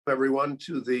everyone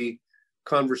to the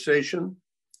conversation.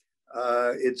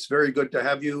 It's very good to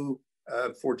have you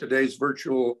for today's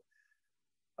virtual,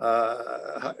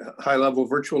 high-level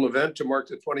virtual event to mark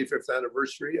the 25th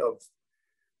anniversary of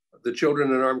the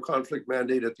Children in Armed Conflict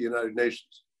Mandate at the United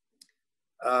Nations.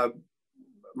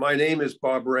 My name is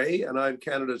Bob Ray, and I'm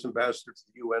Canada's ambassador to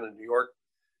the UN in New York.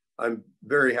 I'm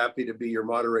very happy to be your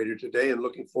moderator today and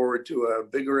looking forward to a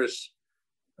vigorous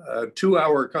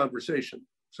 2-hour conversation.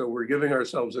 So we're giving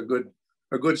ourselves a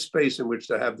good space in which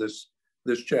to have this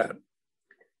chat.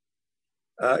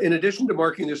 In addition to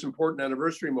marking this important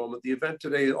anniversary moment, the event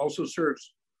today also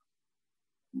serves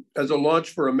as a launch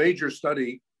for a major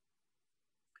study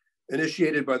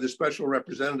initiated by the Special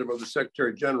Representative of the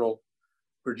Secretary General,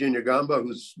 Virginia Gamba,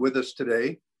 who's with us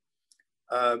today,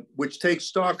 which takes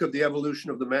stock of the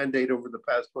evolution of the mandate over the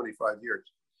past 25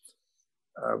 years.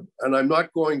 And I'm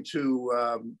not going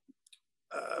to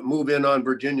move in on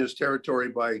Virginia's territory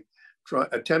by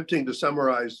attempting to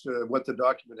summarize what the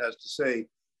document has to say,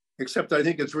 except I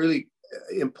think it's really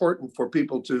important for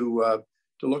people to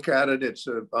look at it. It's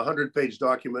a 100-page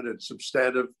document. It's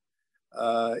substantive.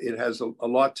 It has a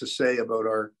lot to say about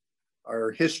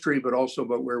our history, but also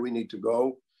about where we need to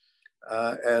go.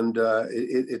 I'm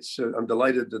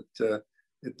delighted that the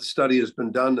study has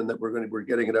been done and that we're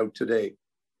getting it out today.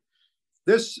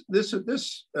 This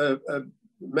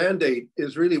mandate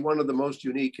is really one of the most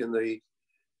unique in the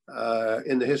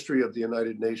history of the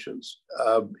United Nations.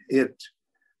 It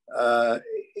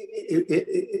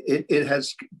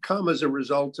has come as a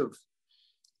result of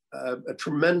a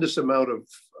tremendous amount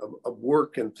of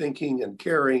work and thinking and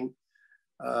caring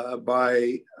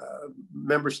by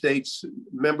member states,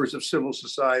 members of civil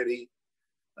society,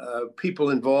 people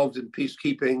involved in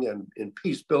peacekeeping and in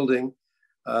peace building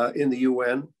in the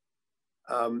UN.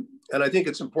 And I think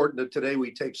it's important that today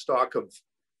we take stock of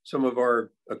some of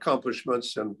our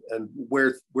accomplishments and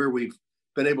where we've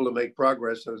been able to make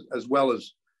progress, as well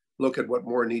as look at what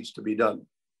more needs to be done.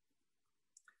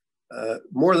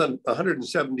 More than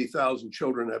 170,000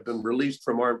 children have been released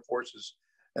from armed forces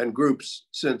and groups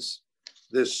since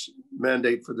this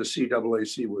mandate for the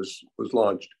CAAC was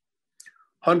launched.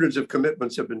 Hundreds of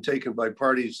commitments have been taken by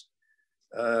parties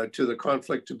to the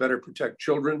conflict to better protect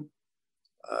children,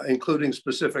 including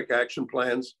specific action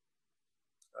plans,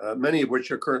 many of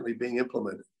which are currently being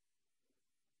implemented.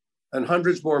 And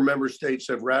hundreds more member states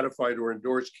have ratified or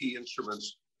endorsed key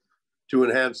instruments to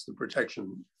enhance the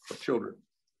protection of children.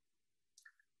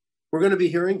 We're going to be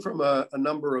hearing from a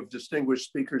number of distinguished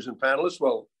speakers and panelists.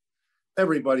 Well,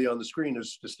 everybody on the screen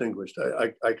is distinguished.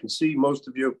 I can see most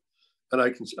of you, and I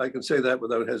can say that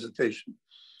without hesitation.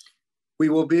 We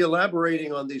will be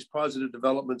elaborating on these positive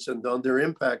developments and on their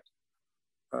impact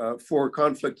for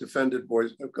conflict-affected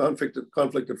boys and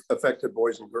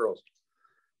girls.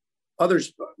 Other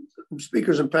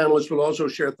speakers and panelists will also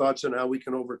share thoughts on how we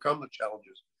can overcome the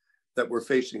challenges that we're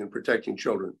facing in protecting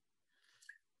children.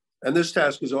 And this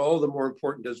task is all the more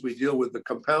important as we deal with the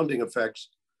compounding effects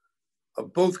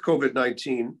of both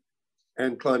COVID-19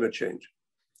 and climate change,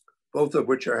 both of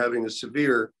which are having a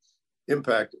severe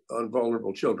impact on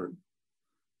vulnerable children.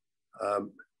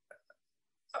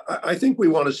 I think we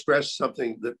want to stress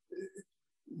something that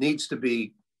needs to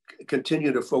be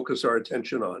continue to focus our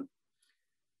attention on.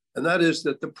 And that is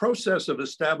that the process of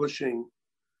establishing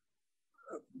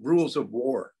rules of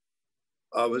war,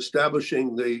 of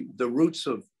establishing the roots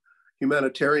of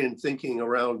humanitarian thinking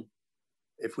around,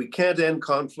 if we can't end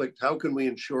conflict, how can we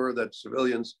ensure that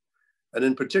civilians, and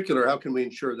in particular, how can we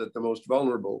ensure that the most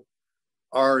vulnerable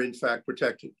are in fact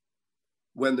protected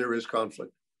when there is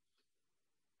conflict?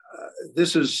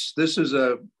 This is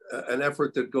an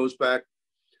effort that goes back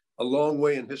a long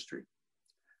way in history,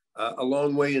 a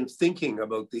long way in thinking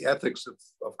about the ethics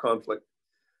of conflict.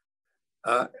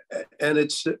 And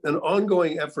it's an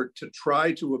ongoing effort to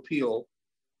try to appeal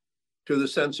to the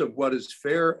sense of what is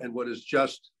fair and what is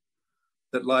just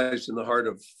that lies in the heart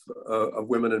of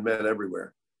women and men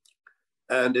everywhere.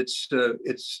 And it's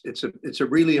a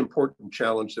really important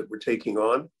challenge that we're taking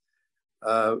on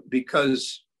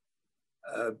because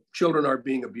children are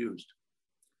being abused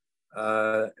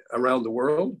around the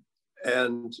world.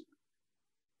 And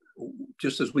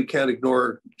just as we can't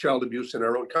ignore child abuse in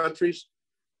our own countries,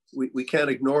 we can't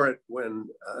ignore it when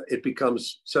it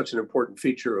becomes such an important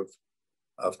feature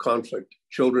of conflict.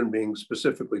 Children being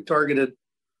specifically targeted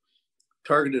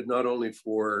not only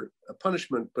for a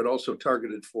punishment, but also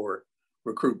targeted for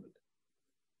recruitment.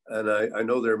 And I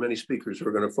know there are many speakers who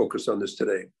are going to focus on this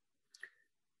today.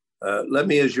 Let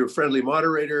me, as your friendly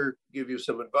moderator, give you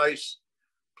some advice.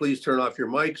 Please turn off your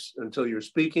mics until you're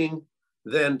speaking,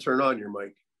 then turn on your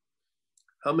mic.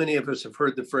 How many of us have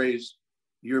heard the phrase,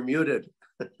 you're muted.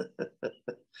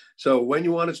 So when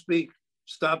you want to speak,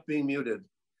 stop being muted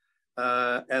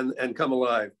and come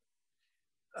alive.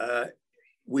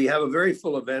 We have a very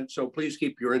full event, so please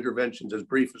keep your interventions as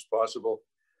brief as possible.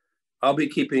 I'll be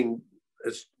keeping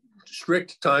as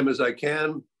strict time as I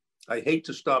can. I hate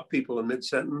to stop people in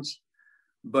mid-sentence,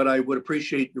 but I would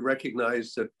appreciate you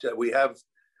recognize that we have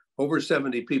over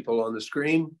 70 people on the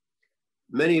screen,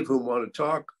 many of whom want to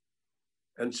talk.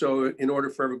 And so in order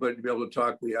for everybody to be able to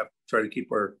talk, we have to try to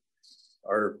keep our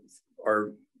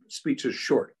speeches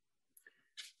short.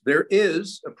 There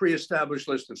is a pre-established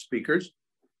list of speakers.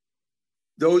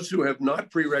 Those who have not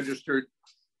pre-registered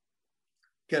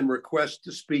can request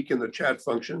to speak in the chat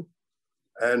function,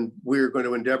 and we're going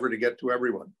to endeavor to get to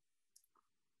everyone.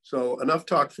 So enough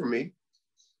talk from me.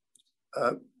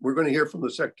 We're going to hear from the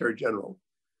Secretary General.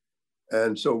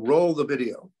 And so roll the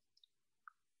video.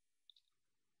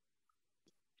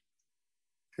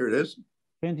 Here it is.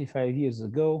 25 years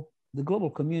ago, the global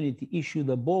community issued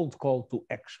a bold call to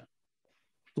action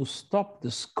to stop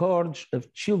the scourge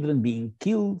of children being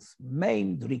killed,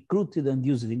 maimed, recruited, and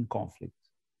used in conflict,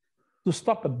 to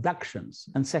stop abductions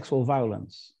and sexual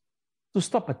violence, to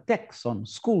stop attacks on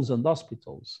schools and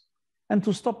hospitals, and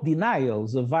to stop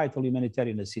denials of vital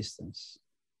humanitarian assistance.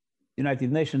 The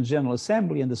United Nations General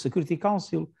Assembly and the Security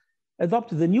Council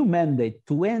adopted a new mandate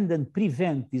to end and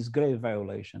prevent these grave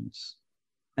violations.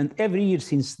 And every year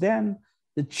since then,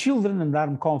 the Children and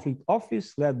Armed Conflict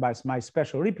Office, led by my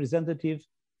special representative,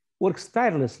 works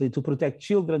tirelessly to protect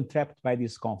children trapped by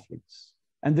these conflicts.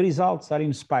 And the results are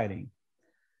inspiring.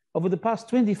 Over the past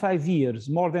 25 years,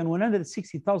 more than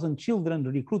 160,000 children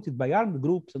recruited by armed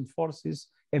groups and forces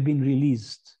have been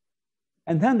released.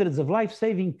 And hundreds of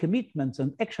life-saving commitments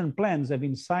and action plans have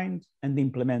been signed and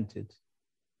implemented.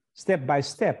 Step by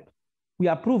step, we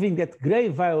are proving that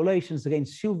grave violations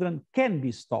against children can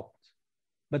be stopped,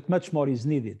 but much more is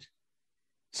needed.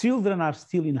 Children are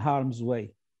still in harm's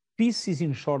way. Peace is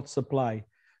in short supply.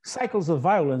 Cycles of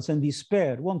violence and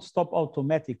despair won't stop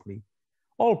automatically.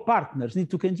 All partners need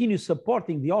to continue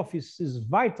supporting the office's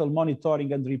vital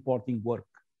monitoring and reporting work.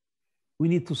 We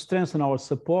need to strengthen our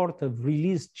support of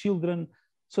released children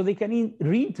so they can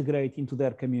reintegrate into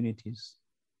their communities.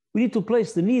 We need to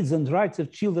place the needs and rights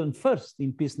of children first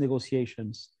in peace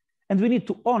negotiations, and we need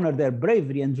to honor their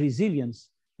bravery and resilience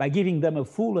by giving them a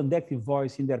full and active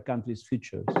voice in their country's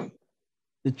futures.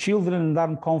 The Children and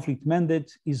Armed Conflict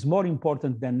mandate is more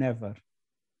important than ever.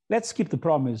 Let's keep the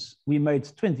promise we made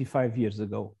 25 years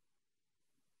ago.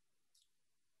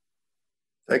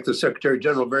 Thank the Secretary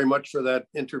General very much for that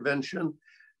intervention.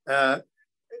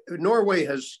 Norway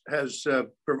has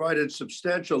provided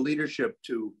substantial leadership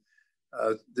to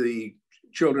the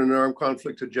Children in Armed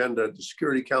Conflict agenda at the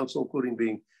Security Council, including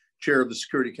being chair of the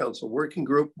Security Council Working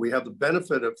Group. We have the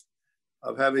benefit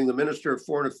of having the Minister of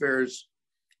Foreign Affairs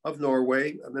of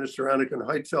Norway, Minister Anniken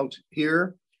Huitfeldt,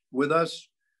 here with us.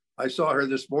 I saw her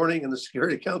this morning in the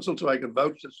Security Council, so I can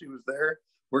vouch that she was there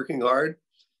working hard.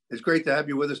 It's great to have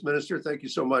you with us, Minister. Thank you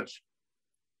so much.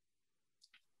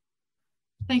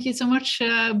 Thank you so much,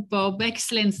 Bob.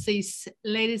 Excellencies,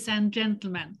 ladies and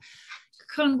gentlemen.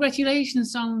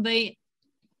 Congratulations on the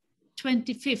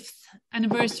 25th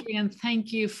anniversary, and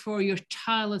thank you for your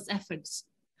tireless efforts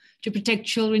to protect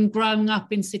children growing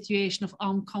up in situations of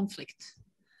armed conflict.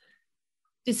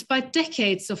 Despite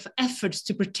decades of efforts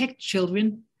to protect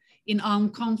children in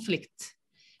armed conflict,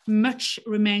 much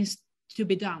remains to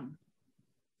be done.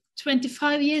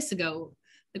 25 years ago,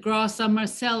 the Grasa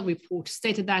Marcel report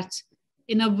stated that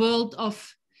in a world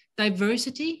of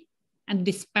diversity and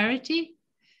disparity,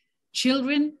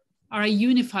 children are a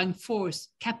unifying force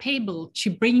capable to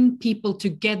bring people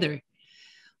together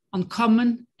on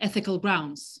common ethical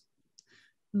grounds.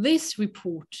 This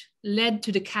report led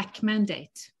to the CAAC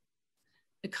mandate.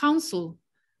 The Council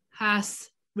has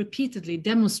repeatedly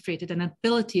demonstrated an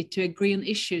ability to agree on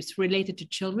issues related to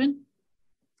children,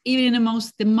 even in the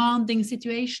most demanding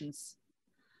situations.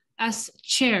 As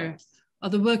chair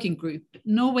of the working group,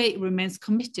 Norway remains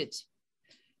committed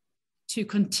to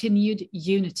continued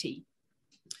unity.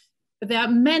 But there are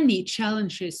many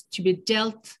challenges to be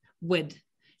dealt with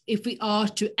if we are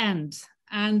to end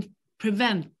and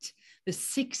prevent the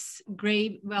 6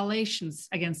 grave violations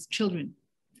against children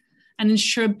and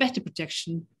ensure better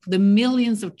protection for the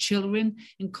millions of children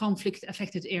in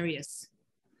conflict-affected areas.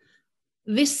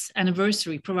 This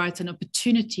anniversary provides an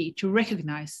opportunity to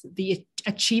recognize the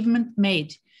achievement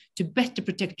made to better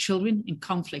protect children in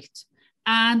conflict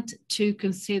and to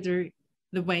consider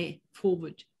the way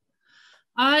forward.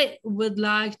 I would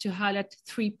like to highlight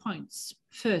 3 points.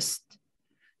 First,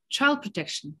 child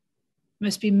protection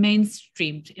must be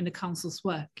mainstreamed in the Council's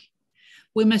work.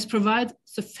 We must provide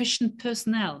sufficient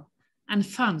personnel and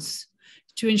funds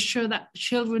to ensure that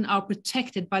children are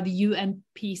protected by the UN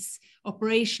peace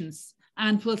operations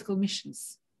and political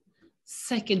missions.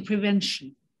 Second,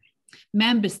 prevention.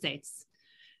 Member states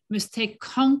must take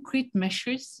concrete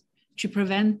measures to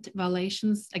prevent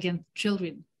violations against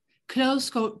children. Close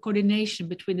coordination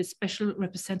between the special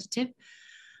representative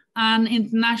and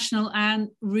international and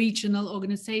regional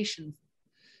organizations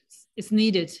is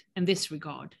needed in this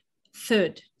regard.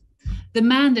 Third, the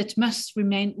mandate must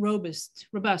remain robust.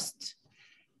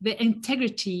 The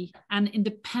integrity and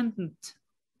independence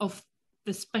of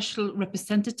the special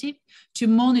representative to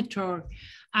monitor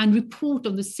and report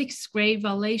on the 6 grave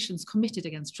violations committed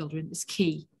against children is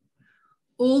key.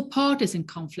 All parties in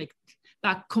conflict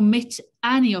that commit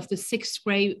any of the 6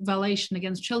 grave violations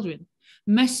against children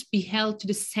must be held to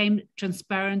the same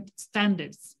transparent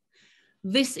standards.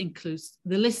 This includes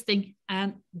the listing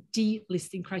and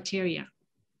delisting criteria.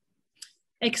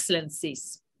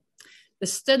 Excellencies, the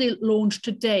study launched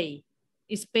today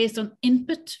is based on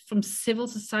input from civil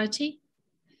society,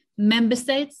 member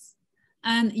states,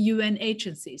 and UN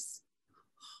agencies.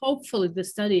 Hopefully, the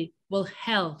study will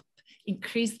help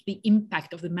increase the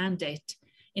impact of the mandate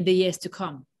in the years to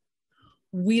come.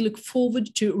 We look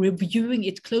forward to reviewing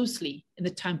it closely in the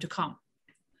time to come.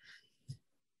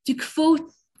 To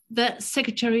quote the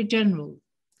Secretary General,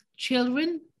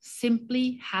 children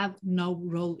simply have no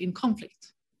role in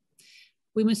conflict.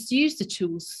 We must use the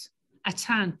tools at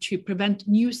hand to prevent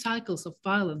new cycles of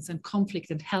violence and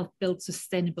conflict and help build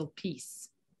sustainable peace.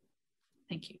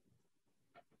 Thank you.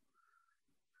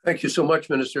 Thank you so much,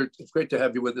 Minister. It's great to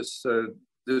have you with us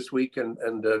this week and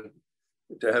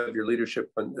to have your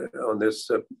leadership on this.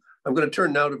 I'm going to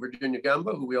turn now to Virginia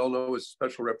Gamba, who we all know is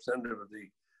Special Representative of the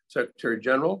Secretary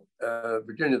General.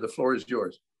 Virginia, the floor is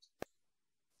yours.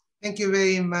 Thank you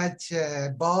very much,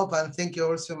 Bob, and thank you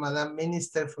also, Madam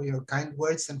Minister, for your kind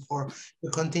words and for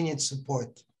your continued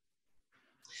support.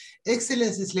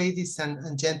 Excellencies, ladies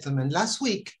and gentlemen, last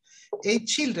week, 8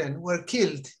 children were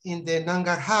killed in the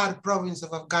Nangarhar province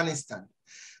of Afghanistan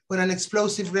when an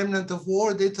explosive remnant of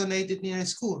war detonated near a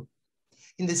school.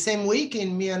 In the same week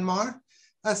in Myanmar,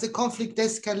 as the conflict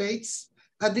escalates,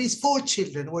 at least 4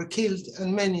 children were killed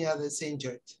and many others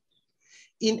injured.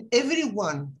 In every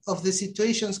one of the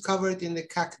situations covered in the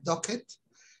CAAC docket,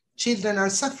 children are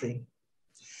suffering.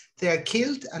 They are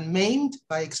killed and maimed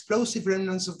by explosive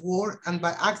remnants of war and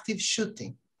by active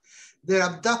shooting. They're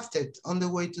abducted on the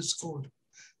way to school.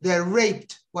 They're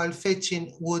raped while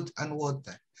fetching wood and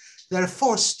water. They're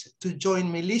forced to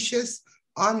join militias,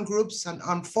 armed groups, and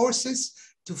armed forces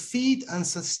to feed and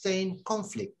sustain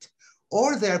conflict.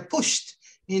 Or they're pushed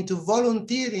into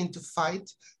volunteering to fight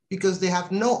because they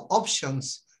have no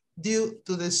options due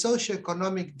to the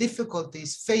socioeconomic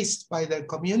difficulties faced by their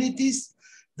communities,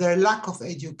 their lack of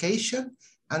education,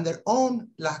 and their own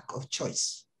lack of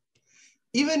choice.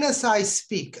 Even as I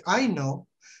speak, I know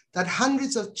that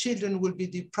hundreds of children will be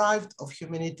deprived of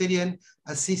humanitarian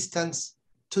assistance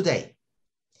today.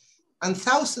 And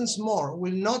thousands more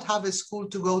will not have a school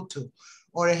to go to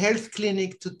or a health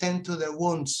clinic to tend to their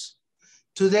wounds.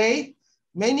 Today,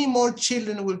 many more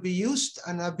children will be used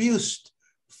and abused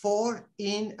for,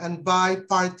 in, and by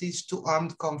parties to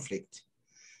armed conflict.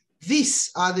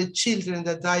 These are the children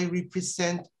that I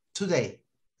represent today.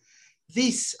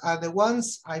 These are the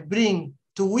ones I bring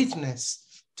to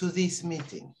witness to this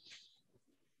meeting.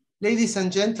 Ladies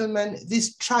and gentlemen,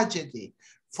 this tragedy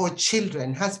for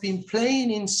children has been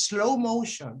playing in slow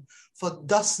motion for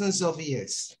dozens of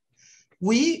years.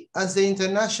 We, as the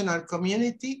international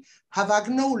community, have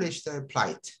acknowledged their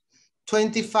plight.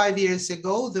 25 years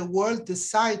ago, the world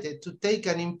decided to take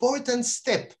an important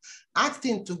step,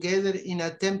 acting together in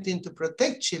attempting to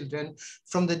protect children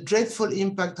from the dreadful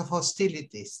impact of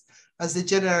hostilities, as the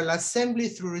General Assembly,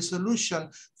 through Resolution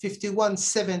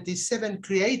 5177,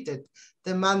 created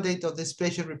the mandate of the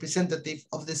Special Representative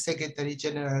of the Secretary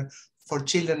General for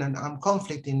Children and Armed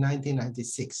Conflict in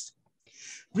 1996.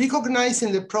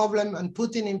 Recognizing the problem and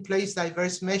putting in place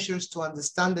diverse measures to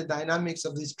understand the dynamics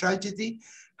of this tragedy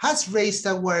has raised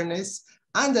awareness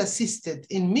and assisted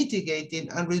in mitigating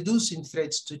and reducing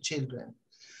threats to children.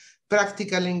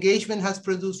 Practical engagement has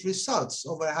produced results.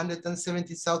 Over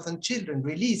 170,000 children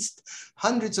released,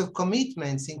 hundreds of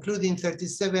commitments, including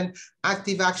 37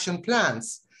 active action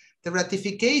plans. The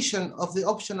ratification of the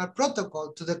optional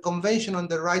protocol to the Convention on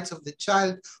the Rights of the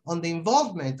Child on the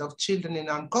Involvement of Children in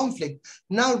Armed Conflict,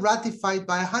 now ratified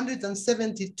by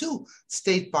 172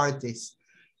 state parties.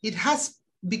 It has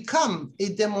become a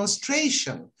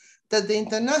demonstration that the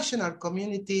international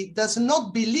community does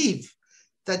not believe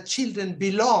that children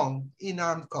belong in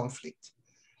armed conflict.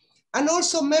 And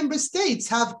also member states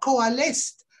have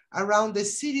coalesced around a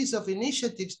series of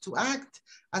initiatives to act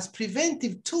as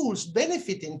preventive tools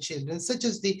benefiting children, such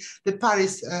as the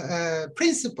Paris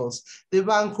Principles, the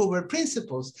Vancouver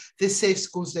Principles, the Safe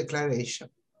Schools Declaration.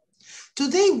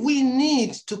 Today, we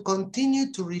need to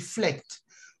continue to reflect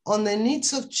on the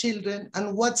needs of children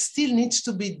and what still needs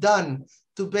to be done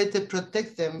to better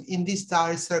protect them in these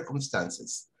dire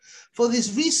circumstances. For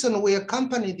this reason, we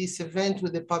accompany this event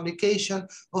with the publication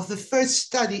of the first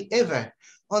study ever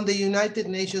on the United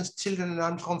Nations Children and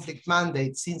Armed Conflict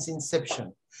Mandate since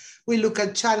inception. We look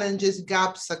at challenges,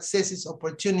 gaps, successes,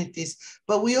 opportunities,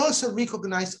 but we also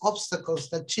recognize obstacles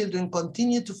that children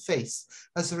continue to face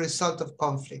as a result of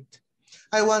conflict.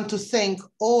 I want to thank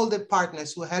all the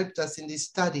partners who helped us in this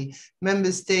study,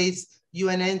 member states,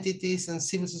 UN entities, and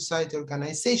civil society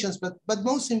organizations, but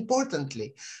most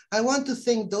importantly, I want to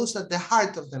thank those at the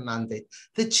heart of the mandate,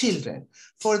 the children,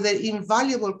 for their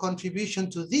invaluable contribution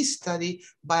to this study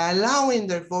by allowing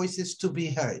their voices to be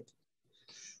heard.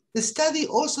 The study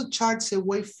also charts a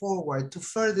way forward to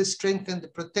further strengthen the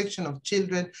protection of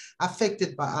children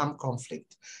affected by armed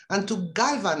conflict and to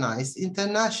galvanize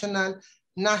international,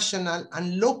 national,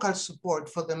 and local support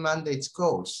for the mandate's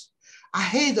goals.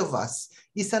 Ahead of us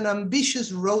is an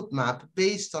ambitious roadmap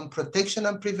based on protection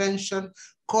and prevention,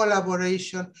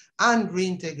 collaboration, and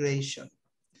reintegration.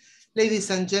 Ladies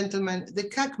and gentlemen, the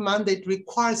CAAC mandate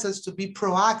requires us to be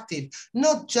proactive,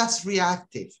 not just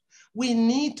reactive. We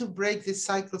need to break the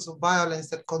cycles of violence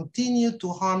that continue to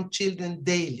harm children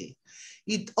daily.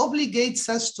 It obligates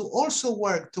us to also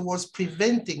work towards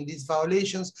preventing these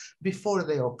violations before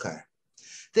they occur.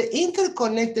 The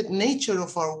interconnected nature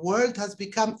of our world has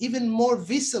become even more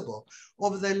visible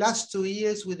over the last 2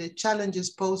 years with the challenges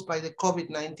posed by the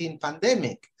COVID-19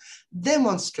 pandemic,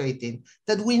 demonstrating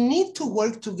that we need to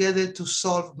work together to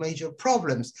solve major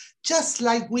problems, just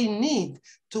like we need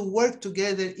to work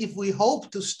together if we hope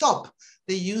to stop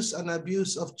the use and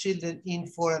abuse of children in,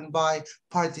 for, and by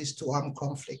parties to armed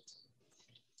conflict.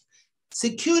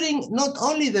 Securing not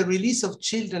only the release of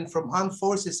children from armed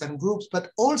forces and groups, but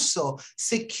also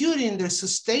securing their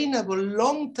sustainable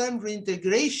long-term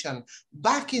reintegration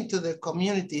back into their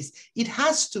communities, it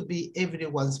has to be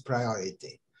everyone's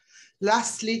priority.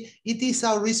 Lastly, it is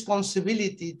our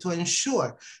responsibility to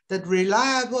ensure that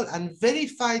reliable and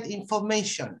verified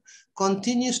information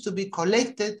continues to be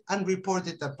collected and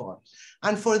reported upon.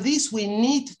 And for this, we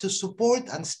need to support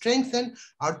and strengthen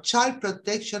our child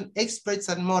protection experts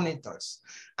and monitors,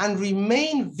 and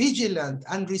remain vigilant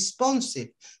and responsive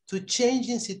to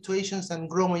changing situations and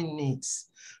growing needs.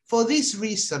 For this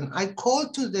reason, I call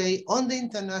today on the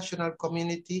international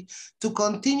community to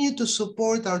continue to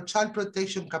support our child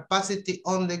protection capacity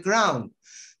on the ground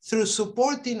through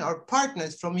supporting our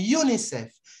partners from UNICEF,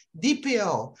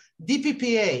 DPO,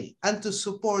 DPPA, and to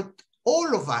support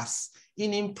all of us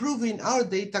in improving our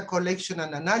data collection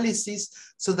and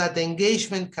analysis so that the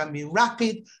engagement can be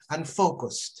rapid and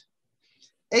focused.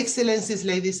 Excellencies,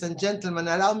 ladies and gentlemen,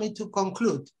 allow me to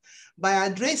conclude by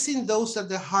addressing those at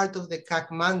the heart of the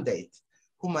CAAC mandate,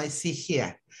 whom I see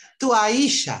here, to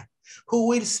Aisha, who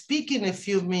will speak in a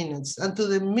few minutes, and to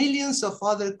the millions of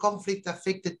other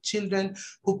conflict-affected children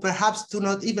who perhaps do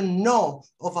not even know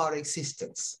of our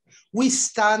existence. We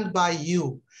stand by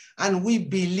you, and we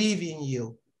believe in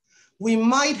you. We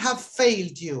might have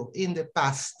failed you in the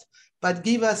past, but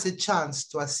give us a chance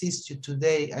to assist you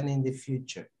today and in the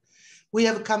future. We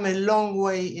have come a long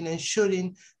way in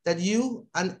ensuring that you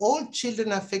and all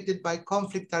children affected by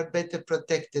conflict are better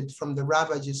protected from the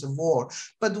ravages of war,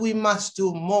 but we must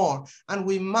do more and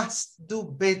we must do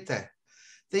better.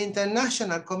 The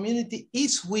international community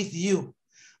is with you.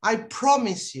 I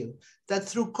promise you that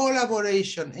through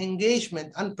collaboration,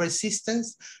 engagement, and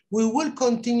persistence, we will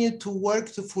continue to work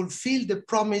to fulfill the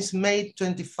promise made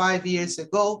 25 years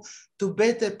ago to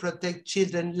better protect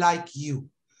children like you.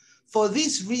 For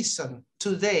this reason,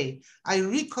 today, I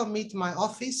recommit my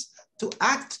office to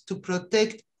act to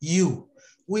protect you.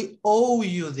 We owe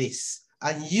you this,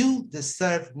 and you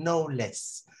deserve no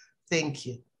less. Thank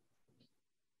you.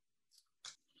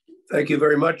 Thank you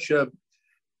very much,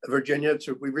 Virginia.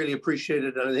 We really appreciate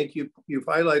it. And I think you've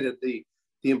highlighted the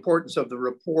importance of the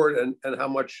report and how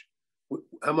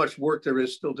much work there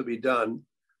is still to be done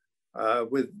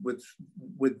with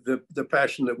the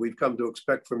passion that we've come to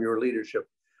expect from your leadership.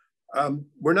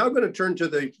 We're now going to turn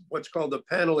to what's called the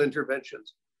panel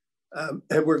interventions.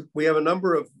 And we have a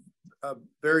number of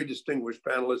very distinguished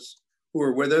panelists who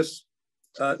are with us.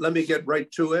 Let me get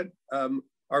right to it.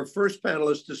 Our first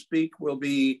panelist to speak will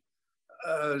be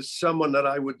someone that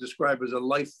I would describe as a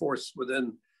life force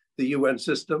within the UN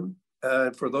system,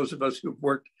 for those of us who've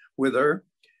worked with her.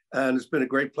 And it's been a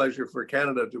great pleasure for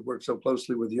Canada to work so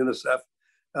closely with UNICEF.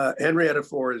 Henrietta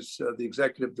Fore is the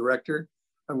executive director.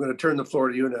 I'm going to turn the floor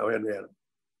to you now, Henrietta.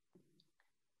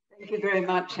 Thank you very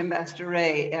much, Ambassador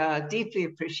Ray. Deeply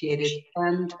appreciated.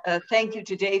 And thank you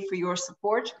today for your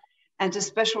support, and to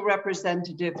Special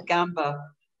Representative Gamba,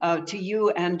 to you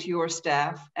and to your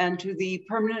staff, and to the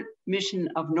Permanent Mission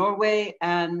of Norway,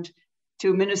 and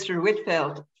to Minister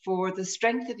Huitfeldt for the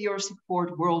strength of your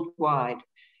support worldwide.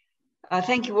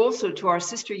 Thank you also to our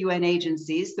sister UN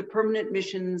agencies, the permanent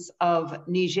missions of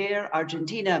Niger,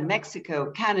 Argentina,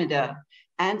 Mexico, Canada,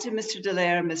 and to Mr.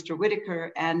 Dallaire, Mr.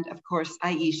 Whitaker, and of course,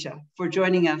 Aisha, for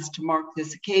joining us to mark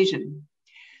this occasion.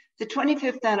 The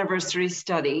 25th anniversary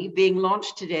study being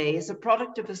launched today is a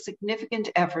product of a significant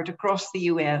effort across the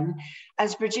UN,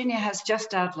 as Virginia has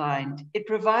just outlined. It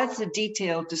provides a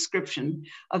detailed description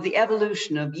of the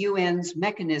evolution of UN's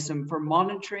mechanism for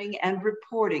monitoring and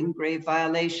reporting grave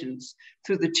violations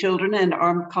through the Children and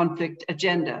Armed Conflict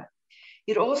agenda.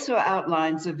 It also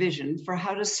outlines a vision for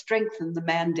how to strengthen the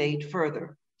mandate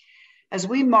further. As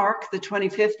we mark the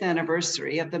 25th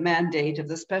anniversary of the mandate of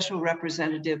the Special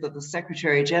Representative of the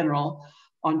Secretary General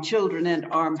on Children and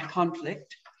Armed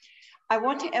Conflict, I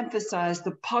want to emphasize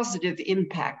the positive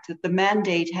impact that the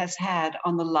mandate has had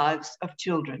on the lives of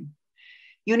children.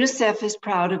 UNICEF is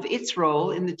proud of its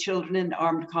role in the Children and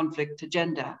Armed Conflict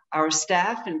agenda. Our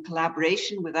staff, in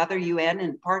collaboration with other UN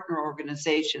and partner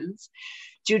organizations,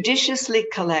 judiciously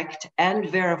collect and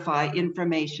verify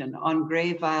information on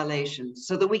grave violations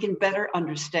so that we can better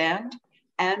understand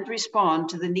and respond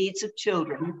to the needs of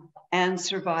children and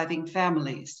surviving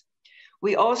families.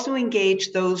 We also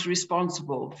engage those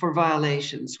responsible for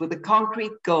violations with a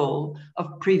concrete goal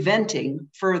of preventing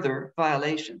further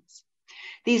violations.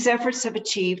 These efforts have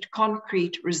achieved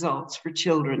concrete results for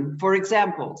children. For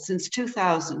example, since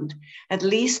 2000, at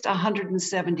least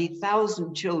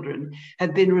 170,000 children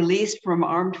have been released from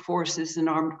armed forces and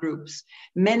armed groups.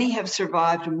 Many have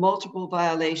survived multiple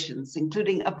violations,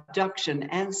 including abduction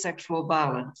and sexual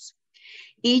violence.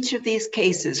 Each of these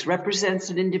cases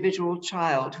represents an individual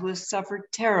child who has suffered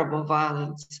terrible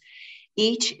violence.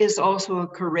 Each is also a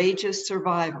courageous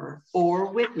survivor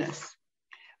or witness.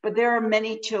 But there are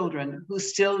many children who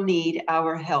still need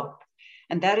our help.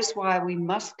 And that is why we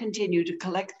must continue to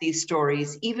collect these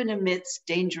stories, even amidst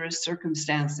dangerous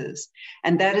circumstances.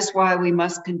 And that is why we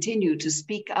must continue to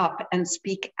speak up and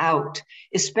speak out,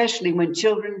 especially when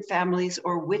children, families,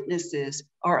 or witnesses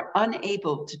are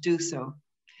unable to do so.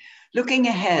 Looking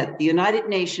ahead, the United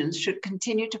Nations should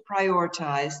continue to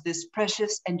prioritize this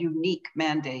precious and unique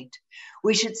mandate.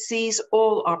 We should seize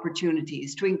all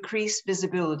opportunities to increase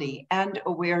visibility and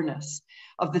awareness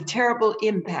of the terrible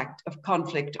impact of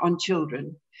conflict on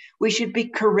children. We should be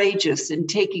courageous in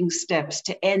taking steps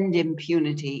to end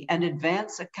impunity and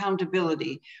advance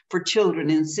accountability for children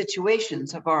in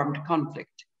situations of armed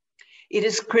conflict. It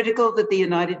is critical that the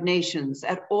United Nations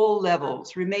at all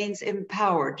levels remains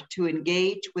empowered to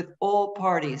engage with all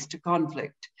parties to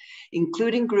conflict,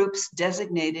 including groups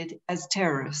designated as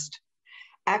terrorist.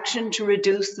 Action to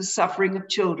reduce the suffering of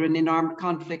children in armed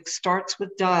conflict starts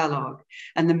with dialogue,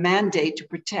 and the mandate to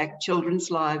protect children's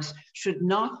lives should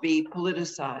not be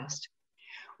politicized.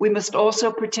 We must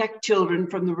also protect children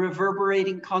from the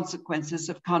reverberating consequences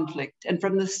of conflict and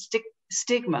from the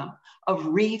stigma of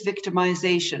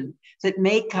re-victimization that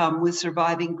may come with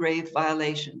surviving grave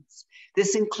violations.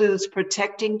 This includes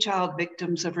protecting child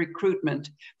victims of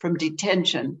recruitment from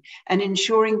detention and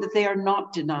ensuring that they are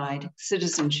not denied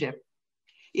citizenship.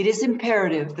 It is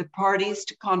imperative that parties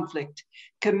to conflict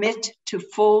commit to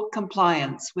full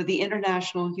compliance with the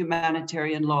international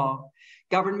humanitarian law.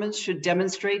 Governments should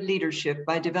demonstrate leadership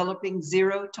by developing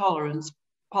zero-tolerance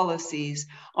policies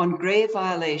on grave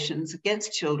violations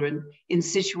against children in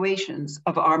situations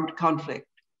of armed conflict.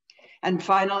 And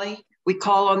finally, we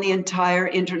call on the entire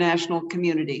international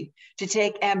community to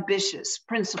take ambitious,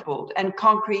 principled, and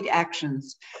concrete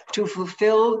actions to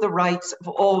fulfill the rights of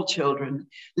all children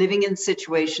living in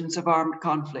situations of armed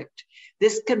conflict.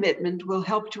 This commitment will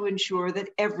help to ensure that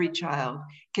every child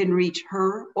can reach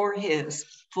her or his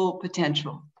full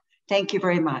potential. Thank you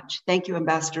very much. Thank you,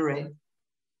 Ambassador Ray.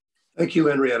 Thank you,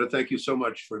 Henrietta. Thank you so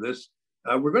much for this.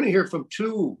 We're going to hear from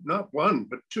two, not one,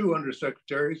 but two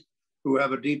undersecretaries who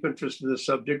have a deep interest in this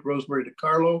subject, Rosemary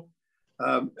DiCarlo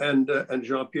and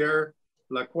Jean-Pierre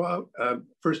Lacroix.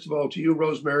 First of all, to you,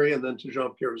 Rosemary, and then to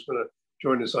Jean-Pierre, who's going to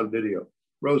join us on video.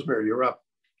 Rosemary, you're up.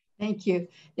 Thank you.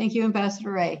 Thank you,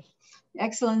 Ambassador Ray.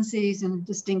 Excellencies and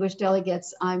distinguished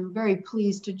delegates, I'm very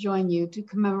pleased to join you to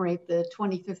commemorate the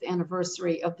 25th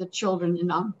anniversary of the Children in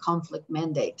Armed Conflict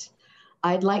Mandate.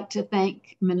 I'd like to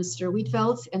thank Minister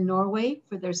Huitfeldt and Norway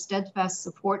for their steadfast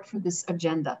support for this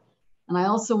agenda. And I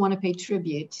also want to pay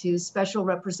tribute to Special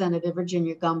Representative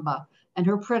Virginia Gamba and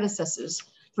her predecessors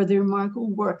for the remarkable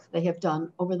work they have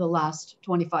done over the last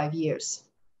 25 years.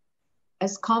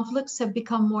 As conflicts have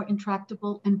become more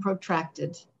intractable and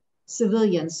protracted,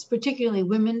 civilians, particularly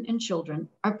women and children,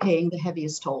 are paying the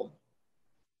heaviest toll.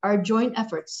 Our joint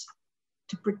efforts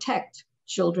to protect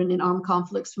children in armed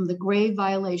conflicts from the grave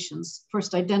violations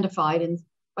first identified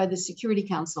by the Security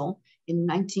Council in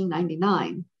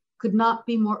 1999 could not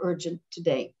be more urgent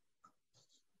today.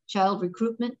 Child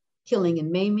recruitment, killing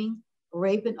and maiming,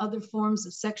 rape and other forms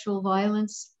of sexual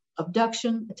violence,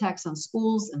 abduction, attacks on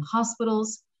schools and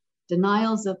hospitals,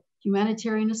 denials of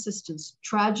humanitarian assistance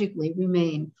tragically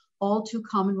remain all too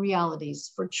common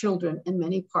realities for children in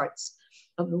many parts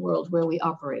of the world where we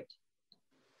operate.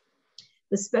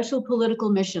 The special political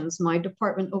missions my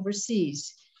department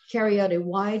oversees carry out a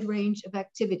wide range of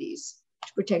activities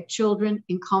to protect children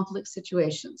in conflict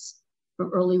situations,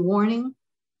 from early warning,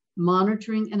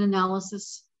 monitoring and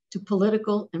analysis, to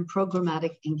political and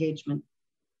programmatic engagement.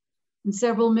 In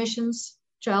several missions,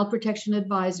 child protection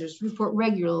advisors report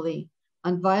regularly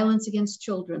on violence against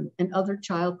children and other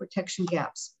child protection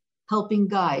gaps, helping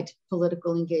guide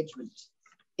political engagement.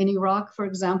 In Iraq, for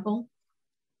example,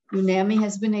 UNAMI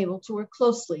has been able to work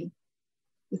closely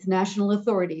with national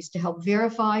authorities to help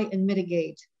verify and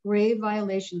mitigate grave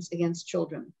violations against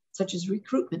children, such as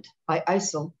recruitment by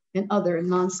ISIL and other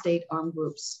non-state armed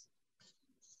groups.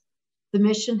 The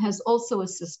mission has also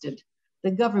assisted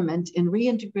the government in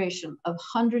reintegration of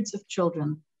hundreds of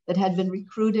children that had been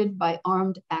recruited by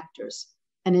armed actors,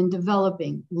 and in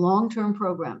developing long-term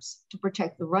programs to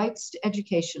protect the rights to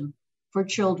education for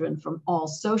children from all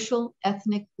social,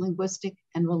 ethnic, linguistic,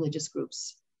 and religious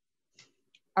groups.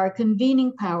 Our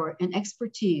convening power and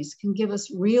expertise can give us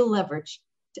real leverage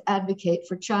to advocate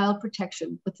for child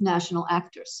protection with national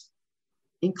actors.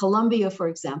 In Colombia, for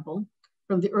example,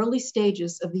 from the early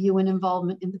stages of the UN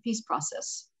involvement in the peace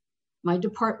process, my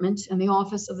department and the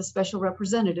Office of the Special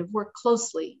Representative worked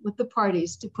closely with the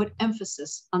parties to put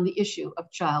emphasis on the issue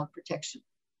of child protection.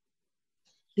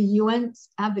 The UN's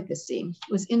advocacy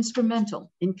was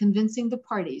instrumental in convincing the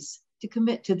parties to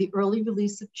commit to the early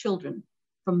release of children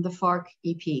from the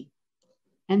FARC-EP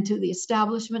and to the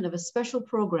establishment of a special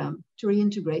program to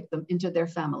reintegrate them into their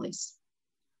families.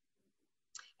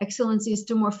 Excellencies,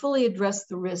 to more fully address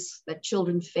the risks that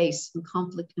children face in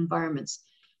conflict environments,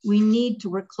 we need to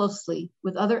work closely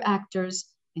with other actors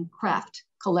and craft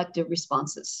collective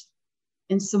responses.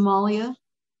 In Somalia,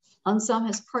 UNSOM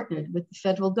has partnered with the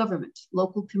federal government,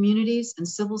 local communities, and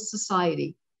civil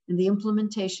society in the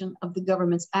implementation of the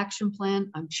government's action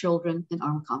plan on children in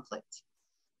armed conflict.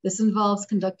 This involves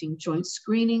conducting joint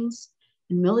screenings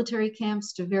in military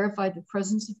camps to verify the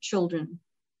presence of children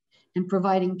and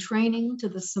providing training to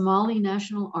the Somali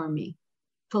National Army,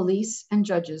 police, and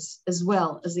judges, as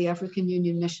well as the African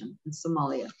Union mission in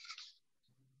Somalia.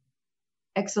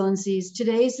 Excellencies,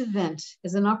 today's event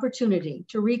is an opportunity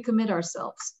to recommit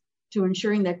ourselves to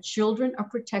ensuring that children are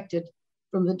protected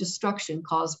from the destruction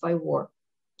caused by war.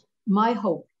 My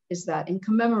hope is that in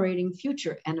commemorating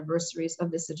future anniversaries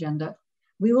of this agenda,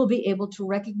 we will be able to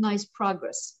recognize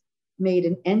progress made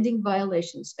in ending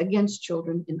violations against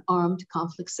children in armed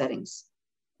conflict settings.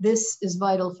 This is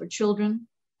vital for children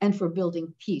and for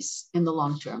building peace in the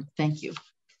long term. Thank you.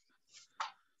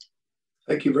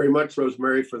 Thank you very much,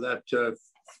 Rosemary, for that,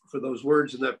 for those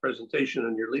words and that presentation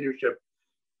and your leadership.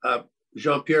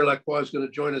 Jean-Pierre Lacroix is going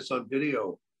to join us on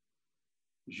video.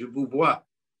 Je vous vois.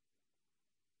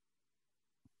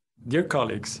 Dear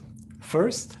colleagues,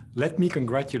 first, let me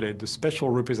congratulate the Special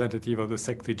Representative of the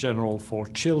Secretary General for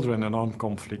Children and Armed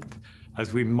Conflict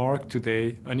as we mark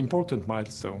today an important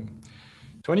milestone.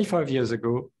 25 years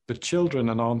ago, the Children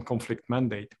and Armed Conflict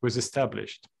Mandate was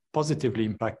established, positively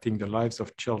impacting the lives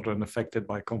of children affected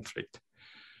by conflict.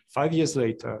 5 years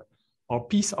later, our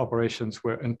peace operations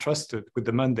were entrusted with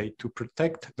the mandate to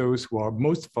protect those who are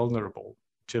most vulnerable,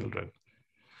 children.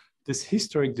 This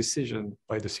historic decision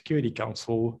by the Security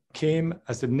Council came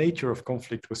as the nature of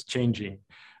conflict was changing,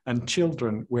 and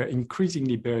children were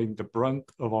increasingly bearing the brunt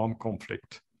of armed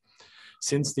conflict.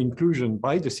 Since the inclusion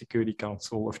by the Security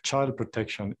Council of child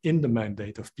protection in the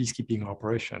mandate of peacekeeping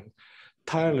operation,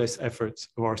 tireless efforts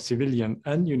of our civilian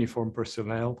and uniformed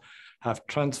personnel have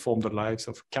transformed the lives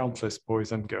of countless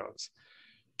boys and girls.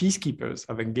 Peacekeepers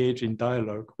have engaged in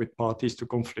dialogue with parties to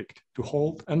conflict to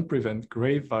halt and prevent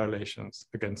grave violations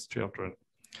against children.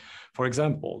 For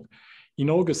example,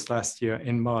 in August last year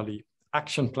in Mali,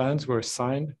 action plans were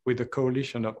signed with a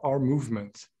coalition of our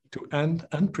movements to end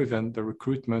and prevent the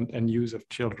recruitment and use of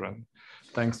children,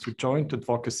 thanks to joint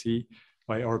advocacy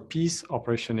by our peace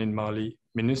operation in Mali,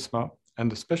 MINUSMA,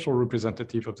 and the special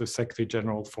representative of the Secretary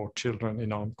General for Children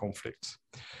in Armed Conflicts.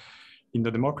 In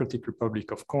the Democratic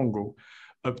Republic of Congo,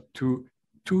 up to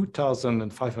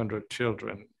 2,500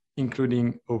 children,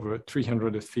 including over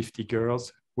 350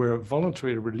 girls, were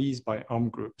voluntarily released by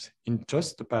armed groups in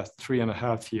just the past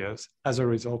 3.5 years as a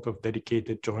result of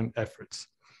dedicated joint efforts.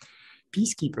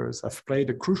 Peacekeepers have played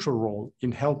a crucial role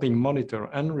in helping monitor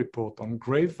and report on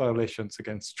grave violations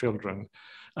against children,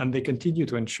 and they continue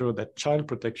to ensure that child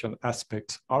protection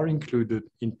aspects are included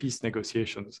in peace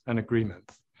negotiations and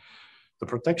agreements. The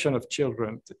protection of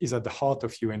children is at the heart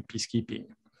of UN peacekeeping.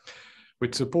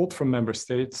 With support from member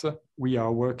states, we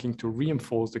are working to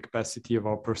reinforce the capacity of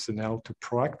our personnel to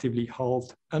proactively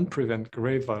halt and prevent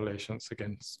grave violations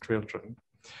against children.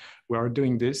 We are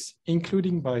doing this,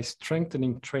 including by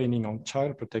strengthening training on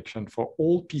child protection for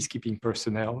all peacekeeping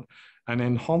personnel and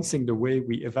enhancing the way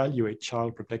we evaluate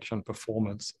child protection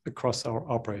performance across our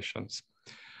operations.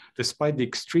 Despite the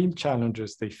extreme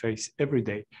challenges they face every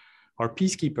day, our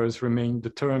peacekeepers remain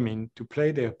determined to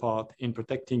play their part in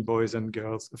protecting boys and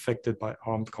girls affected by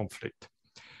armed conflict.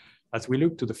 As we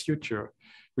look to the future,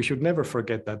 we should never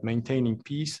forget that maintaining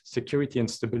peace, security, and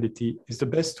stability is the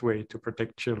best way to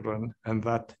protect children, and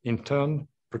that, in turn,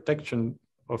 protection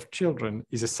of children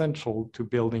is essential to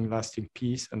building lasting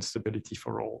peace and stability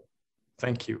for all.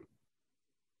 Thank you.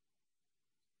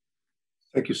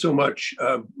 Thank you so much.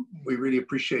 We really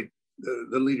appreciate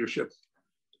the leadership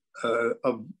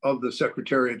of the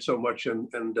Secretariat so much, and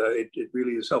it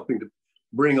really is helping to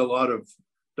bring a lot of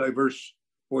diverse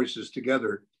voices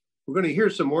together. We're going to hear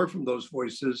some more from those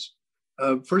voices.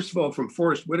 First of all, from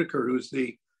Forrest Whitaker, who's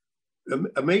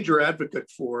a major advocate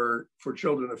for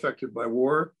children affected by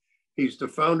war. He's the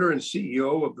founder and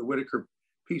CEO of the Whitaker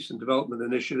Peace and Development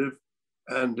Initiative,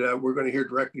 and we're going to hear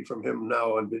directly from him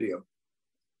now on video.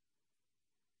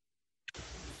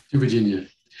 Dear Virginia,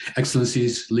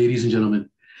 Excellencies, ladies and gentlemen,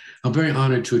 I'm very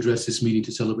honored to address this meeting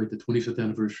to celebrate the 25th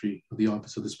anniversary of the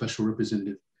Office of the Special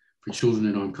Representative for Children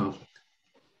in Armed Conflict.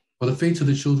 While the fates of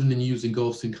the children and youth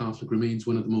engulfed in conflict remains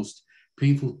one of the most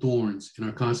painful thorns in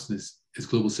our consciousness as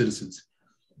global citizens,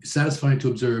 it's satisfying to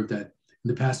observe that in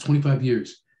the past 25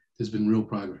 years, there's been real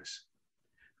progress.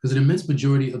 Because an immense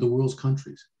majority of the world's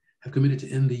countries have committed to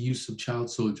end the use of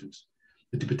child soldiers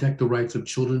and to protect the rights of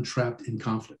children trapped in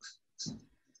conflicts.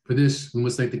 For this, we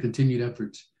must thank the continued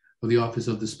efforts of the Office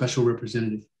of the Special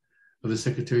Representative of the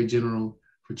Secretary General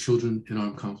for Children in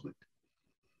Armed Conflict.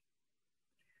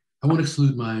 I want to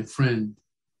salute my friend,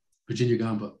 Virginia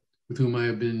Gamba, with whom I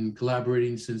have been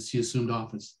collaborating since she assumed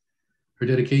office. Her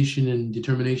dedication and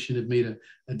determination have made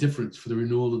a difference for the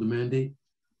renewal of the mandate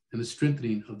and the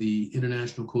strengthening of the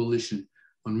international coalition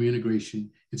on reintegration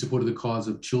in support of the cause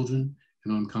of children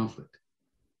in armed conflict.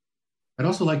 I'd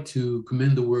also like to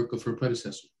commend the work of her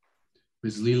predecessor,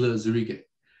 Ms. Leila Zarige,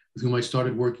 with whom I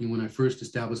started working when I first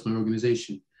established my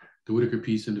organization, the Whitaker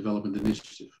Peace and Development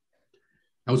Initiative.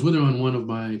 I was with her on one of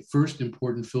my first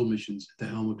important field missions at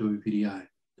the helm of WPDI.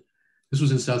 This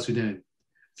was in South Sudan,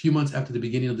 a few months after the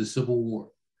beginning of the Civil War.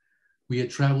 We had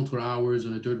traveled for hours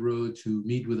on a dirt road to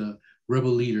meet with a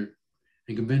rebel leader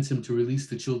and convince him to release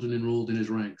the children enrolled in his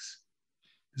ranks.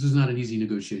 This was not an easy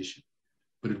negotiation,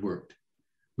 but it worked.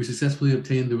 We successfully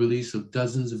obtained the release of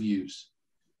dozens of youths.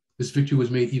 This victory was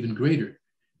made even greater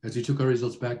as we took our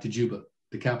results back to Juba,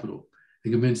 the capital,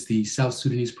 and convinced the South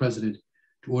Sudanese president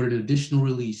to order an additional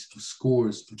release of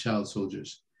scores of child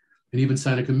soldiers, and even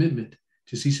sign a commitment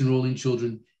to cease enrolling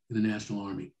children in the National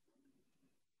Army.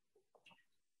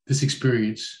 This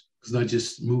experience was not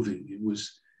just moving, it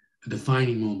was a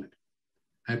defining moment.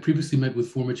 I had previously met with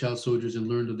former child soldiers and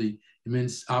learned of the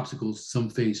immense obstacles some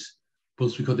face,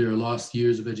 both because they are lost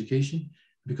years of education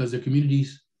and because their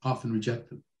communities often reject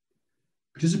them.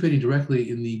 Participating directly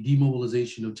in the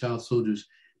demobilization of child soldiers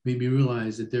made me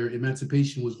realize that their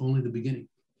emancipation was only the beginning.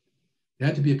 There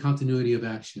had to be a continuity of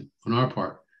action on our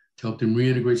part to help them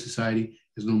reintegrate society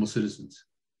as normal citizens.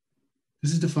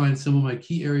 This has defined some of my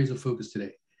key areas of focus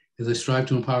today as I strive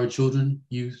to empower children,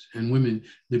 youth, and women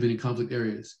living in conflict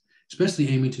areas, especially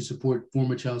aiming to support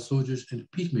former child soldiers and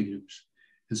peacemakers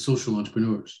and social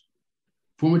entrepreneurs.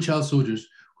 Former child soldiers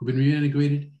who have been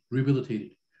reintegrated and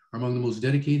rehabilitated are among the most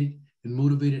dedicated and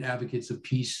motivated advocates of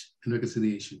peace and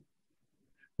reconciliation.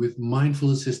 With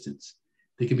mindful assistance,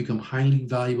 they can become highly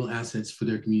valuable assets for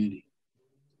their community.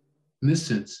 In this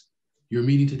sense, your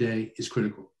meeting today is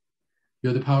critical. You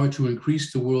have the power to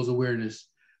increase the world's awareness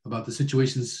about the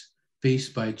situations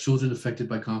faced by children affected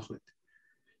by conflict.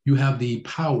 You have the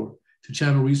power to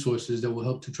channel resources that will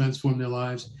help to transform their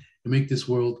lives and make this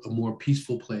world a more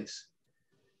peaceful place.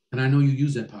 And I know you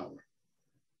use that power.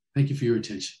 Thank you for your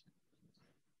attention.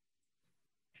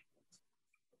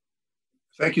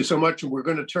 Thank you so much. And we're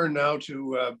going to turn now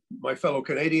to my fellow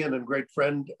Canadian and great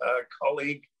friend,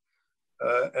 colleague,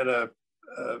 and a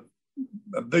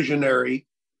visionary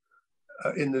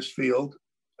in this field,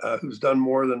 who's done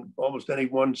more than almost any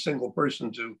one single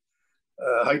person to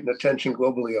heighten attention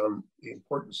globally on the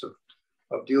importance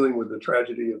of dealing with the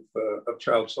tragedy of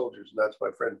child soldiers. And that's my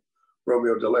friend,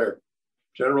 Romeo Dallaire.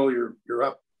 General, you're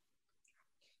up.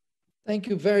 Thank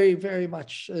you very, very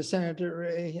much, Senator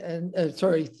Ray, and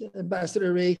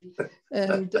Ambassador Ray.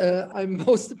 And I'm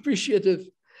most appreciative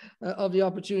of the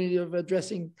opportunity of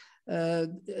addressing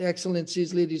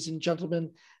Excellencies, ladies and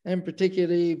gentlemen, and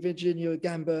particularly Virginia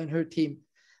Gamba and her team.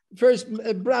 First,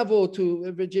 bravo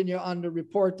to Virginia on the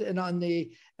report and on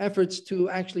the efforts to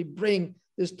actually bring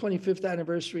this 25th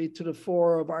anniversary to the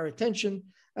fore of our attention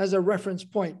as a reference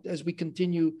point as we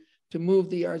continue to move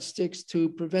the yardsticks to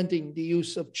preventing the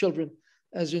use of children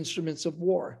as instruments of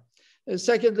war.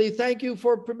 Secondly, thank you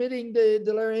for permitting the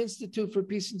Dallaire Institute for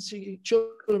Peace and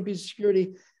Children, Peace and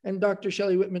Security, and Dr.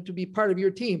 Shelley Whitman to be part of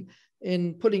your team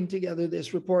in putting together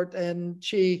this report. And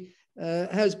she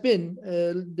has been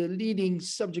the leading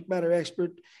subject matter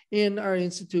expert in our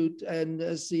institute and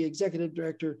as the executive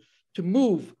director to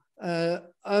move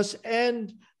us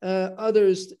and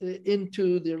others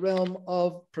into the realm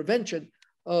of prevention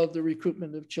of the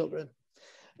recruitment of children.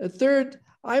 Third,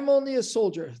 I'm only a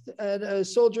soldier, and a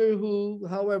soldier who,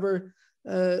 however,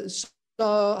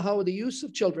 saw how the use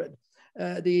of children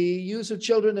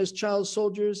as child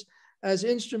soldiers, as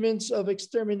instruments of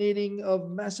exterminating of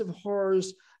massive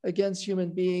horrors against human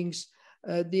beings,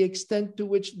 the extent to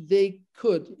which they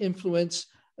could influence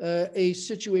a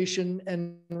situation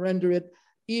and render it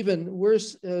even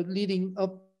worse, leading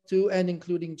up to and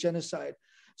including genocide.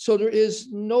 So there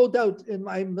is no doubt in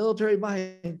my military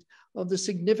mind of the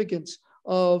significance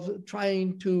of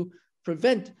trying to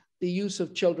prevent the use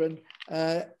of children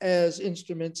as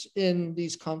instruments in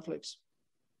these conflicts.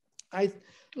 I'd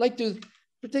like to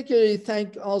particularly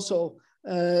thank also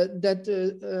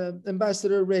that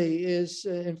Ambassador Ray is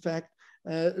in fact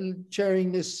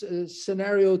chairing this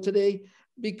scenario today,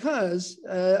 because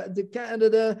the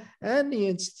Canada and the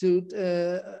Institute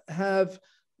have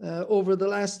over the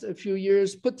last few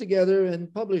years put together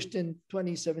and published in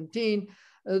 2017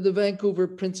 the Vancouver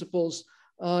Principles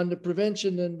on the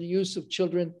Prevention and the Use of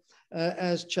Children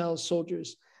as Child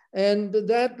Soldiers. And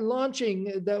that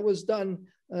launching that was done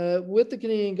with the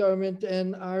Canadian government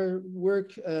and our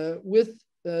work with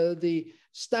the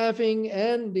staffing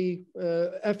and the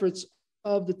efforts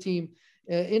of the team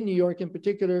in New York in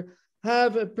particular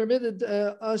have permitted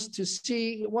us to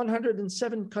see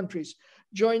 107 countries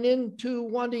join in to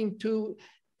wanting to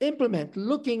implement,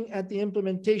 looking at the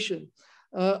implementation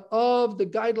of the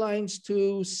guidelines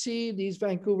to see these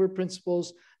Vancouver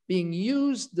Principles being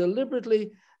used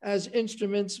deliberately as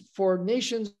instruments for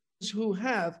nations who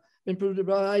have been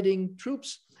providing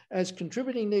troops as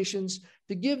contributing nations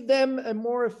to give them a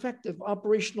more effective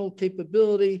operational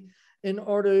capability in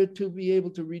order to be able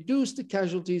to reduce the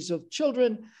casualties of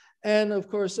children and of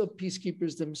course of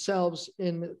peacekeepers themselves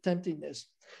in attempting this.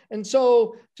 And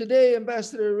so today,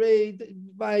 Ambassador Ray,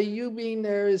 by you being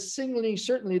there is signaling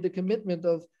certainly the commitment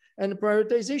of and the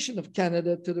prioritization of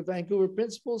Canada to the Vancouver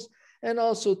Principles and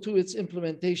also to its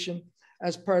implementation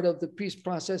as part of the peace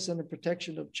process and the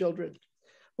protection of children.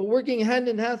 But working hand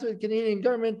in hand with the Canadian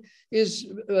government is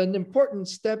an important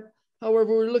step.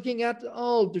 However, we're looking at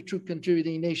all the troop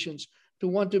contributing nations to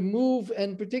want to move,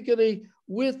 and particularly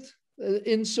with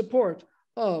in support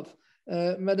of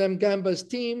Madame Gamba's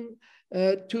team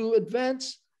to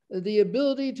advance the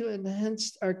ability to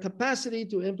enhance our capacity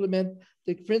to implement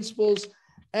the principles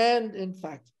and in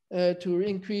fact to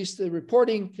increase the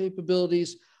reporting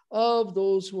capabilities of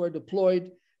those who are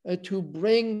deployed to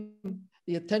bring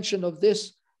the attention of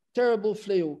this terrible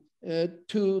fléau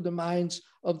to the minds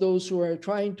of those who are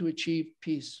trying to achieve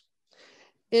peace.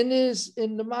 It is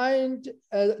in the mind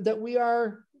that we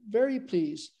are very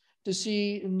pleased to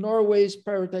see Norway's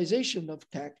prioritization of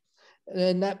CAAC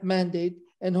and that mandate,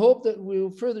 and hope that we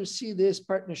will further see this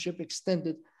partnership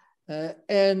extended.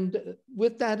 And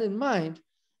with that in mind,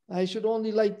 I should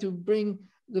only like to bring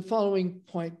the following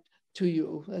point to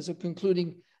you as a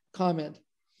concluding comment.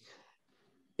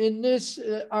 In this,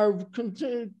 our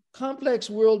complex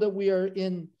world that we are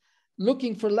in,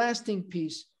 looking for lasting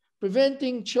peace,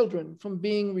 preventing children from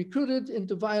being recruited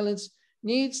into violence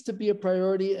needs to be a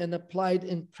priority and applied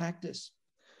in practice.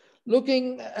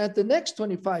 Looking at the next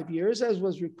 25 years, as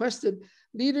was requested,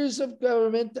 leaders of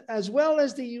government, as well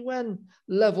as the UN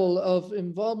level of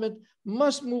involvement,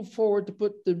 must move forward to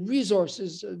put the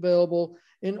resources available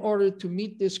in order to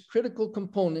meet this critical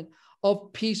component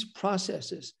of peace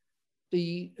processes.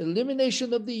 The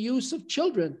elimination of the use of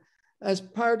children as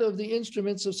part of the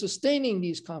instruments of sustaining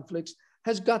these conflicts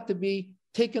has got to be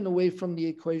taken away from the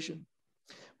equation.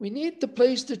 We need to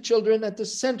place the children at the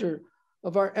center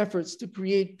of our efforts to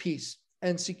create peace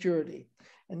and security.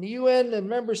 And the UN and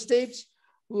member states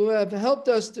who have helped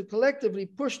us to collectively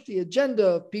push the agenda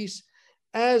of peace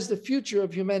as the future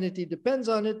of humanity depends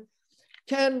on it,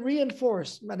 can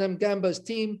reinforce Madame Gamba's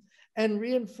team and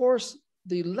reinforce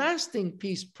the lasting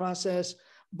peace process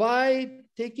by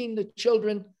taking the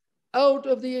children out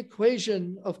of the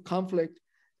equation of conflict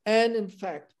and, in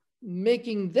fact,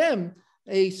 making them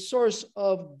a source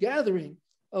of gathering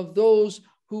of those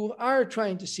who are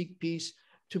trying to seek peace,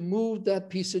 to move that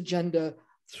peace agenda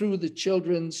through the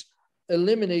children's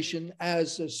elimination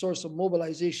as a source of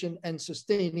mobilization and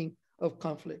sustaining of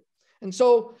conflict. And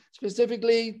so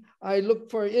specifically, I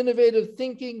look for innovative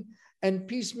thinking and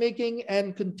peacemaking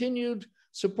and continued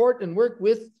support and work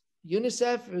with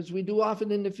UNICEF, as we do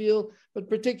often in the field, but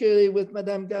particularly with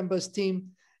Madame Gamba's team,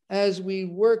 as we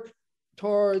work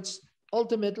towards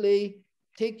ultimately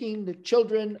taking the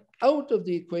children out of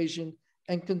the equation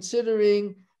and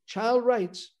considering child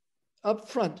rights up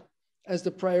front as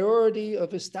the priority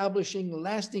of establishing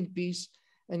lasting peace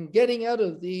and getting out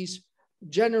of these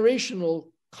generational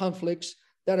conflicts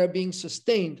that are being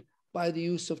sustained by the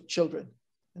use of children.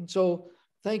 And so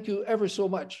thank you ever so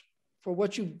much for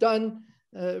what you've done,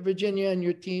 Virginia and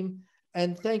your team.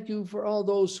 And thank you for all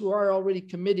those who are already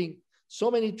committing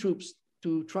so many troops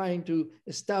to trying to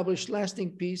establish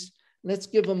lasting peace. Let's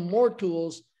give them more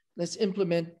tools. Let's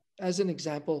implement, as an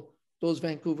example, those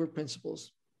Vancouver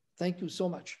principles. Thank you so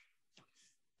much.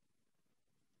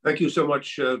 Thank you so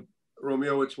much,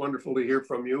 Romeo. It's wonderful to hear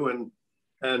from you.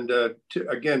 And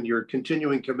again, your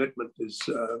continuing commitment is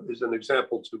an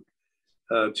example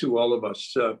to all of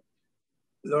us.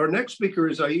 Our next speaker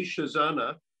is Aisha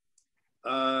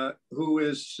Zana, who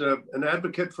is an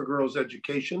advocate for girls'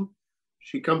 education.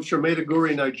 She comes from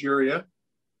Maiduguri, Nigeria,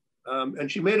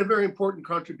 and she made a very important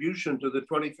contribution to the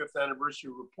 25th anniversary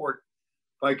report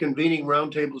by convening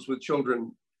roundtables with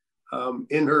children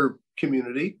in her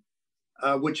community,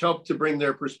 which helped to bring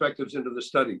their perspectives into the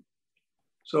study.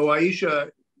 So Aisha,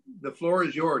 the floor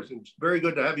is yours. It's very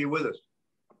good to have you with us.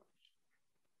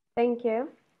 Thank you.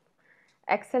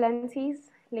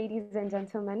 Excellencies, ladies and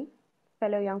gentlemen,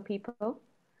 fellow young people,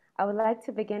 I would like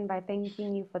to begin by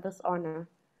thanking you for this honor.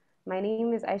 My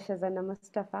name is Aisha Zana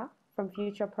Mustafa from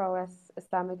Future Prowess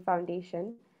Islamic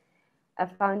Foundation, a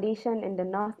foundation in the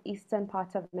northeastern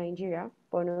part of Nigeria,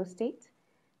 Borno State,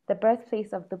 the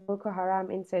birthplace of the Boko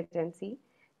Haram insurgency,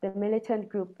 the militant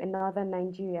group in northern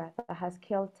Nigeria that has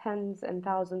killed tens and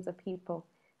thousands of people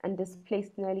and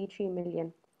displaced nearly 3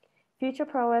 million. Future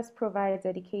Prowess provides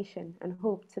education and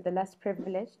hope to the less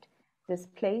privileged,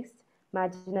 displaced,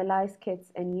 marginalized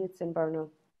kids and youths in Borno.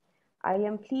 I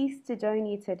am pleased to join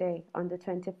you today on the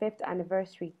 25th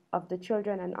anniversary of the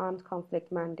Children and Armed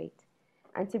Conflict Mandate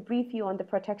and to brief you on the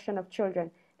protection of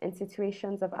children in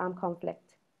situations of armed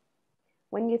conflict.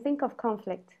 When you think of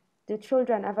conflict, do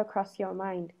children ever cross your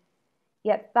mind?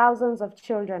 Yet thousands of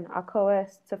children are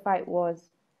coerced to fight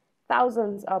wars.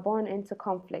 Thousands are born into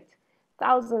conflict.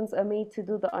 Thousands are made to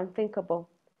do the unthinkable.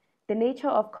 The nature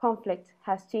of conflict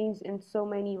has changed in so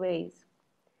many ways.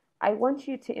 I want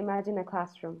you to imagine a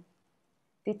classroom.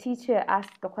 The teacher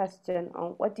asks a question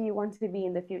on what do you want to be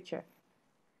in the future?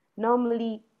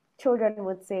 Normally, children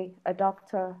would say a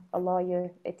doctor, a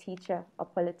lawyer, a teacher, a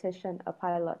politician, a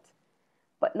pilot.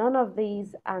 But none of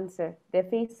these answer. Their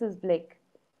faces blink.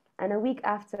 And a week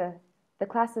after, the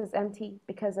class is empty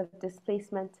because of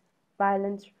displacement,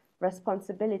 violence,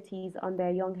 responsibilities on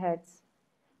their young heads.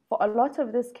 For a lot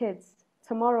of these kids,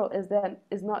 tomorrow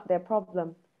is not their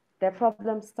problem. Their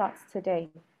problem starts today.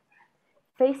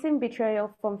 Facing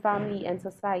betrayal from family and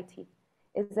society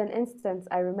is an instance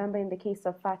I remember in the case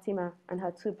of Fatima and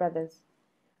her 2 brothers,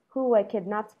 who were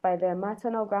kidnapped by their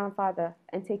maternal grandfather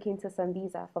and taken to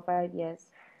Sambisa for 5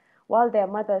 years, while their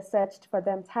mother searched for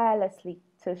them tirelessly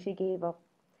till she gave up.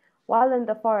 While in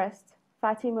the forest,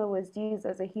 Fatima was used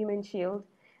as a human shield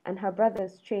and her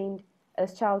brothers trained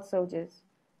as child soldiers.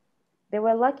 They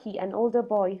were lucky an older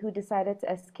boy who decided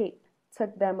to escape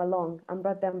took them along and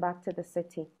brought them back to the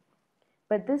city.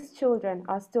 But these children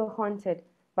are still haunted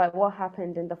by what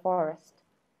happened in the forest.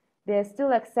 They are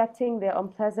still accepting their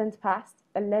unpleasant past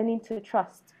and learning to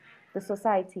trust the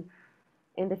society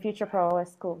in the Future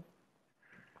Prowess School.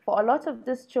 For a lot of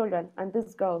these children and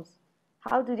these girls,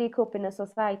 how do they cope in a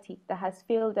society that has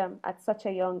failed them at such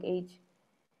a young age?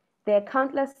 There are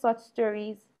countless such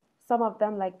stories, some of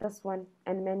them like this one,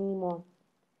 and many more.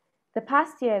 The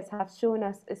past years have shown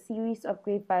us a series of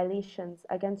grave violations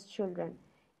against children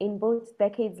in both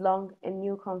decades-long and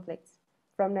new conflicts,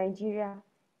 from Nigeria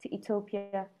to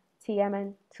Ethiopia to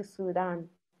Yemen to Sudan.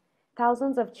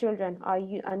 Thousands of children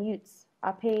and youths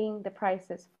are paying the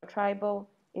prices for tribal,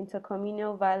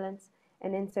 intercommunal violence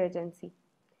and insurgency.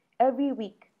 Every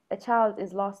week, a child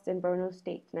is lost in Borno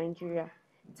State, Nigeria,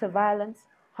 to violence,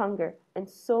 hunger, and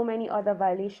so many other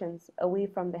violations away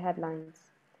from the headlines.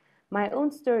 My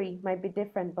own story might be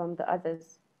different from the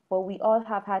others, but we all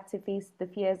have had to face the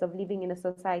fears of living in a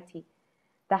society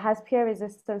that has peer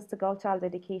resistance to girl child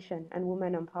education and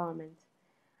women empowerment.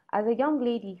 As a young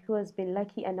lady who has been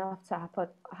lucky enough to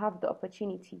have the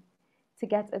opportunity to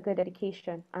get a good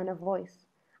education and a voice,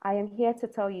 I am here to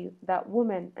tell you that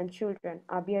women and children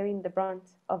are bearing the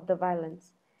brunt of the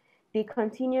violence. They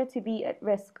continue to be at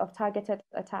risk of targeted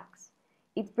attacks.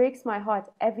 It breaks my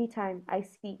heart every time I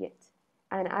see it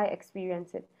and I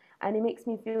experience it, and it makes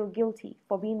me feel guilty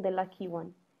for being the lucky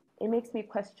one. It makes me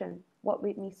question what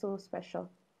made me so special.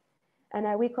 And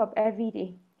I wake up every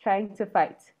day trying to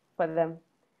fight for them.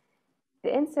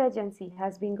 The insurgency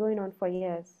has been going on for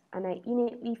years, and I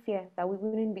innately fear that we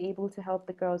wouldn't be able to help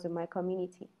the girls in my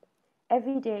community.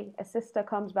 Every day, a sister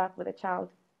comes back with a child,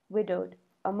 widowed,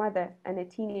 a mother, and a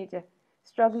teenager,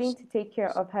 struggling to take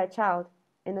care of her child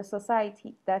in a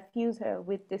society that fills her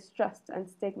with distrust and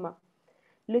stigma,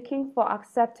 looking for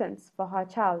acceptance for her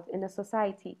child in a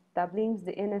society that blames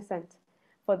the innocent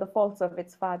for the faults of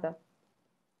its father.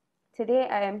 Today,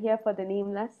 I am here for the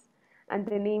nameless and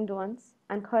the named ones,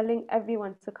 and calling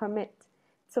everyone to commit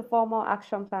to formal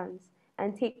action plans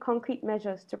and take concrete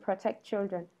measures to protect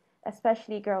children,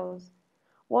 especially girls.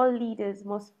 World leaders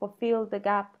must fulfill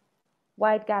the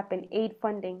wide gap in aid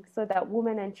funding so that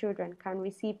women and children can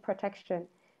receive protection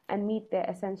and meet their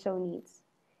essential needs.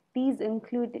 These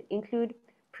include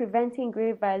preventing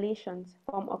grave violations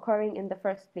from occurring in the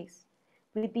first place,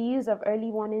 with the use of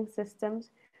early warning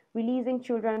systems, releasing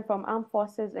children from armed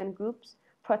forces and groups,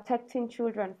 protecting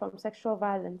children from sexual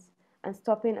violence, and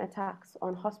stopping attacks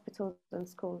on hospitals and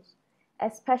schools,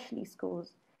 especially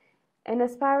schools. In a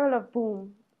spiral of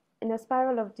doom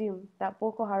that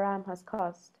Boko Haram has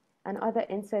caused and other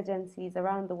insurgencies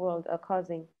around the world are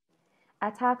causing,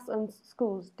 attacks on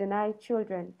schools deny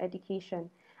children education,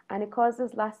 and it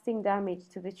causes lasting damage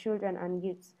to the children and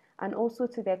youths and also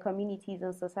to their communities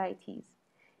and societies.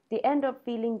 They end up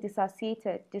feeling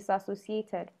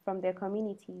disassociated from their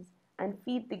communities and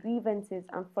feed the grievances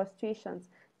and frustrations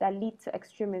that lead to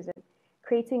extremism,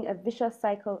 creating a vicious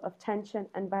cycle of tension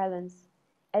and violence.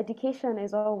 Education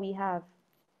is all we have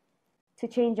to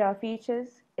change our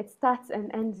futures. It starts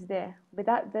and ends there.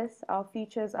 Without this, our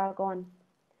futures are gone.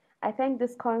 I thank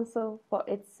this Council for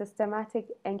its systematic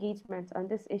engagement on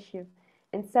this issue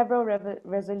in several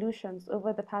resolutions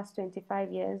over the past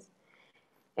 25 years.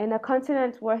 In a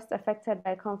continent worst affected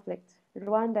by conflict,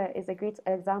 Rwanda is a great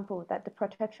example that the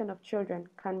protection of children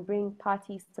can bring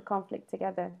parties to conflict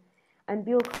together and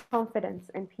build confidence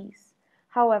and peace.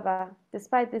 However,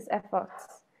 despite these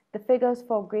efforts, the figures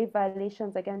for grave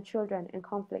violations against children in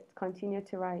conflict continue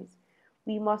to rise.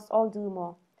 We must all do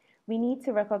more. We need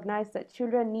to recognize that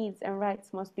children's needs and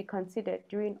rights must be considered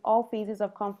during all phases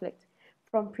of conflict,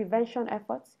 from prevention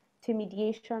efforts to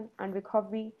mediation and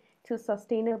recovery to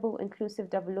sustainable inclusive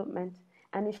development,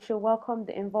 and it should welcome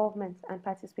the involvement and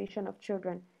participation of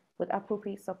children with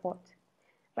appropriate support.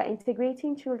 By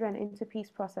integrating children into peace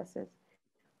processes,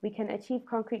 we can achieve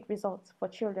concrete results for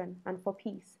children and for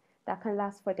peace that can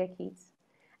last for decades.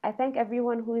 I thank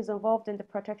everyone who is involved in the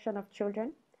protection of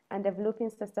children and developing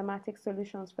systematic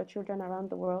solutions for children around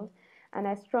the world, and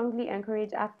I strongly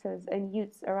encourage actors and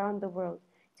youths around the world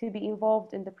to be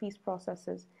involved in the peace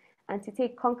processes and to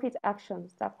take concrete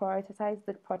actions that prioritize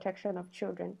the protection of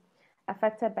children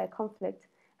affected by conflict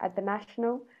at the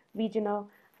national, regional,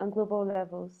 and global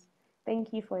levels.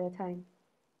 Thank you for your time.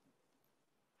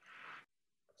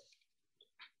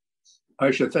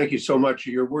 Aisha, thank you so much.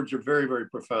 Your words are very, very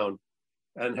profound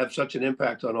and have such an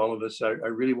impact on all of us. I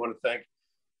really want to thank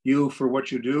you for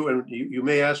what you do. And you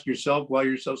may ask yourself why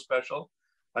you're so special.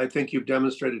 I think you've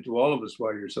demonstrated to all of us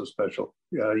why you're so special.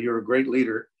 You're a great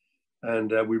leader,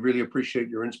 and we really appreciate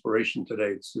your inspiration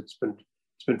today. It's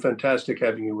been fantastic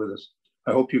having you with us.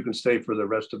 I hope you can stay for the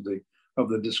rest of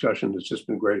the discussion. It's just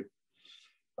been great.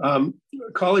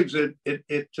 Colleagues,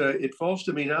 it falls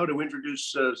to me now to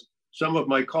introduce some of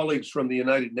my colleagues from the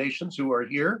United Nations who are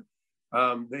here.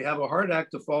 They have a hard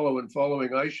act to follow in following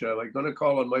Aisha. I'm going to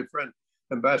call on my friend,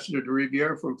 Ambassador de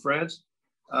Riviere from France,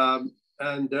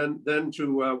 and then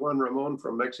to Juan Ramon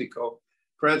from Mexico.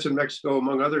 France and Mexico,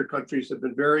 among other countries, have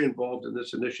been very involved in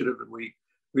this initiative, and we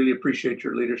really appreciate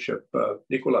your leadership.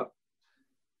 Nicolas.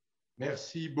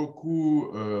 Merci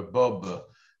beaucoup, Bob.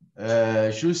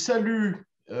 Je salue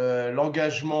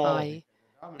l'engagement. I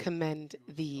commend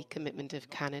the commitment of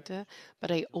Canada, but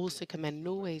I also commend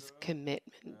Norway's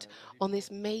commitment on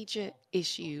this major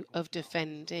issue of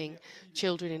defending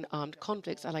children in armed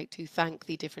conflicts. I'd like to thank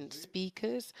the different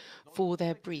speakers for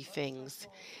their briefings.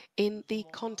 In the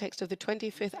context of the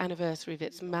 25th anniversary of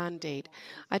its mandate,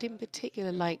 I'd in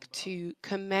particular like to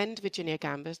commend Virginia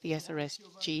Gambas, the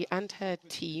SRSG, and her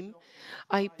team.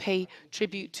 I pay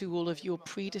tribute to all of your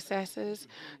predecessors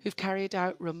who've carried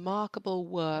out remarkable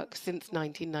work since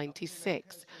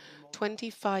 1996.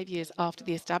 25 years after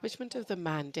the establishment of the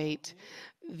mandate,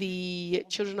 the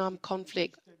Children Armed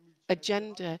Conflict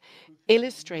agenda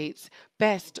illustrates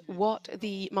best what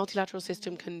the multilateral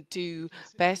system can do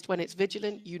best when it's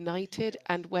vigilant, united,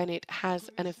 and when it has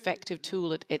an effective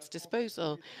tool at its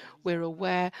disposal. We're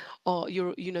aware,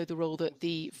 you know, the role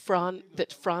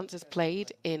that France has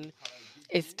played in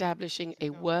establishing a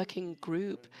working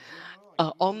group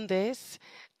on this.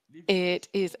 It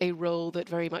is a role that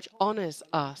very much honors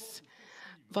us.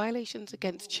 Violations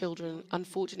against children,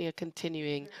 unfortunately, are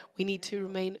continuing. We need to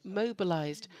remain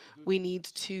mobilized. We need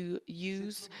to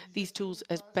use these tools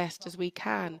as best as we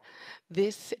can.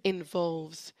 This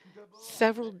involves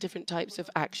several different types of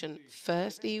action.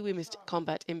 Firstly, we must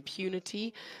combat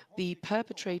impunity. The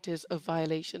perpetrators of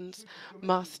violations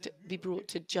must be brought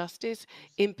to justice,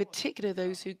 in particular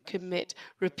those who commit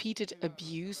repeated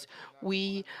abuse.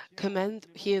 We commend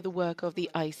here the work of the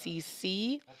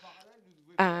ICC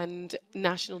and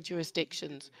national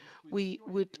jurisdictions. We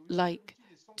would like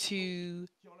to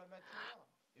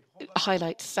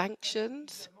highlight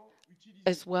sanctions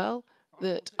as well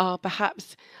that are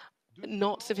perhaps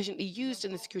not sufficiently used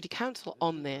in the Security Council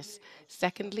on this.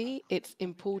 Secondly, it's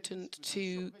important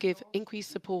to give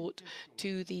increased support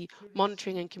to the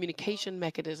monitoring and communication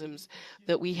mechanisms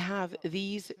that we have.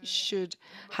 These should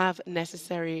have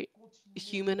necessary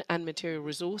human and material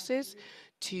resources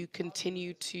to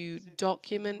continue to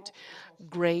document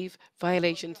grave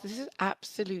violations. This is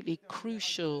absolutely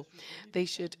crucial. They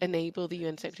should enable the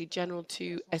UN Secretary General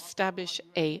to establish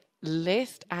a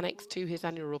list annexed to his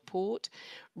annual report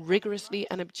rigorously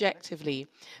and objectively.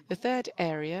 The third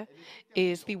area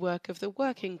is the work of the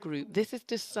working group. This is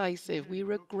decisive. We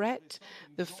regret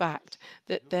the fact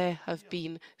that there have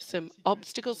been some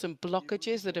obstacles, some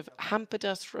blockages that have hampered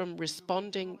us from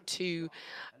responding to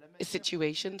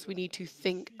situations. We need to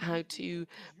think how to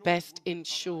best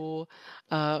ensure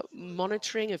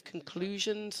monitoring of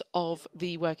conclusions of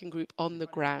the working group on the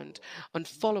ground and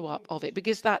follow-up of it,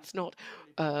 because that's not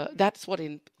that's what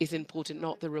is important,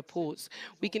 not the reports.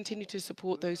 We continue to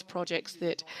support those projects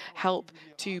that help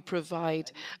to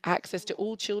provide access to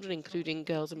all children, including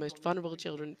girls and most vulnerable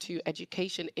children, to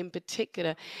education, in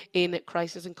particular in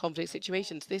crisis and conflict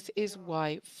situations. This is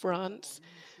why France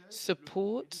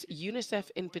supports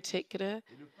UNICEF in particular,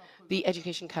 the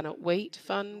Education Cannot Wait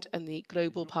Fund and the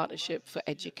Global Partnership for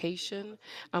Education,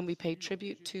 and we pay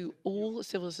tribute to all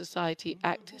civil society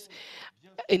actors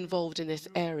involved in this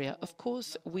area. Of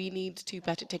course, we need to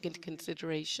better take into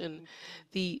consideration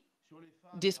the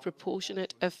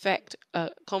disproportionate effect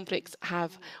conflicts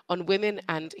have on women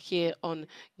and here on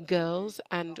girls,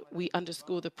 and we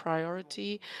underscore the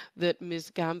priority that Ms.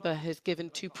 Gamba has given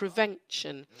to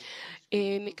prevention.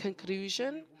 In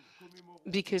conclusion,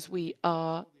 because we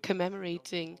are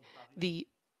commemorating the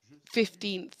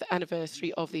 15th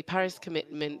anniversary of the Paris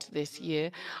Commitment this year,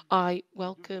 I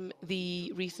welcome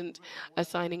the recent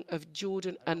assigning of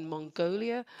Jordan and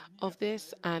Mongolia of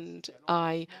this, and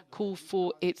I call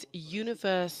for its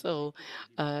universal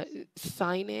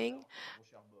signing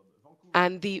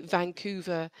and the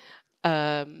Vancouver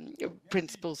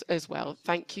principles as well.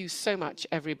 Thank you so much,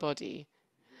 everybody.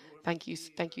 Thank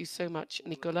you so much,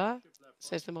 Nicolas,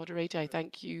 says the moderator. I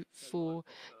thank you for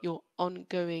your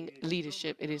ongoing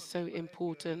leadership. It is so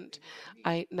important.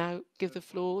 I now give the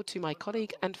floor to my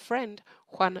colleague and friend,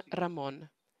 Juan Ramon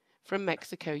from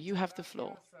Mexico. You have the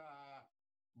floor.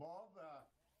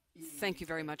 Thank you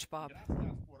very much, Bob.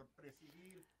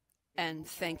 And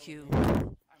thank you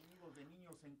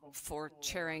for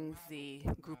chairing the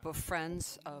group of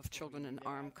friends of children in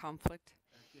armed conflict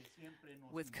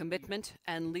with commitment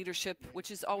and leadership, which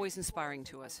is always inspiring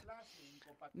to us.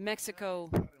 Mexico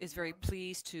is very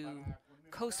pleased to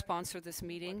co-sponsor this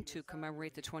meeting to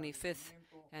commemorate the 25th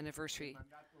anniversary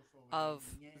of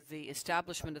the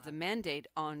establishment of the mandate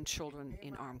on children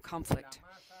in armed conflict.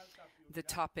 The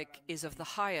topic is of the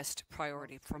highest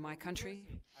priority for my country.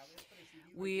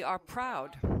 We are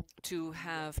proud to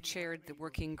have chaired the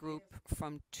working group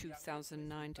from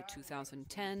 2009 to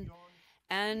 2010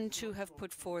 and to have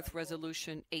put forth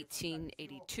Resolution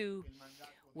 1882,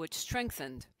 which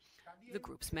strengthened the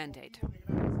group's mandate.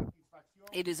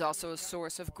 It is also a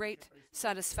source of great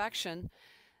satisfaction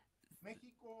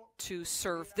to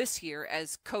serve this year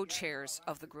as co-chairs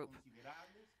of the group.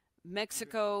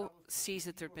 Mexico sees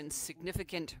that there have been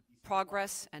significant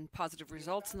progress and positive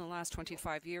results in the last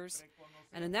 25 years,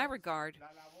 and in that regard,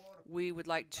 we would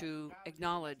like to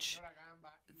acknowledge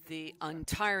the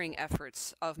untiring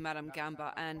efforts of Madame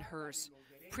Gamba and her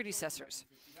predecessors.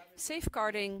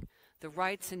 Safeguarding the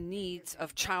rights and needs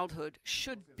of childhood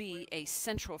should be a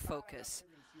central focus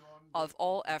of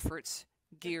all efforts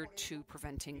geared to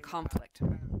preventing conflict.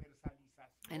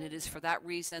 And it is for that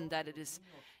reason that it is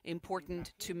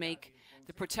important to make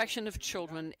the protection of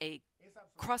children a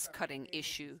cross-cutting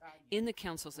issue in the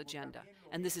Council's agenda.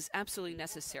 And this is absolutely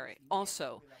necessary.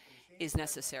 Also is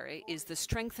necessary is the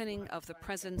strengthening of the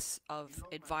presence of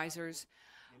advisors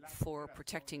for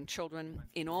protecting children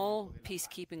in all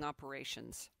peacekeeping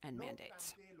operations and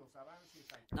mandates.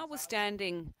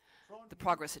 Notwithstanding the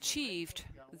progress achieved,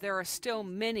 there are still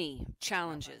many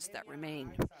challenges that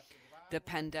remain. The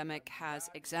pandemic has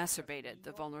exacerbated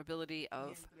the vulnerability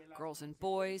of girls and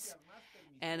boys,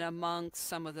 and among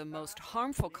some of the most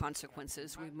harmful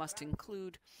consequences, we must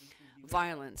include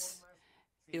violence,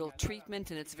 ill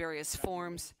treatment in its various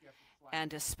forms,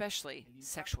 and especially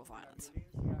sexual violence.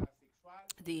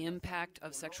 The impact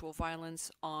of sexual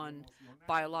violence on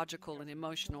biological and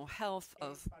emotional health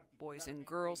of boys and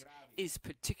girls is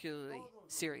particularly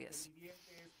serious.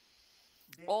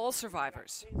 All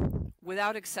survivors,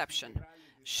 without exception,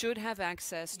 should have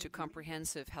access to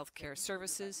comprehensive healthcare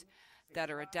services that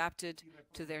are adapted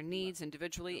to their needs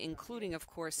individually, including, of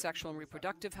course, sexual and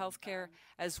reproductive health care,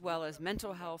 as well as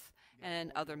mental health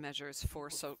and other measures for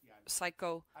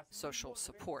psychosocial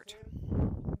support.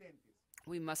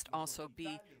 We must also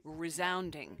be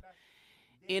resounding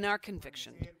in our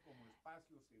conviction.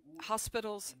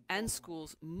 Hospitals and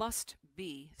schools must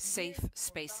be safe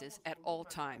spaces at all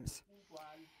times.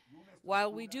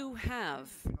 While we do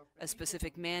have a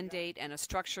specific mandate and a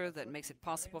structure that makes it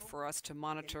possible for us to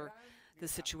monitor the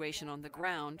situation on the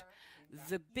ground,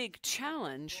 the big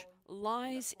challenge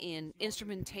lies in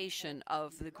instrumentation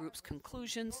of the group's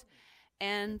conclusions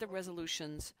and the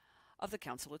resolutions of the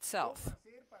Council itself.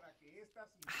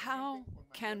 How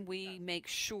can we make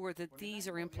sure that these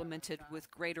are implemented with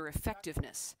greater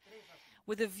effectiveness?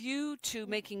 With a view to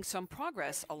making some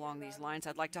progress along these lines,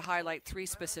 I'd like to highlight three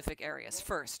specific areas.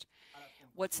 First,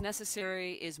 what's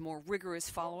necessary is more rigorous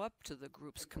follow-up to the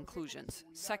group's conclusions.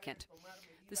 Second,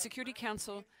 the Security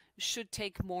Council should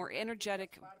take more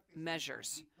energetic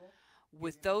measures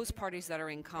with those parties that are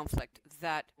in conflict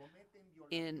that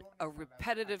in a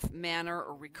repetitive manner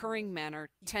or recurring manner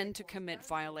tend to commit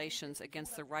violations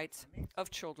against the rights of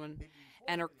children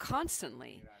and are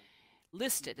constantly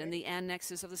listed in the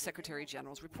annexes of the Secretary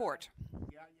General's report.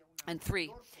 And three,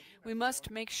 we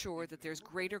must make sure that there's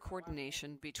greater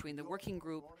coordination between the working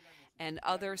group and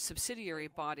other subsidiary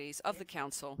bodies of the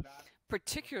Council,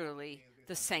 particularly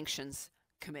the sanctions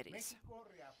committees.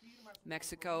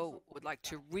 Mexico would like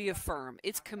to reaffirm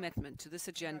its commitment to this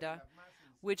agenda,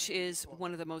 which is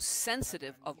one of the most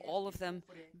sensitive of all of them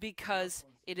because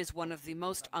it is one of the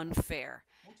most unfair.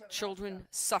 Children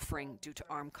suffering due to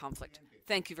armed conflict.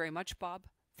 Thank you very much, Bob.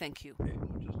 Thank you.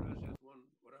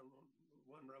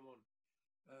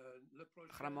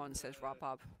 Ramon, says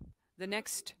Bob. The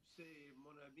next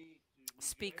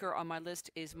speaker on my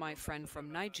list is my friend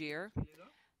from Niger.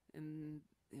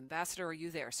 Ambassador, are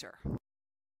you there, sir?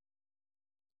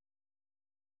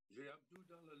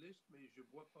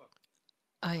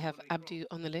 I have Abdu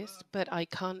on the list, but I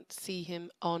can't see him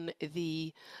on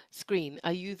the screen.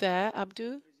 Are you there,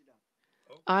 Abdu?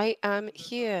 I am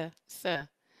here, sir.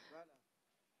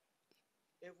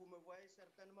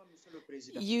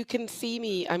 You can see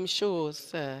me, I'm sure,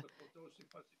 sir.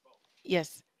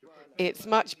 Yes, it's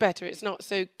much better. It's not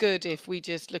so good if we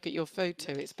just look at your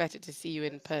photo. It's better to see you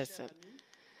in person.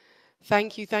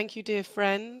 Thank you, dear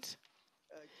friend.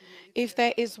 If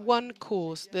there is one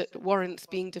cause that warrants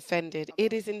being defended,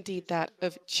 it is indeed that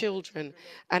of children,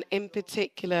 and in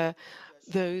particular,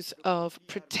 those of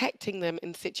protecting them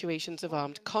in situations of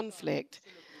armed conflict.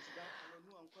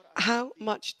 For how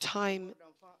much time,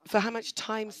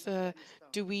 sir,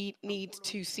 Do we need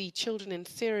to see children in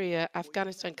Syria,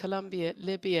 Afghanistan, Colombia,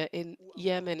 Libya, in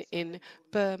Yemen, in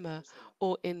Burma,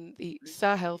 or in the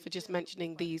Sahel, for just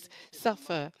mentioning these,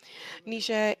 suffer?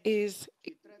 Niger is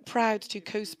proud to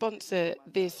co-sponsor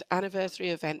this anniversary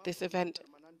event. This event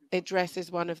addresses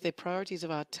one of the priorities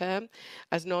of our term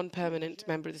as non-permanent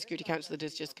member of the Security Council that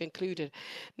has just concluded.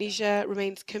 Niger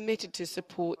remains committed to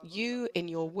support you in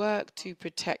your work to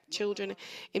protect children,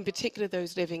 in particular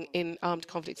those living in armed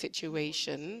conflict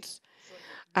situations,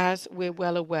 as we're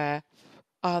well aware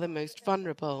are the most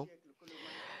vulnerable.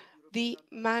 The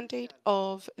mandate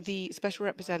of the Special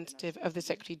Representative of the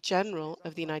Secretary General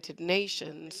of the United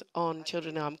Nations on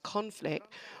Children in Armed Conflict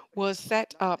was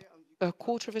set up a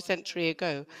quarter of a century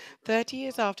ago, 30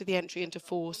 years after the entry into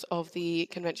force of the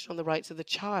Convention on the Rights of the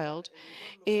Child.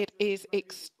 It is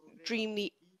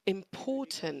extremely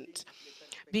important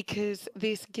because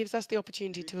this gives us the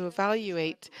opportunity to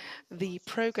evaluate the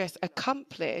progress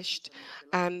accomplished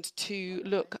and to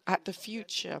look at the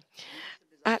future.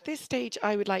 At this stage,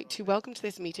 I would like to welcome to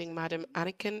this meeting Madam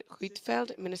Anniken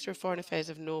Huitfeldt, Minister of Foreign Affairs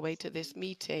of Norway, to this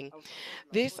meeting.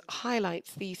 This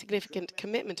highlights the significant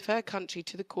commitment of her country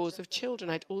to the cause of children.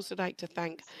 I'd also like to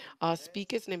thank our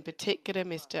speakers, and in particular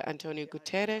Mr. Antonio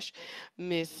Guterres,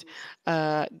 Ms.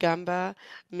 Gamba,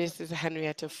 Mrs.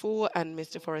 Henrietta Fore, and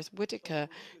Mr. Forrest Whitaker,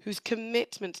 whose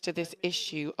commitments to this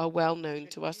issue are well known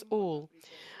to us all.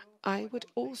 I would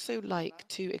also like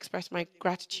to express my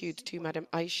gratitude to Madam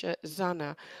Aisha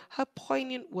Zana. Her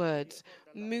poignant words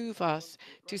move us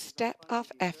to step up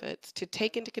efforts to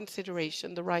take into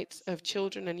consideration the rights of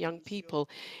children and young people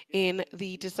in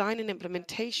the design and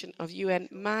implementation of UN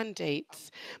mandates,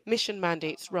 mission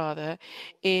mandates rather,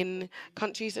 in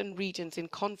countries and regions in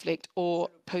conflict or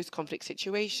post-conflict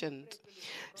situations.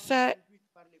 Sir,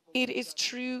 it is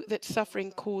true that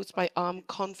suffering caused by armed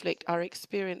conflict are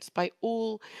experienced by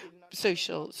all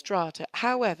social strata.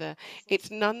 However,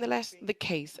 it's nonetheless the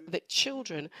case that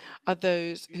children are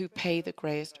those who pay the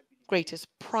greatest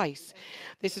price.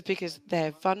 This is because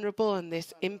they're vulnerable and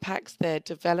this impacts their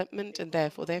development and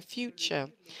therefore their future.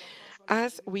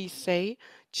 As we say,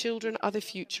 children are the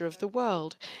future of the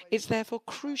world. It's therefore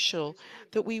crucial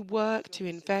that we work to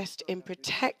invest in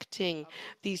protecting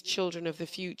these children of the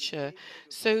future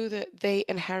so that they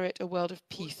inherit a world of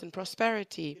peace and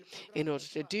prosperity. In order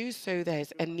to do so,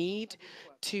 there's a need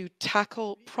to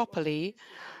tackle properly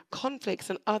conflicts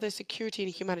and other security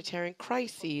and humanitarian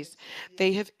crises.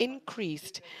 They have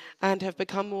increased and have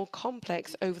become more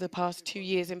complex over the past 2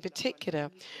 years in particular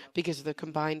because of the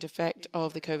combined effect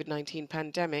of the COVID-19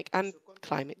 pandemic and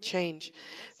climate change.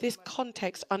 This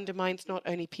context undermines not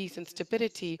only peace and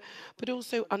stability, but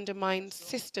also undermines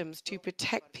systems to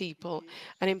protect people,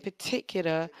 and in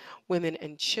particular, women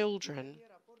and children.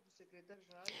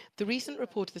 The recent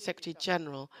report of the Secretary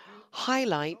General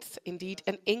highlights, indeed,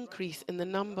 an increase in the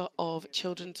number of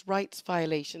children's rights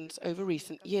violations over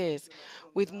recent years,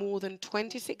 with more than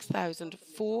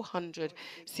 26,400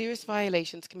 serious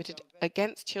violations committed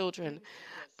against children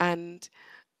and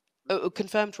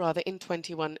confirmed rather in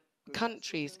 21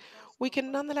 countries. We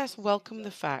can nonetheless welcome the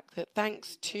fact that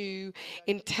thanks to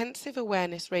intensive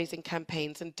awareness raising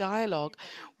campaigns and dialogue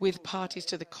with parties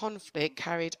to the conflict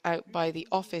carried out by the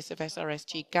Office of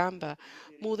SRSG Gamba,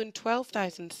 more than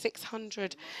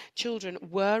 12,600 children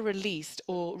were released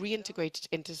or reintegrated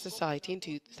into society in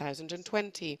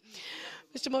 2020.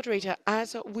 Mr. Moderator,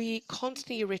 as we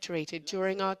constantly reiterated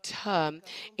during our term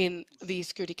in the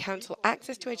Security Council,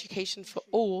 access to education for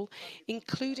all,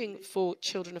 including for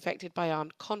children affected by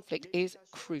armed conflict, is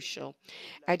crucial.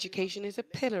 Education is a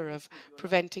pillar of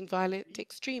preventing violent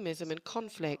extremism and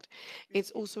conflict.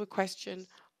 It's also a question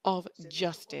of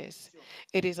justice.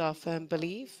 It is our firm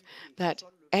belief that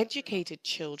educated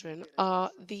children are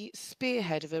the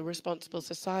spearhead of a responsible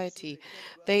society.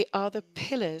 They are the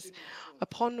pillars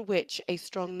upon which a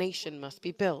strong nation must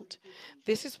be built.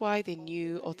 This is why the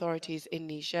new authorities in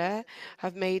Niger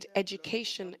have made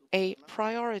education a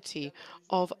priority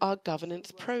of our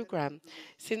governance program,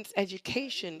 since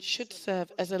education should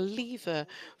serve as a lever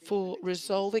for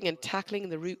resolving and tackling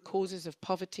the root causes of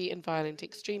poverty and violent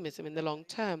extremism in the long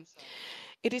term.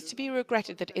 It is to be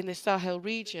regretted that in the Sahel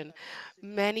region,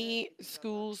 many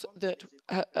schools that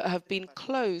have been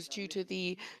closed due to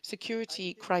the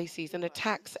security crises and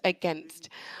attacks against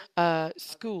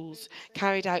schools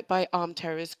carried out by armed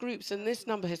terrorist groups, and this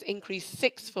number has increased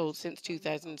sixfold since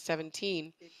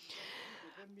 2017.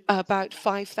 About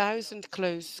 5,000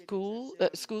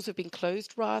 schools have been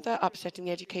closed, rather, upsetting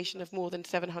the education of more than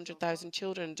 700,000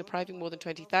 children, depriving more than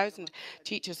 20,000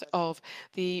 teachers of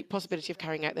the possibility of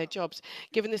carrying out their jobs.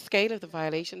 Given the scale of the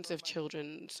violations of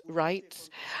children's rights,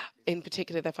 in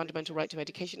particular their fundamental right to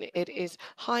education. It is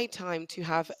high time to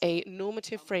have a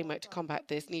normative framework to combat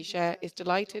this. Niger is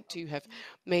delighted to have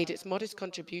made its modest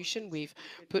contribution. We've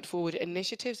put forward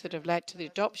initiatives that have led to the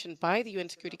adoption by the UN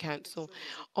Security Council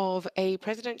of a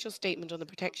presidential statement on the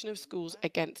protection of schools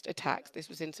against attacks. This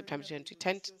was in September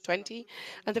 2020,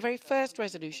 and the very first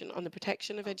resolution on the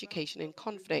protection of education in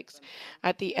conflicts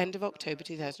at the end of October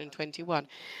 2021.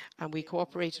 And we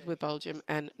cooperated with Belgium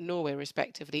and Norway,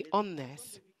 respectively, on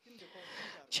this.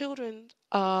 Children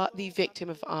are the victim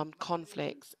of armed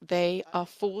conflicts. They are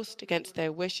forced against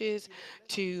their wishes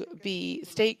to be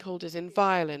stakeholders in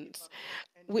violence,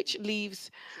 which leaves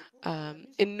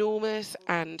enormous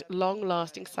and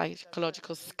long-lasting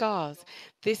psychological scars.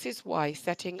 This is why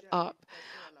setting up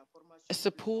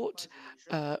support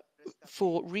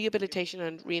for rehabilitation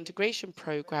and reintegration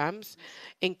programs,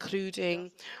 including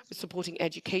supporting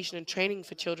education and training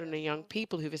for children and young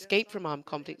people who've escaped from armed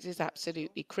conflicts, is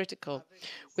absolutely critical.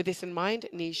 With this in mind,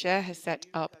 Niger has set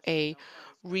up a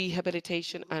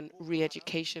rehabilitation and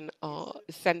re-education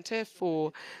center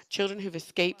for children who've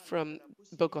escaped from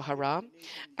Boko Haram,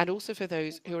 and also for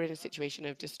those who are in a situation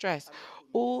of distress.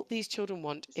 All these children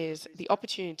want is the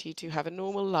opportunity to have a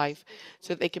normal life so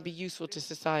that they can be useful to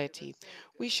society.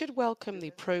 We should welcome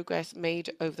the progress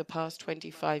made over the past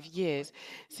 25 years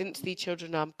since the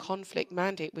Children Armed Conflict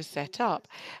mandate was set up.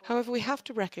 However, we have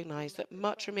to recognize that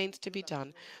much remains to be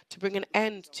done to bring an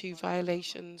end to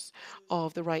violations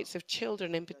of the rights of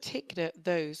children, in particular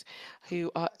those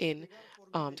who are in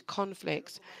armed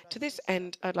conflicts. To this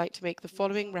end, I'd like to make the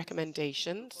following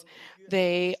recommendations.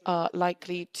 They are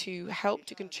likely to help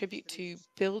to contribute to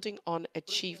building on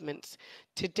achievements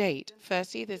to date.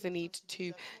 Firstly, there's a need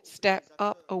to step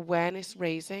up awareness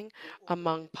raising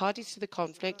among parties to the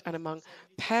conflict and among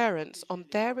parents on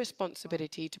their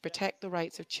responsibility to protect the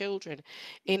rights of children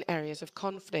in areas of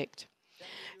conflict.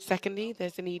 Secondly,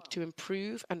 there's a need to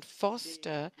improve and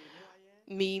foster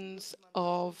means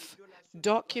of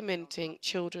documenting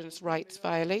children's rights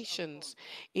violations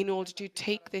in order to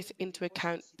take this into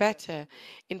account better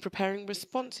in preparing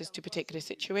responses to particular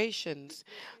situations.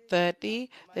 Thirdly,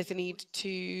 there's a need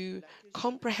to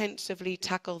comprehensively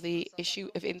tackle the issue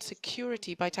of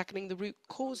insecurity by tackling the root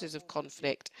causes of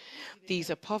conflict. These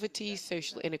are poverty,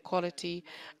 social inequality,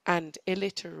 and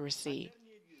illiteracy.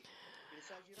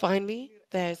 Finally,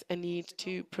 there's a need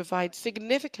to provide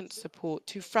significant support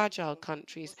to fragile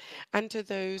countries and to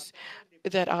those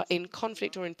that are in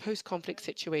conflict or in post-conflict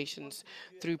situations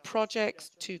through projects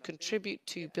to contribute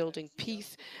to building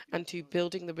peace and to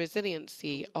building the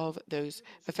resiliency of those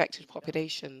affected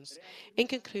populations. In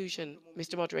conclusion,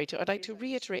 Mr. Moderator, I'd like to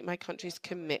reiterate my country's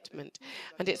commitment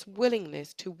and its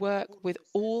willingness to work with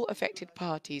all affected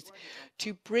parties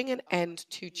to bring an end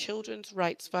to children's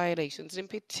rights violations, in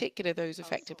particular those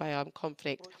affected by armed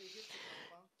conflict.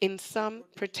 In sum,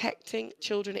 protecting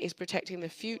children is protecting the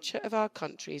future of our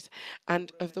countries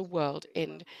and of the world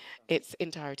in its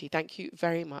entirety. Thank you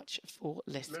very much for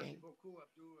listening.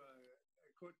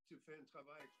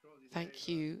 Thank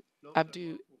you,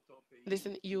 Abdou.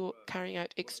 Listen, you're carrying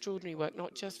out extraordinary work,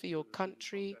 not just for your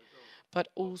country, but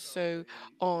also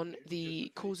on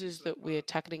the causes that we're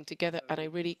tackling together. And I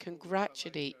really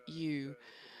congratulate you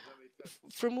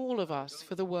from all of us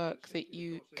for the work that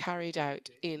you carried out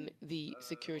in the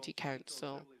Security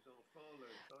Council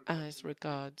as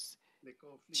regards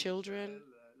children,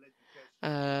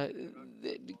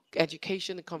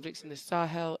 education, the conflicts in the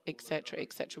Sahel, etc.,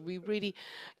 etc. We really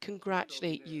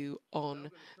congratulate you on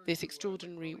this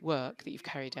extraordinary work that you've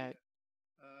carried out.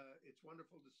 It's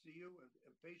wonderful to see you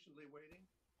and patiently waiting.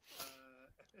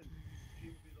 And she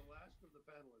will be the last of the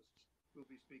panelists who will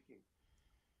be speaking.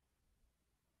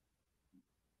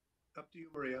 Up to you,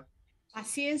 Maria.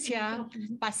 Paciencia,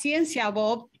 paciencia,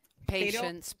 Bob.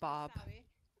 Patience, Bob.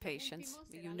 Patience.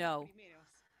 You know,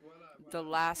 the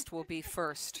last will be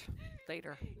first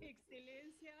later.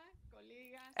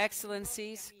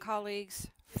 Excellencies, colleagues,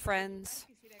 friends.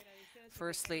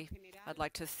 Firstly, I'd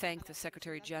like to thank the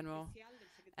Secretary General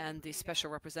and the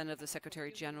Special Representative of the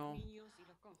Secretary General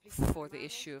for the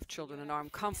issue of children in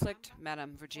armed conflict,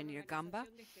 Madam Virginia Gamba,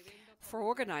 for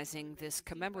organizing this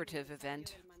commemorative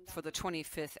event for the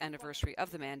 25th anniversary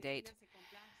of the mandate,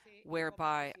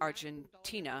 whereby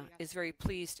Argentina is very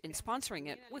pleased in sponsoring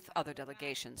it with other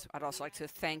delegations. I'd also like to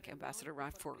thank Ambassador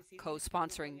Raff for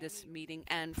co-sponsoring this meeting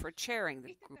and for chairing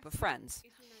the group of friends.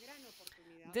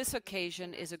 This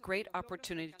occasion is a great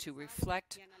opportunity to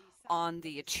reflect on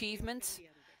the achievements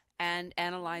and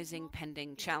analyzing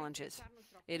pending challenges.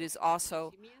 It is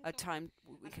also a time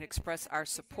we can express our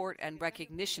support and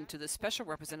recognition to the Special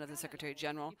Representative of the Secretary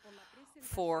General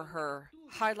for her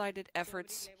highlighted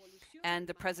efforts and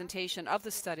the presentation of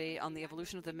the study on the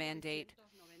evolution of the mandate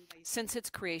since its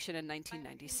creation in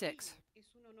 1996.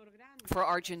 For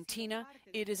Argentina,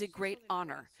 it is a great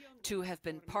honor to have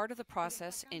been part of the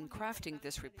process in crafting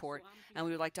this report, and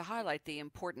we would like to highlight the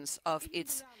importance of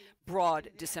its broad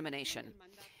dissemination.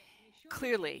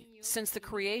 Clearly, since the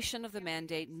creation of the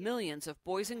mandate, millions of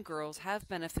boys and girls have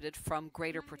benefited from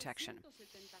greater protection.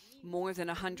 More than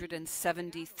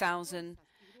 170,000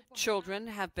 children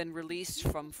have been released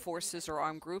from forces or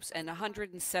armed groups, and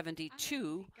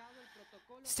 172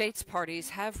 states parties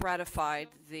have ratified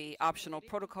the optional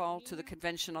protocol to the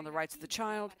Convention on the Rights of the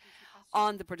Child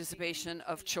on the participation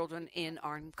of children in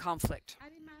armed conflict.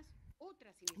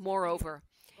 Moreover,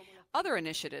 other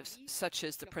initiatives such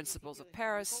as the Principles of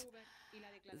Paris,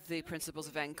 the Principles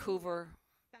of Vancouver,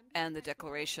 and the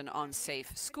Declaration on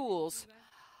Safe Schools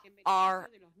are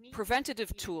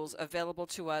preventative tools available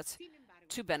to us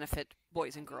to benefit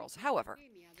boys and girls. However,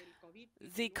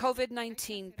 the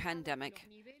COVID-19 pandemic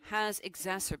has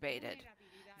exacerbated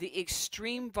the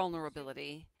extreme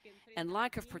vulnerability and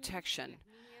lack of protection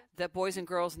that boys and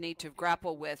girls need to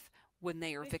grapple with when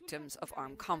they are victims of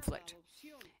armed conflict.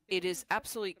 It is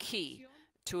absolutely key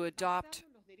to adopt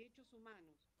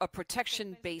a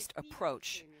protection-based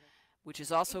approach, which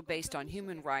is also based on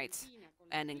human rights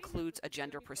and includes a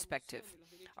gender perspective.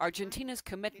 Argentina's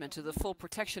commitment to the full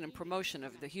protection and promotion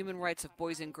of the human rights of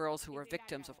boys and girls who are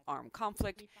victims of armed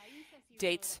conflict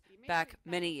dates back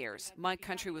many years. My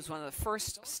country was one of the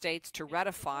first states to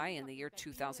ratify, in the year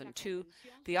 2002,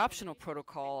 the optional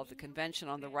protocol of the Convention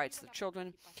on the Rights of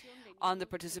Children on the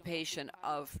participation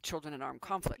of children in armed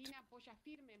conflict.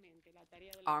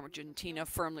 Argentina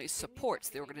firmly supports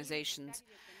the organization's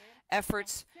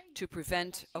efforts to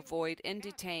prevent, avoid, and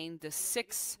detain the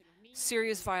 6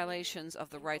 serious violations of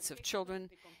the rights of children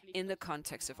in the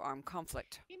context of armed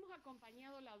conflict.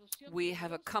 We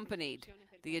have accompanied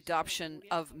the adoption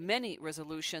of many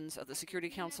resolutions of the Security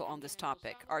Council on this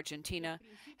topic. Argentina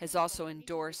has also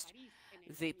endorsed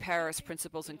the Paris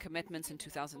Principles and Commitments in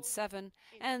 2007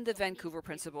 and the Vancouver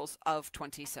Principles of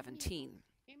 2017.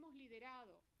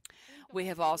 We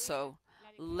have also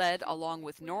led, along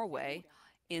with Norway,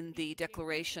 in the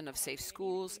Declaration of Safe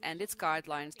Schools and its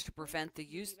guidelines to prevent the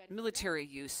military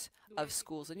use of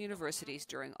schools and universities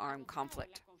during armed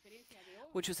conflict,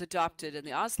 which was adopted in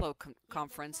the Oslo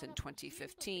Conference in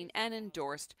 2015 and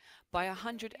endorsed by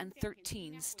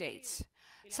 113 states.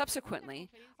 Subsequently,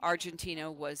 Argentina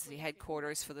was the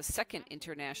headquarters for the 2nd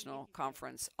International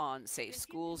Conference on Safe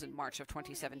Schools in March of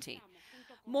 2017.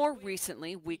 More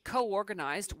recently, we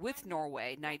co-organized with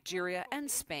Norway, Nigeria, and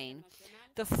Spain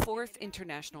the 4th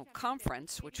International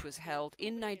Conference, which was held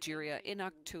in Nigeria in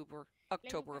October of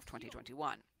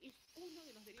 2021.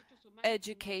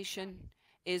 Education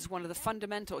is one of the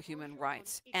fundamental human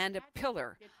rights and a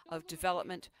pillar of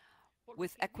development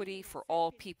with equity for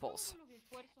all peoples,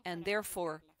 and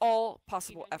therefore all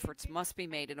possible efforts must be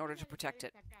made in order to protect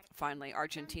it. Finally,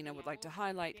 Argentina would like to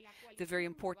highlight the very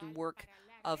important work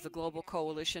of the Global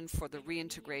Coalition for the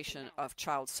Reintegration of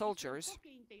Child Soldiers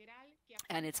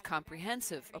and its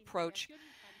comprehensive approach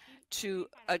to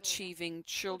achieving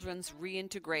children's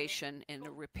reintegration in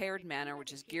a repaired manner,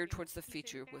 which is geared towards the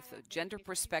future with a gender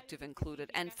perspective included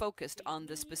and focused on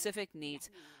the specific needs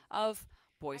of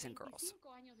boys and girls.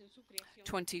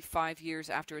 25 years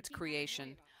after its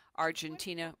creation,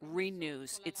 Argentina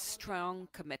renews its strong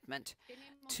commitment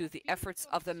to the efforts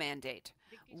of the mandate.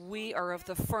 We are of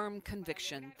the firm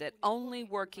conviction that only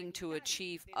working to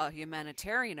achieve a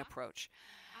humanitarian approach,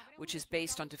 which is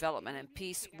based on development and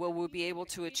peace, will we be able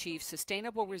to achieve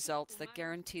sustainable results that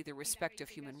guarantee the respect of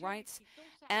human rights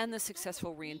and the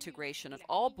successful reintegration of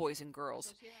all boys and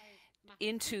girls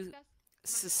into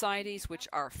societies which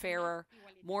are fairer,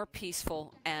 more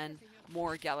peaceful, and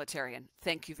more egalitarian.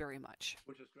 Thank you very much.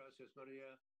 Muchas gracias,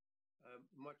 Maria.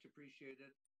 Much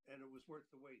appreciated, and it was worth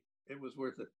the wait. It was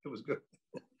worth it. It was good.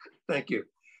 Thank you.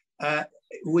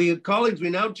 Colleagues, we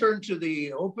now turn to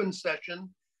the open session,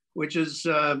 which is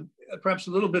perhaps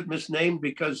a little bit misnamed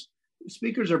because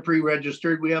speakers are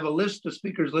pre-registered. We have a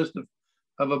speakers list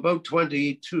of about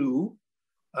 22,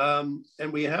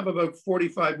 and we have about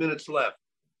 45 minutes left.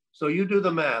 So you do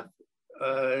the math.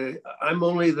 I'm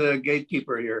only the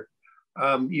gatekeeper here.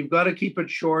 You've got to keep it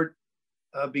short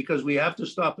because we have to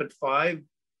stop at 5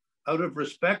 out of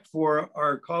respect for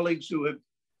our colleagues who have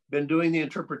been doing the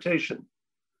interpretation.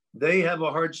 They have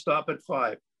a hard stop at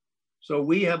 5. So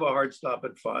we have a hard stop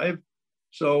at 5.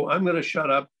 So I'm going to shut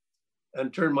up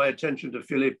and turn my attention to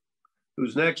Philippe,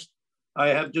 who's next. I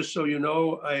have, just so you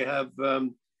know, I have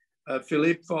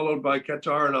Philippe followed by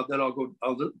Qatar, and then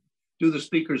I'll do the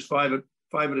speakers five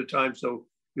at a time. So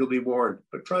you'll be warned.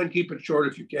 But try and keep it short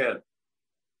if you can.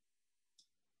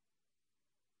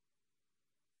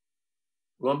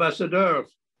 L'ambassadeur,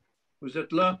 vous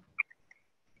êtes là?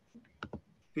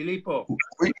 Filippo?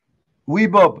 Oui, oui,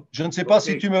 Bob. Je ne sais pas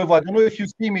si tu me vois. I don't know if you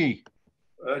see me.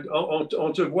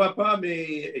 On te voit pas,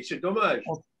 mais c'est dommage.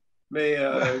 Mais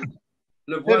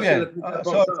le voix, c'est le plus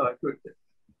important.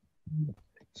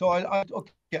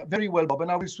 Okay, very well, Bob.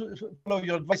 And I will follow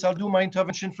your advice. I'll do my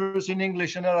intervention first in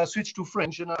English, and then I'll switch to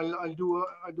French, and I'll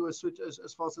do a switch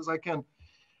as fast as I can.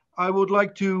 I would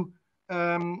like to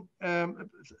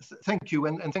thank you,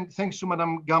 and thanks to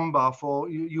Madame Gamba for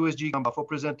USG Gamba for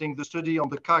presenting the study on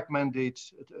the CAAC mandate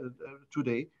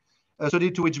today, a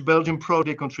study to which Belgium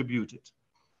proudly contributed.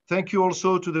 Thank you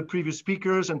also to the previous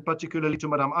speakers, and particularly to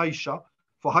Madame Aisha,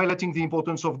 for highlighting the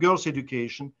importance of girls'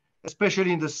 education,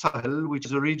 especially in the Sahel, which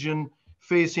is a region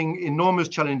facing enormous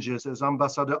challenges, as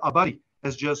Ambassador Abadi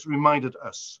has just reminded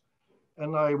us.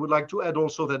 And I would like to add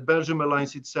also that Belgium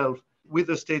aligns itself with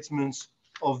the statements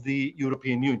of the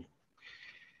European Union.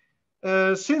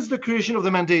 Since the creation of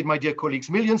the mandate, my dear colleagues,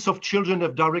 millions of children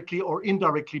have directly or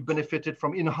indirectly benefited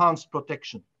from enhanced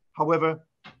protection. However,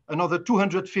 another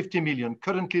 250 million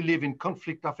currently live in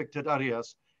conflict-affected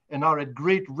areas and are at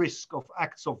great risk of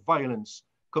acts of violence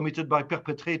committed by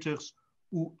perpetrators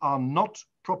who are not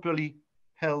properly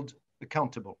held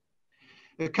accountable.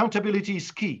 Accountability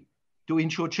is key to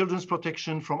ensure children's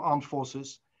protection from armed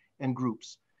forces and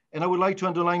groups. And I would like to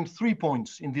underline 3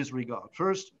 points in this regard.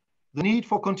 First, the need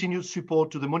for continued support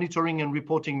to the monitoring and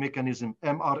reporting mechanism,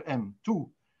 MRM. 2,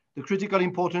 the critical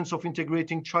importance of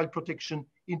integrating child protection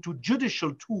into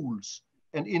judicial tools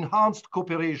and enhanced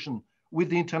cooperation with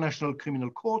the International Criminal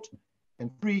Court. And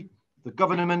 3, the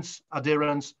government's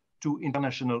adherence to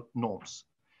international norms.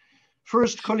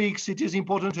 First, colleagues, it is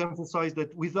important to emphasize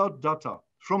that without data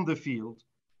from the field,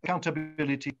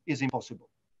 accountability is impossible.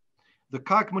 The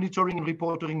CAAC monitoring and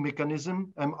reporting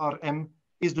mechanism, MRM,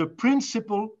 is the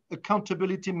principal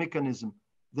accountability mechanism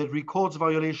that records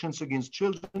violations against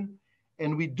children,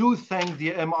 and we do thank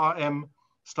the MRM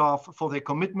staff for their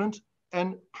commitment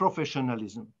and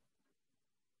professionalism.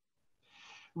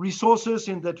 Resources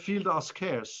in that field are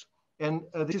scarce, and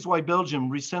this is why Belgium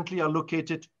recently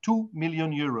allocated €2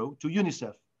 million to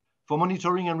UNICEF for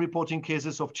monitoring and reporting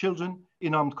cases of children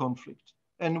in armed conflict.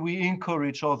 And we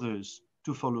encourage others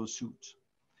to follow suit.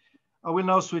 I will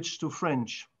now switch to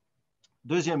French.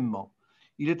 Deuxièmement,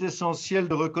 il est essentiel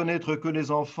de reconnaître que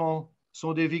les enfants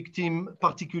sont des victimes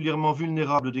particulièrement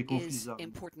vulnérables des conflits armés. It is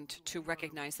important to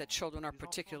recognize that children are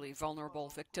particularly vulnerable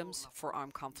victims for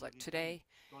armed conflict. Today,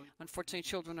 unfortunately,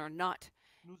 children are not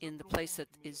in the place that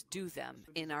is due them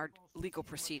in our legal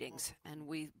proceedings, and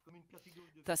we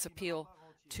thus appeal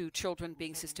to children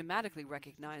being systematically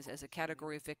recognized as a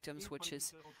category of victims which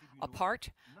is apart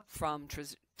from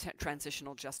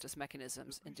transitional justice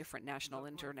mechanisms in different national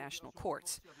and international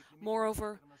courts.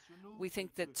 Moreover, we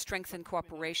think that strengthened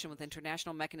cooperation with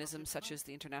international mechanisms such as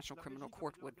the International Criminal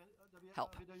Court would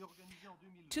help.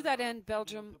 To that end,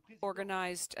 Belgium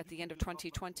organized at the end of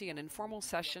 2020 an informal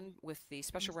session with the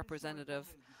Special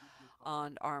Representative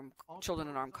on Children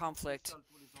in Armed Conflict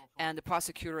and the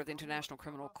prosecutor of the International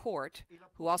Criminal Court,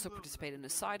 who also participated in a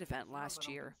side event last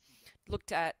year,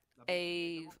 looked at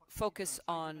a focus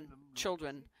on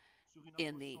children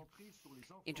in the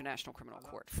International Criminal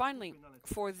Court. Finally,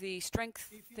 for the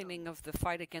strengthening of the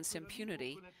fight against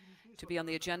impunity to be on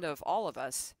the agenda of all of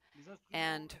us,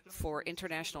 and for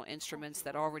international instruments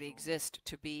that already exist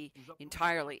to be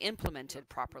entirely implemented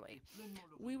properly,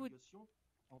 we would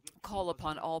call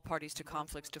upon all parties to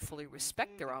conflicts to fully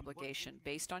respect their obligation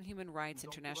based on human rights,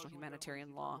 international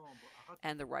humanitarian law,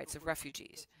 and the rights of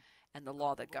refugees, and the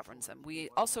law that governs them. We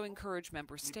also encourage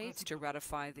member states to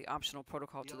ratify the optional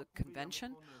protocol to the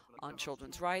Convention on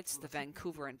Children's Rights, the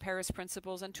Vancouver and Paris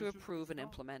Principles, and to approve and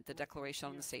implement the Declaration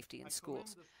on the Safety in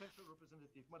Schools.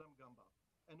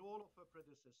 And all of her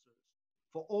predecessors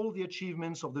for all the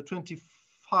achievements of the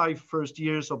 25 first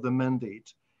years of the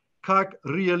mandate. CAAC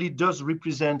really does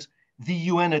represent the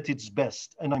UN at its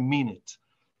best, and I mean it.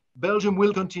 Belgium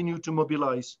will continue to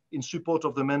mobilize in support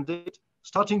of the mandate,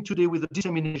 starting today with the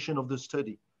dissemination of the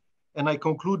study. And I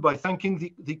conclude by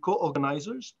thanking the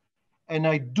co-organizers, and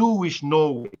I do wish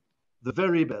Norway the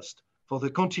very best for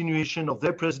the continuation of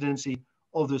their presidency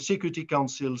of the Security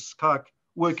Council's CAAC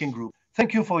working group.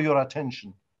 Thank you for your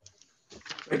attention.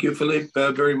 Thank you, Philippe,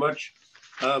 very much.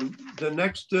 The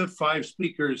next 5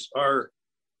 speakers are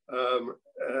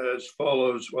as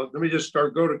follows. Well, let me just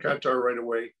go to Qatar right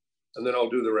away, and then I'll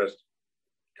do the rest.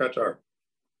 Qatar.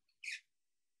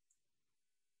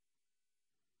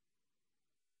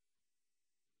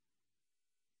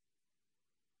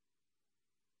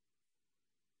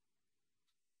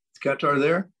 Qatar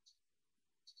there?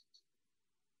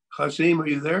 Hasim, are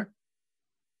you there?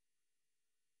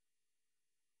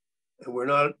 And we're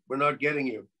not getting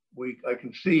you. I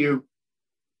can see you,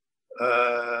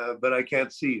 but I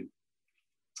can't see you.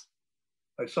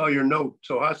 I saw your note.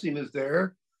 So Hasim is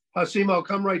there. Hasim, I'll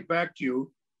come right back to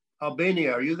you.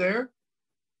 Albania, are you there?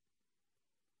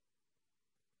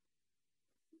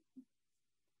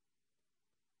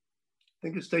 I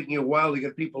think it's taking a while to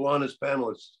get people on as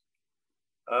panelists.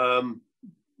 I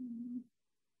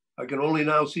can only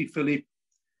now see Philippe.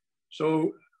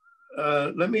 So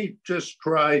let me just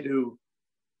try to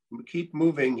keep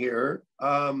moving here.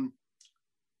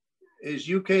 Is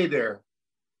UK there?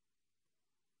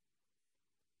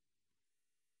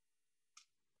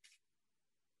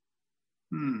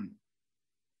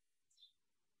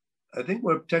 I think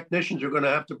what technicians are going to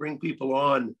have to bring people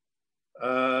on.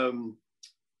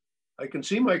 I can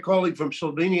see my colleague from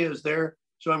Slovenia is there,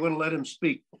 so I'm going to let him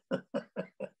speak.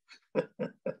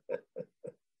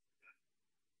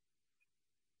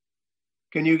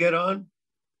 Can you get on?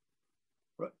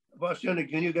 Bastian,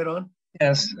 can you get on?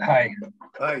 Yes, hi.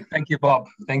 Hi. Thank you, Bob.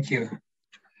 Thank you.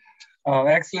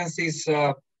 Excellencies,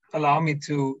 allow me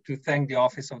to thank the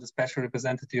Office of the Special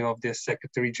Representative of the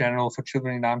Secretary General for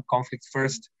Children in Armed Conflict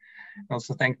first. I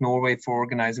also thank Norway for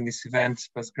organizing this event,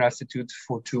 but gratitude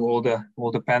to all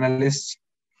the panelists.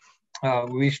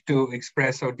 We wish to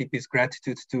express our deepest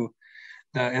gratitude to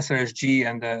the SRSG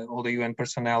and all the UN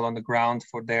personnel on the ground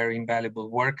for their invaluable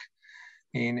work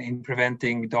in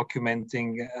preventing,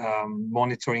 documenting,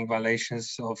 monitoring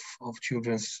violations of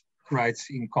children's rights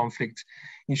in conflict.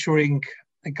 Ensuring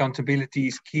accountability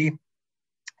is key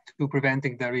to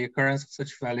preventing the reoccurrence of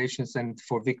such violations and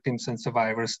for victims and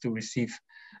survivors to receive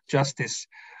justice.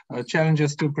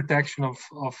 Challenges to protection of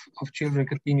children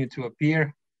continue to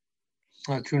appear.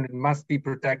 Children must be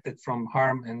protected from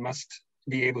harm and must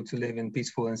be able to live in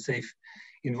peaceful and safe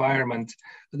environment.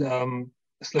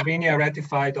 Slovenia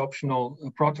ratified optional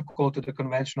protocol to the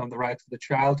Convention on the Rights of the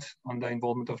Child on the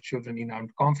involvement of children in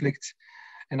armed conflicts.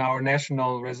 And our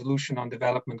national resolution on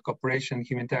development cooperation and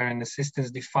humanitarian assistance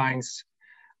defines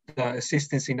the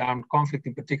assistance in armed conflict,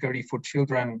 in particular for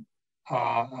children,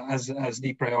 as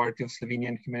the priority of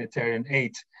Slovenian humanitarian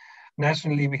aid.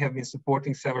 Nationally, we have been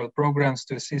supporting several programs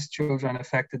to assist children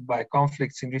affected by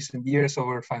conflicts. In recent years,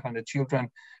 over 500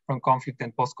 children from conflict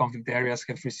and post-conflict areas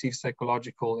have received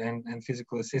psychological and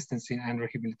physical assistance and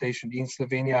rehabilitation in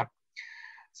Slovenia.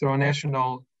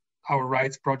 Through our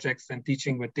rights projects and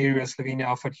teaching materials, Slovenia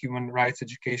offered human rights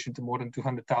education to more than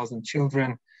 200,000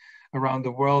 children around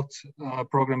the world.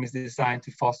 Program is designed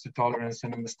to foster tolerance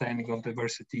and understanding of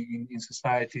diversity in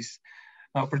societies.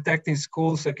 Now, protecting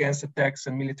schools against attacks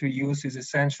and military use is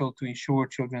essential to ensure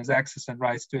children's access and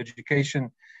rights to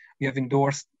education. We have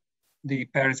endorsed the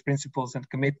Paris Principles and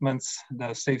Commitments,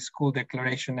 the Safe School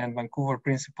Declaration and Vancouver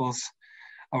Principles,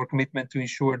 our commitment to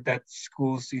ensure that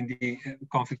schools in the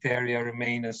conflict area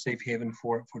remain a safe haven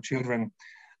for children.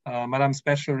 Madam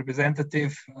Special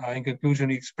Representative, in conclusion,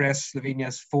 we express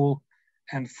Slovenia's full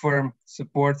and firm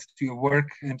support to your work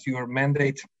and to your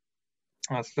mandate.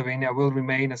 Slovenia will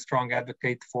remain a strong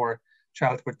advocate for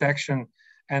child protection,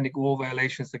 and all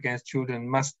violations against children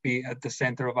must be at the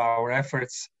center of our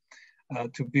efforts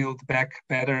to build back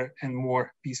better and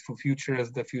more peaceful future,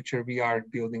 as the future we are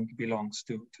building belongs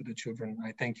to the children.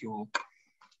 I thank you all.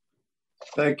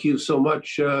 Thank you so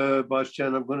much,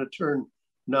 Bastian. I'm going to turn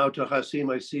now to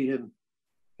Hasim. I see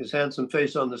his handsome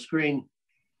face on the screen,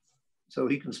 so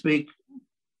he can speak.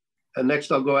 And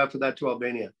next I'll go after that to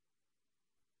Albania.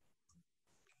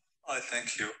 I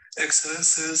thank you.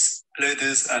 Excellencies,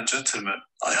 ladies and gentlemen,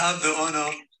 I have the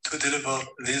honor to deliver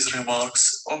these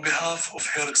remarks on behalf of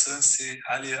Her Excellency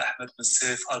Ali Ahmed bin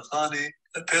Saif Al Thani,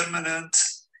 a permanent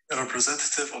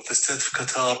representative of the State of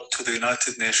Qatar to the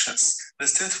United Nations. The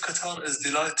State of Qatar is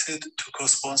delighted to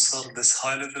co-sponsor this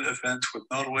high-level event with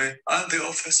Norway and the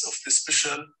Office of the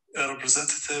Special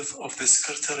Representative of the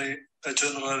Secretary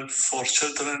General for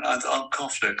Children and Armed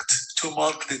Conflict to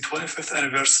mark the 25th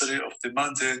anniversary of the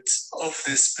mandate of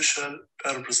the Special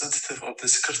Representative of the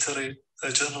Secretary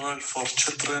General for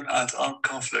Children and Armed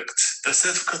Conflict. The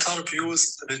State of Qatar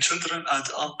views the Children and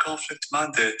Armed Conflict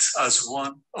mandate as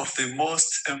one of the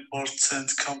most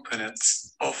important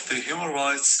components of the human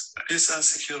rights, peace and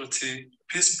security,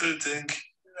 peace building,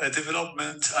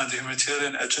 development and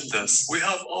humanitarian agendas. We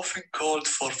have often called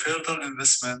for further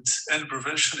investment in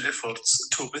prevention efforts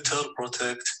to better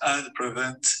protect and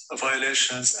prevent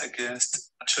violations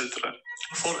against children.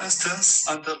 For instance,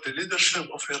 under the leadership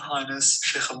of Her Highness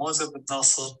Sheikh Moza bin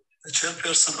Nasser,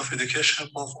 chairperson of Education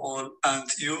Above All and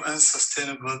UN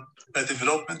Sustainable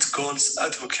Development Goals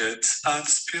advocate, and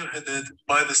spearheaded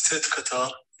by the State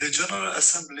Qatar, the General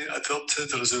Assembly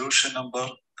adopted resolution number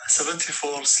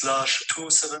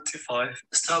 74/275,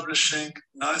 establishing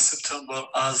 9 September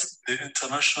as the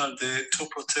International Day to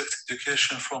Protect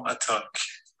Education from Attack.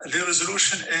 The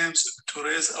resolution aims to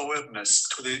raise awareness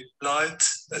to the plight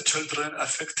children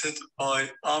affected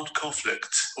by armed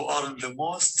conflict who are in the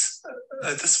most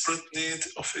desperate need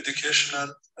of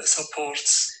educational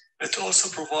supports. It also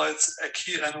provides a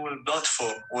key annual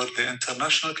platform where the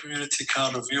international community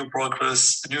can review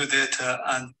progress, new data,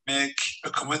 and make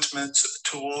a commitment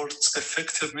towards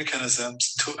effective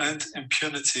mechanisms to end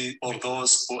impunity for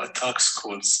those who attack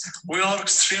schools. We are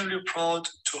extremely proud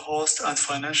to host and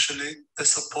financially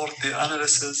support the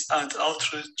analysis and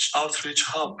outreach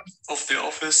hub of the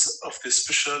Office of the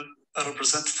Special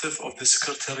Representative of the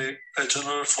Secretary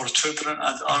General for Children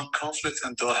and Armed Conflict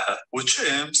in Doha, which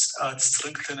aims at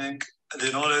strengthening the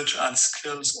knowledge and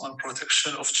skills on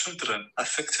protection of children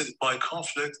affected by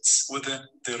conflicts within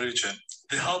the region.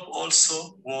 The hub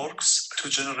also works to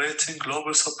generating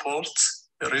global support,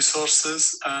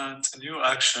 resources, and new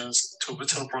actions to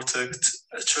better protect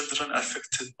children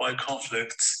affected by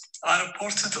conflicts. An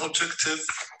important objective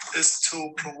is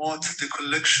to promote the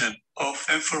collection of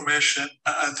information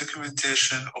and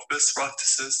documentation of best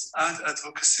practices and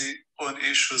advocacy on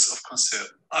issues of concern.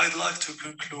 I'd like to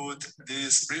conclude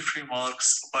these brief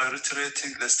remarks by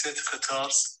reiterating the State of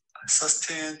Qatar's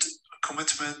sustained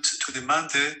commitment to the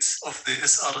mandate of the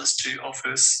SRSG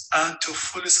office and to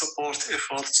fully support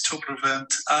efforts to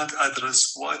prevent and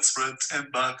address widespread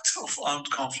impact of armed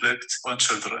conflict on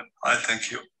children. I thank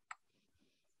you.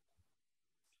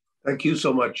 Thank you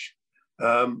so much.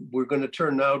 We're going to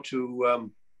turn now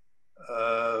to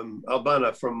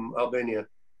Albana from Albania.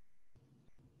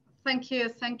 Thank you,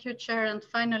 Chair. And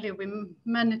finally, we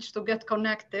managed to get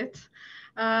connected.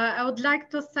 I would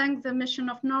like to thank the Mission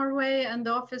of Norway and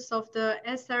the Office of the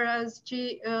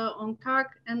SRSG on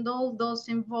CAAC and all those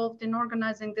involved in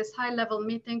organizing this high-level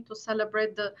meeting to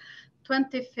celebrate the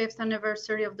 25th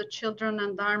anniversary of the Children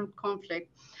and Armed Conflict.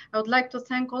 I would like to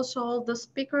thank also all the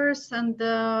speakers, and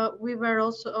we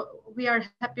are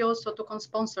happy also to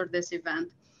co-sponsor this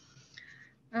event.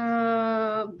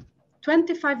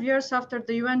 25 years after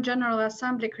the UN General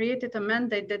Assembly created a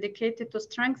mandate dedicated to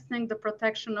strengthening the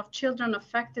protection of children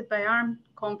affected by armed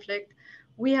conflict,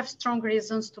 we have strong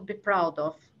reasons to be proud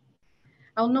of.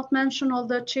 I'll not mention all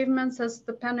the achievements as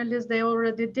the panelists, they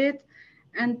already did,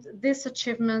 and these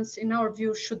achievements, in our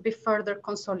view, should be further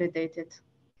consolidated.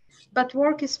 But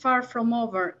work is far from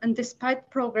over, and despite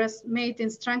progress made in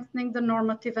strengthening the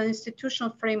normative and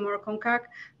institutional framework on CAAC,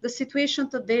 the situation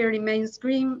today remains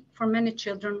grim for many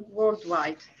children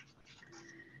worldwide.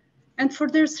 And for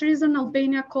this reason,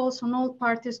 Albania calls on all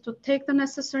parties to take the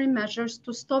necessary measures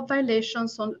to stop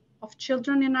violations of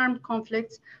children in armed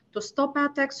conflicts, to stop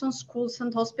attacks on schools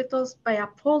and hospitals by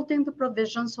upholding the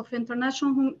provisions of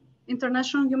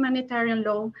international humanitarian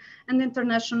law and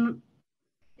international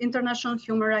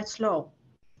human rights law.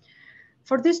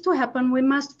 For this to happen, we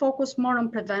must focus more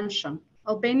on prevention.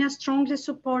 Albania strongly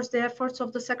supports the efforts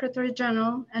of the Secretary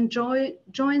General and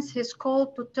joins his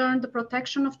call to turn the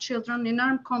protection of children in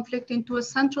armed conflict into a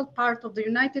central part of the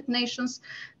United Nations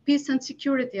peace and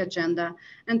security agenda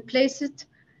and place it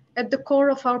at the core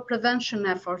of our prevention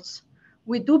efforts.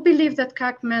 We do believe that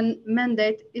CAAC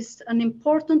mandate is an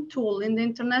important tool in the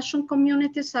international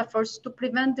community's efforts to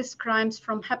prevent these crimes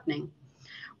from happening.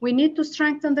 We need to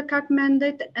strengthen the CAAC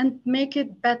mandate and make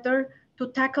it better to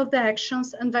tackle the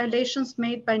actions and violations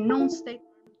made by non-state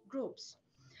groups.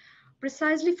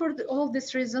 Precisely for all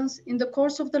these reasons, in the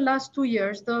course of the last 2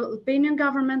 years, the Albanian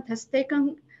government has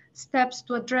taken steps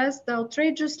to address the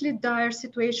outrageously dire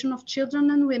situation of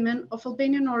children and women of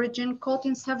Albanian origin caught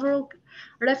in several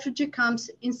refugee camps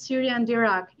in Syria and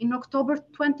Iraq. In October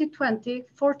 2020,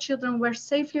 4 children were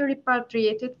safely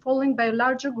repatriated, following by a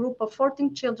larger group of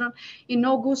 14 children in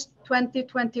August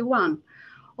 2021.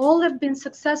 All have been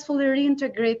successfully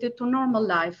reintegrated to normal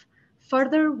life.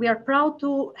 Further, we are proud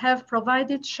to have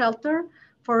provided shelter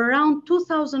for around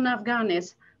 2,000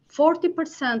 Afghanis,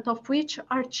 40% of which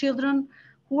are children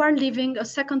who are living a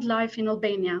second life in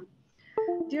Albania.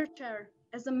 Dear Chair,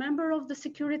 as a member of the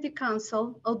Security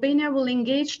Council, Albania will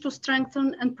engage to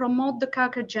strengthen and promote the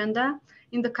CAAC agenda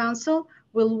in the Council.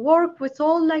 We'll work with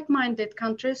all like-minded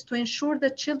countries to ensure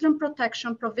that children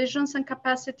protection provisions and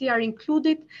capacity are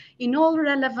included in all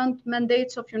relevant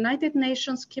mandates of United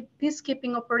Nations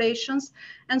peacekeeping operations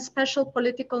and special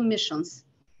political missions.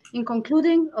 In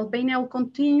concluding, Albania will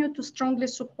continue to strongly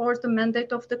support the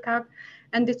mandate of the CAAC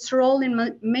and its role in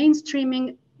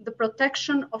mainstreaming the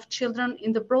protection of children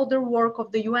in the broader work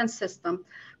of the UN system,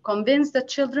 convinced that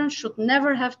children should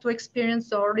never have to experience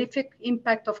the horrific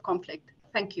impact of conflict.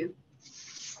 Thank you.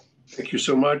 Thank you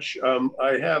so much.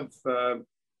 I have the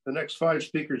next 5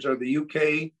 speakers are the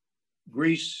UK,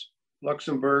 Greece,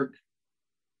 Luxembourg,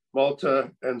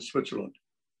 Malta, and Switzerland.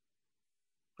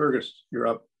 Fergus, you're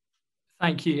up.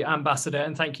 Thank you, Ambassador,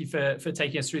 and thank you for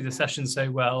taking us through the session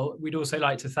so well. We'd also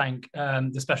like to thank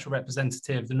the Special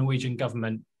Representative, the Norwegian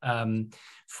government,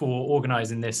 for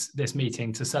organising this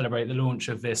meeting to celebrate the launch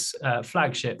of this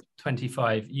flagship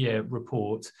 25-year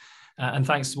report. And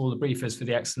thanks to all the briefers for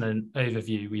the excellent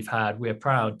overview we've had. We're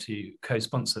proud to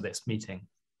co-sponsor this meeting.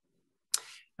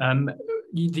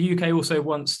 The UK also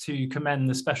wants to commend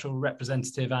the Special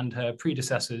Representative and her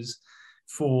predecessors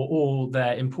for all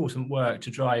their important work to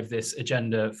drive this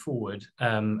agenda forward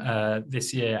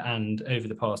this year and over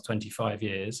the past 25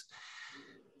 years.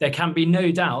 There can be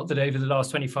no doubt that over the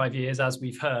last 25 years, as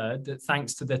we've heard, that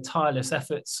thanks to the tireless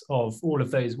efforts of all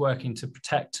of those working to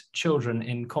protect children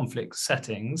in conflict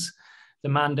settings, the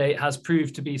mandate has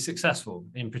proved to be successful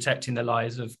in protecting the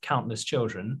lives of countless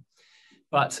children.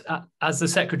 But as the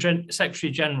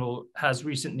Secretary General has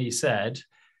recently said,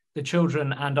 the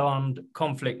children and armed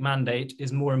conflict mandate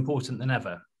is more important than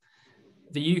ever.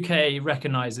 The UK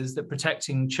recognises that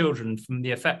protecting children from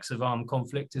the effects of armed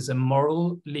conflict is a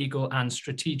moral, legal and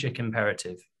strategic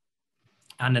imperative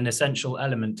and an essential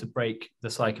element to break the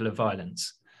cycle of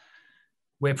violence.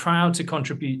 We're proud to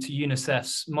contribute to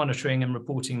UNICEF's monitoring and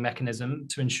reporting mechanism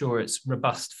to ensure it's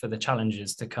robust for the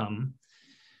challenges to come.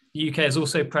 The UK has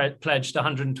also pledged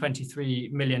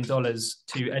 $123 million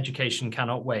to Education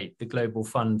Cannot Wait, the global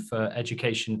fund for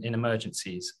education in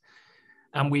emergencies.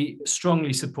 And we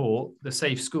strongly support the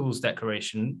Safe Schools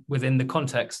Declaration within the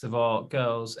context of our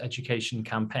Girls' Education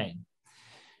campaign.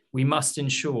 We must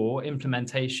ensure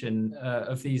implementation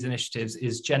of these initiatives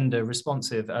is gender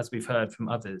responsive, as we've heard from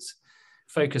others,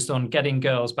 focused on getting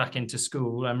girls back into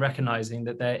school and recognizing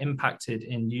that they're impacted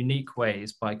in unique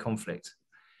ways by conflict.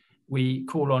 We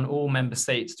call on all member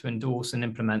states to endorse and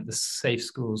implement the Safe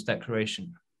Schools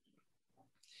Declaration.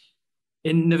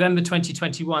 In November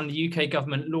 2021, the UK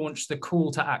government launched the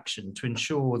call to action to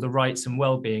ensure the rights and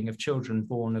well-being of children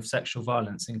born of sexual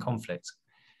violence in conflict,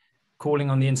 calling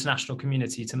on the international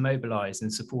community to mobilise in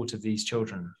support of these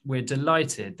children. We're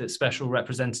delighted that Special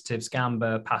Representatives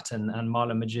Gamba, Patton and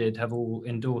Mala Majid have all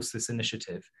endorsed this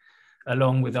initiative,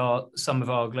 along with some of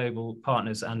our global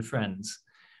partners and friends.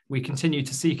 We continue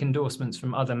to seek endorsements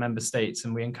from other member states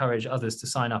and we encourage others to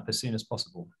sign up as soon as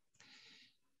possible.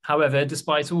 However,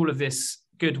 despite all of this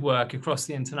good work across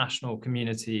the international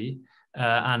community,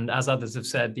 and as others have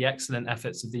said, the excellent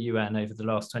efforts of the UN over the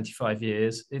last 25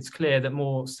 years, it's clear that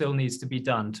more still needs to be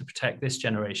done to protect this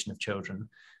generation of children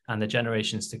and the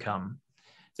generations to come.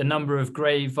 The number of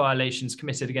grave violations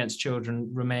committed against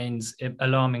children remains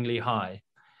alarmingly high.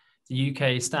 The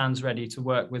UK stands ready to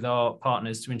work with our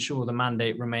partners to ensure the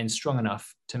mandate remains strong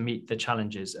enough to meet the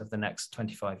challenges of the next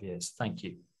 25 years. Thank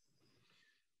you.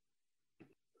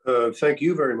 Thank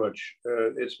you very much.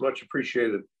 It's much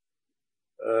appreciated.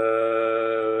 Who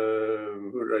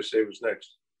did I say was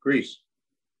next? Greece.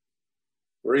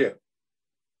 Maria.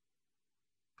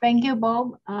 Thank you,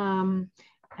 Bob.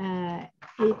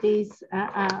 It is,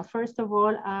 first of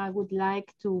all, I would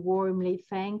like to warmly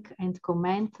thank and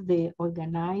commend the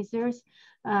organizers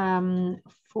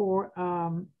for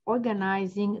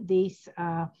organizing this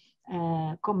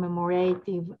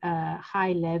commemorative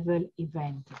high-level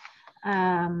event.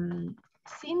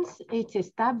 Since its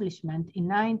establishment in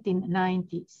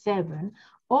 1997,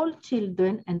 all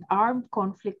children and armed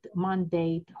conflict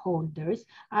mandate holders,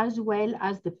 as well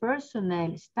as the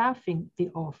personnel staffing the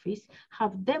office,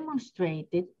 have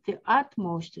demonstrated the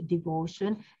utmost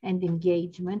devotion and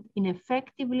engagement in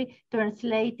effectively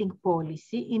translating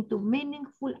policy into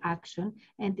meaningful action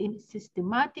and in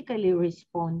systematically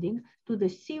responding to the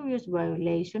serious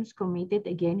violations committed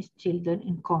against children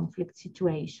in conflict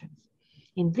situations.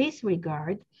 In this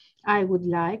regard, I would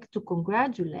like to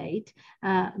congratulate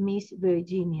Ms.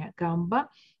 Virginia Gamba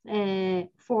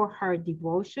for her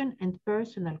devotion and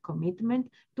personal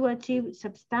commitment to achieve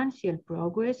substantial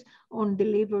progress on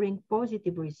delivering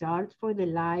positive results for the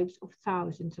lives of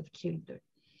thousands of children.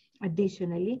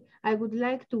 Additionally, I would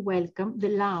like to welcome the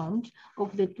launch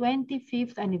of the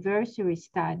 25th anniversary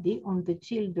study on the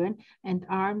children and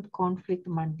armed conflict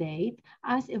mandate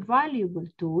as a valuable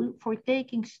tool for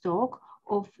taking stock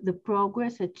of the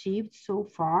progress achieved so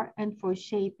far and for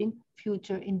shaping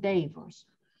future endeavors.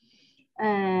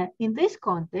 In this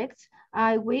context,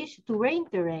 I wish to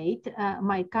reiterate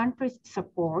my country's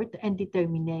support and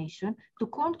determination to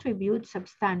contribute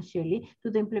substantially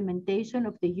to the implementation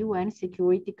of the UN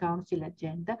Security Council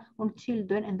agenda on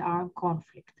children and armed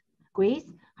conflict.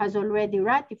 Greece has already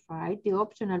ratified the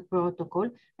optional protocol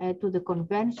to the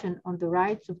Convention on the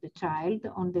Rights of the Child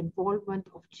on the Involvement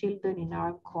of Children in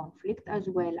Armed Conflict, as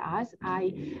well as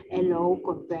ILO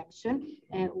Convention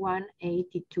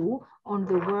 182 on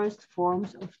the worst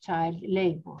forms of child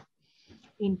labor.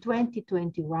 In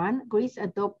 2021, Greece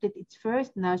adopted its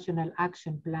first national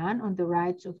action plan on the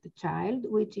rights of the child,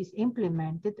 which is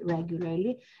implemented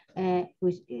regularly,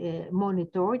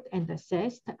 monitored and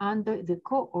assessed under the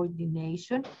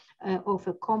coordination of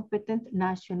a competent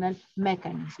national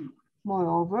mechanism.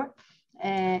 Moreover,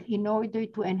 in order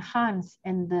to enhance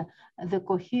the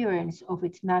coherence of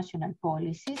its national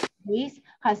policies, Greece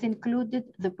has included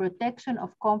the protection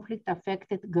of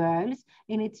conflict-affected girls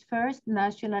in its first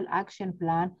national action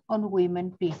plan on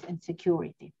women, peace, and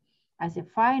security. As a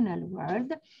final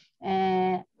word,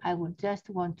 I would just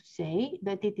want to say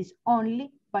that it is only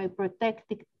by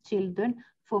protecting children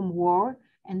from war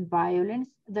and violence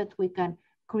that we can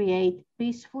create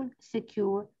peaceful,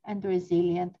 secure, and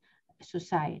resilient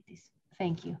societies.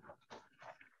 Thank you.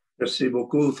 Merci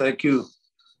beaucoup. Thank you.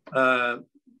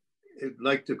 I'd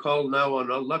like to call now on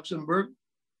Luxembourg.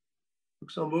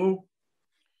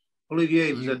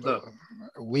 Olivier, vous êtes là.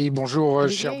 Oui, bonjour,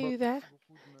 Olivier, are you there?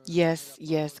 Yes,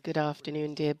 yes. Good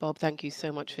afternoon, dear Bob. Thank you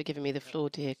so much for giving me the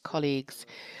floor, dear colleagues.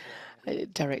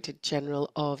 Director General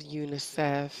of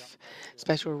UNICEF,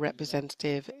 Special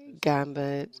Representative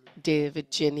Gamba, dear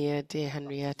Virginia, dear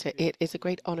Henrietta. It is a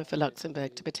great honor for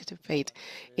Luxembourg to participate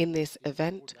in this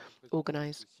event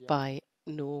organized by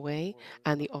Norway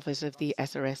and the Office of the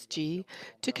SRSG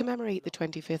to commemorate the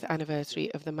 25th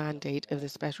anniversary of the mandate of the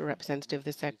Special Representative of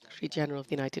the Secretary General of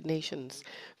the United Nations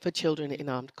for Children in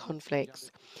Armed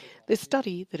Conflicts. The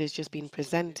study that has just been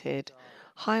presented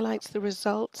highlights the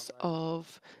results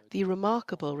of the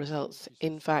remarkable results,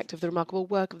 in fact, of the remarkable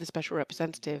work of the special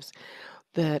representatives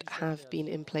that have been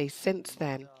in place since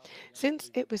then.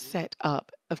 Since it was set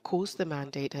up, of course, the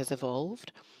mandate has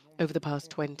evolved. Over the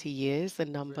past 20 years, the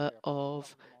number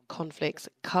of conflicts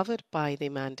covered by the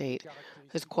mandate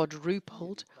has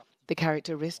quadrupled. The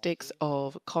characteristics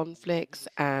of conflicts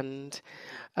and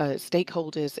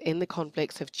stakeholders in the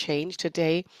conflicts have changed.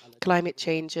 Today, climate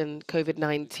change and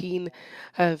COVID-19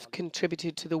 have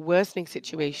contributed to the worsening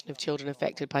situation of children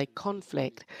affected by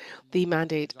conflict. The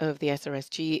mandate of the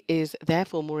SRSG is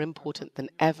therefore more important than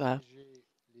ever.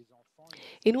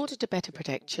 In order to better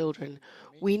protect children,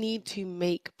 we need to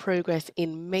make progress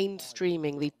in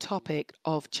mainstreaming the topic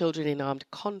of children in armed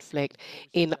conflict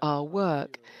in our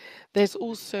work. There's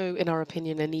also, in our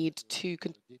opinion, a need to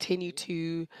continue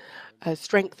to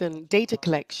strengthen data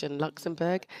collection.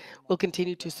 Luxembourg will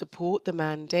continue to support the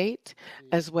mandate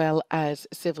as well as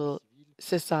civil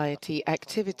society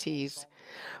activities.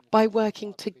 By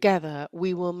working together,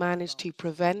 we will manage to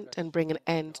prevent and bring an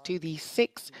end to the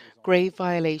 6 grave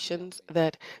violations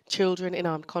that children in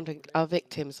armed conflict are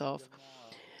victims of.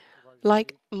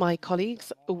 Like my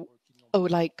colleagues, I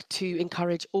would like to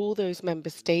encourage all those member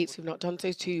states who have not done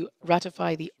so to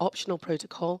ratify the optional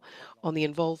protocol on the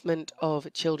involvement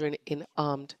of children in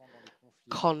armed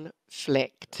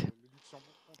conflict.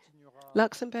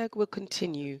 Luxembourg will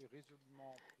continue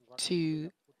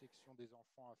to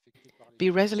be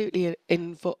resolutely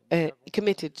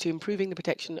committed to improving the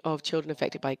protection of children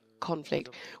affected by conflict.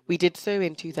 We did so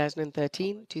in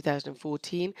 2013,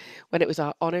 2014, when it was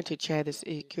our honor to chair the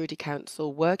Security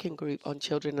Council Working Group on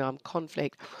Children in Armed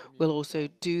Conflict. We'll also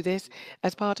do this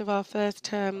as part of our first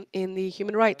term in the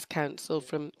Human Rights Council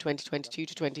from 2022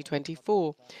 to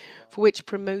 2024, for which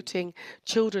promoting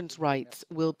children's rights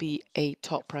will be a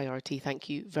top priority. Thank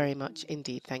you very much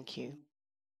indeed. Thank you.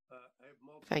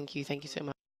 Thank you. Thank you so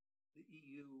much.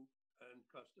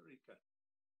 Costa Rica.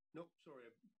 Nope, sorry,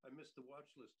 I missed the watch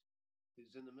list.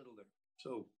 He's in the middle there.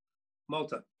 So,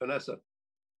 Malta, Vanessa.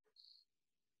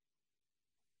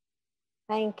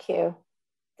 Thank you.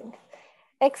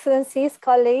 Excellencies,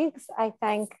 colleagues, I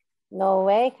thank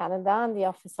Norway, Canada, and the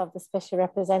Office of the Special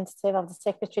Representative of the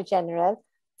Secretary General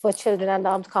for Children and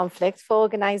Armed Conflict for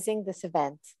organizing this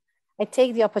event. I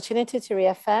take the opportunity to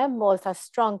reaffirm Malta's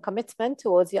strong commitment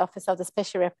towards the Office of the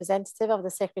Special Representative of the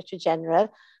Secretary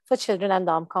General for Children and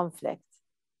Armed Conflict.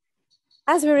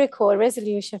 As we recall,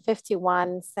 Resolution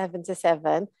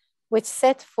 5177, which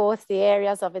set forth the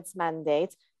areas of its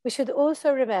mandate, we should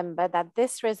also remember that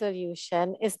this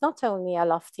resolution is not only a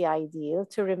lofty ideal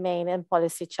to remain in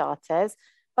policy charters,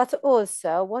 but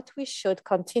also what we should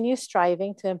continue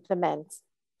striving to implement.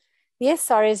 The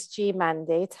SRSG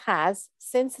mandate has,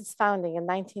 since its founding in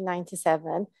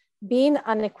 1997, been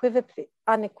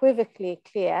unequivocally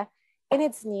clear in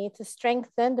its need to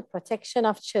strengthen the protection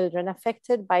of children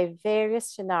affected by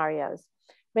various scenarios,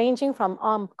 ranging from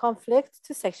armed conflict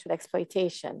to sexual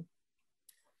exploitation.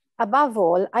 Above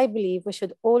all, I believe we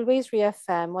should always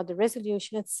reaffirm what the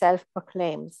resolution itself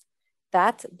proclaims,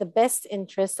 that the best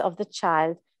interest of the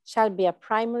child shall be a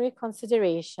primary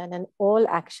consideration in all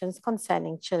actions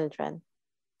concerning children.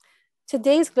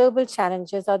 Today's global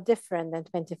challenges are different than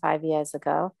 25 years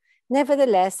ago.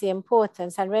 Nevertheless, the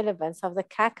importance and relevance of the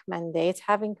CAAC mandate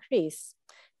have increased.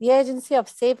 The urgency of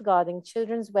safeguarding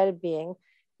children's well-being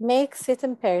makes it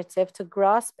imperative to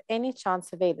grasp any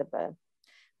chance available.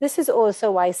 This is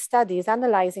also why studies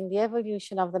analyzing the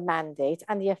evolution of the mandate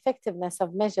and the effectiveness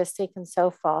of measures taken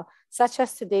so far, such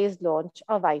as today's launch,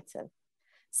 are vital.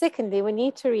 Secondly, we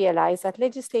need to realize that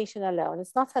legislation alone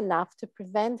is not enough to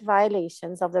prevent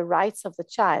violations of the rights of the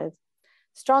child.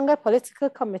 Stronger political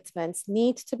commitments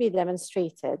need to be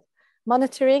demonstrated.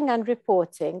 Monitoring and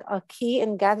reporting are key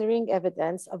in gathering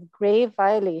evidence of grave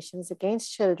violations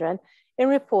against children in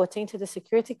reporting to the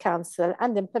Security Council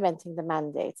and implementing the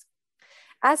mandate.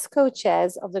 As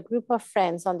co-chairs of the Group of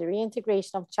Friends on the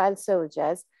Reintegration of Child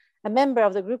Soldiers, a member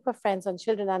of the Group of Friends on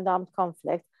Children and Armed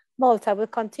Conflict, Malta will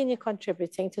continue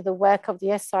contributing to the work of the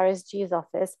SRSG's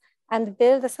office and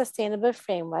build a sustainable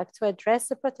framework to address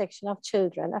the protection of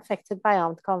children affected by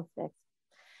armed conflict.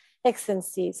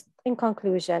 Excellencies, in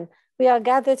conclusion, we are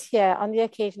gathered here on the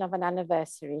occasion of an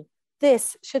anniversary.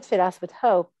 This should fill us with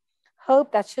hope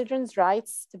that children's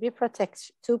rights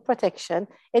to protection,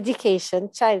 education,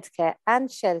 childcare, and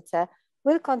shelter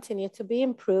will continue to be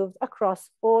improved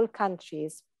across all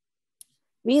countries.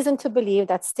 Reason to believe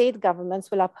that state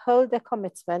governments will uphold their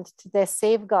commitment to their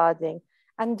safeguarding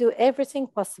and do everything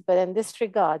possible in this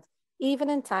regard, even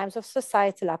in times of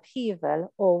societal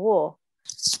upheaval or war.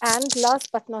 And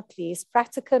last but not least,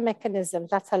 practical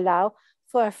mechanisms that allow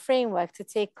for a framework to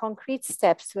take concrete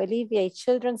steps to alleviate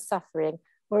children's suffering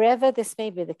wherever this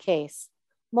may be the case.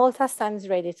 Malta stands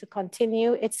ready to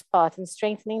continue its part in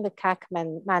strengthening the CAAC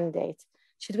mandate.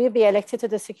 Should we be elected to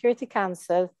the Security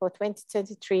Council for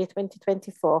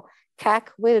 2023-2024, CAAC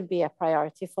will be a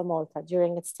priority for Malta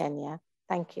during its tenure.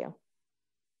 Thank you.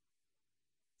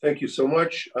 Thank you so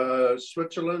much.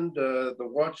 Switzerland, the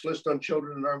watch list on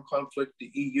children in armed conflict, the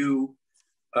EU.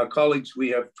 Colleagues, we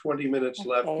have 20 minutes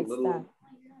left. A little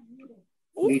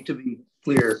need to be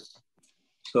clear.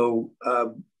 So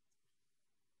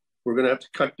we're going to have to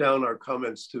cut down our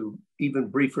comments to even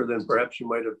briefer than perhaps you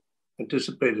might have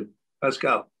anticipated.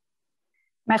 Pascal.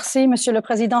 Merci, Monsieur le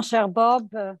Président, cher Bob,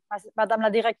 Madame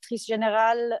la Directrice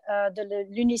Générale de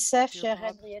l'UNICEF, chère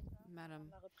Henriette.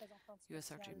 Madam U.S.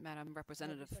 Secretary, Madam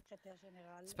Representative,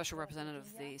 Special Representative,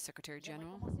 the Secretary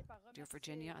General, dear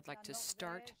Virginia, I'd like to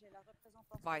start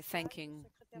by thanking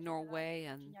Norway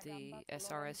and the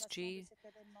SRSG,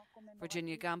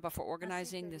 Virginia Gamba, for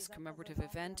organizing this commemorative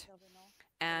event,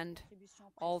 and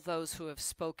all those who have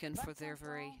spoken for their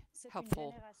very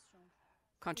helpful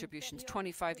contributions.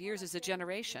 25 years is a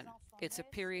generation. It's a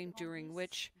period during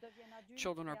which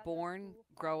children are born,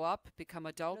 grow up, become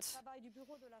adults.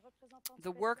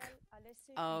 The work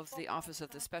of the Office of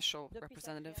the Special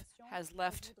Representative has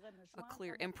left a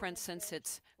clear imprint since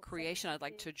its creation. I'd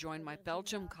like to join my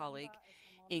Belgium colleague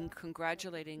in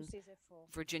congratulating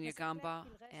Virginia Gamba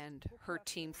and her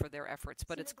team for their efforts,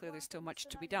 but it's clear there's still much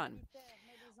to be done.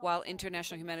 While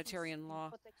international humanitarian law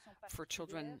for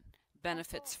children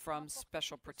benefits from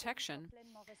special protection,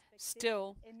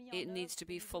 still it needs to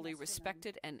be fully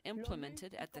respected and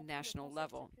implemented at the national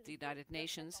level. The United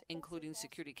Nations, including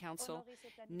Security Council,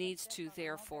 needs to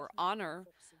therefore honor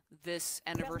this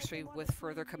anniversary with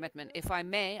further commitment. If I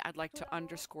may, I'd like to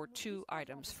underscore two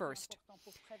items. First,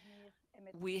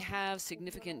 we have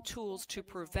significant tools to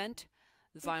prevent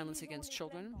violence against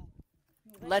children.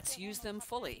 Let's use them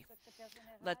fully.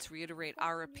 Let's reiterate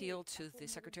our appeal to the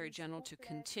Secretary General to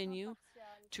continue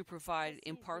to provide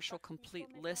impartial, complete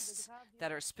lists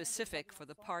that are specific for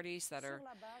the parties that are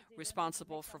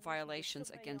responsible for violations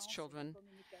against children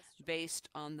based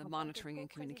on the monitoring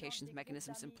and communications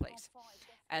mechanisms in place.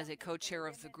 As a co-chair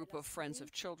of the Group of Friends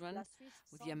of Children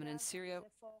with Yemen and Syria,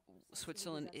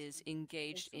 Switzerland is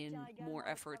engaged in more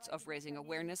efforts of raising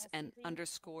awareness and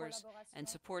underscores and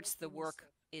supports the work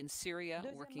in Syria,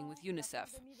 working with UNICEF.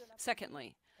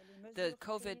 Secondly, the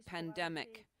COVID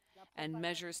pandemic and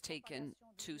measures taken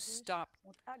to stop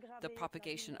the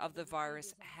propagation of the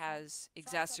virus has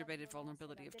exacerbated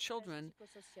vulnerability of children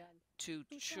to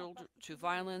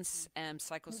violence and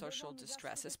psychosocial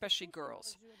distress, especially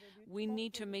girls. We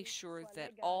need to make sure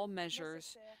that all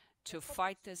measures to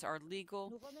fight this are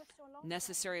legal,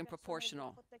 necessary, and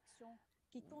proportional.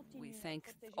 We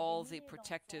thank all the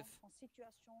protective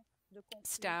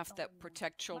staff that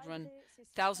protect children,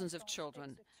 thousands of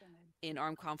children in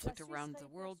armed conflict around the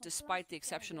world, despite the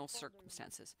exceptional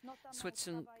circumstances.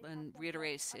 Switzerland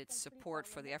reiterates its support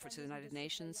for the efforts of the United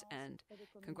Nations, and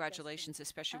congratulations,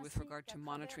 especially with regard to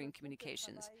monitoring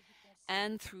communications.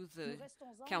 And through the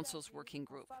Council's working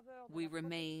group, we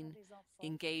remain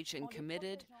engaged and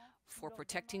committed for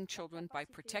protecting children. By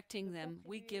protecting them,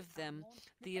 we give them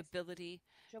the ability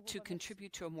to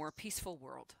contribute to a more peaceful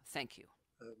world. Thank you.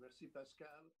 Merci, Pascal.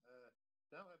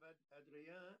 Now I've had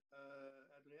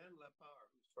Adrienne Lapar,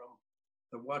 who's from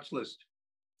the watch list.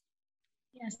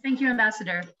 Yes, thank you,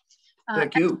 Ambassador.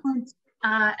 Thank you.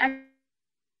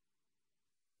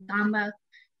 Gamba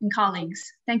and colleagues,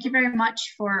 thank you very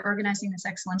much for organizing this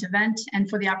excellent event and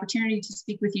for the opportunity to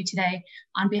speak with you today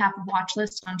on behalf of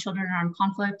Watchlist on Children in Armed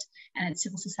Conflict and its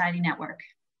Civil Society Network.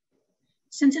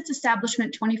 Since its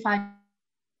establishment, 25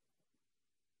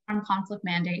 Armed Conflict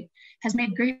Mandate has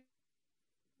made great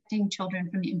protecting children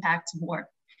from the impacts of war,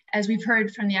 as we've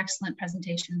heard from the excellent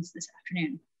presentations this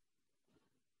afternoon.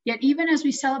 Yet even as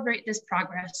we celebrate this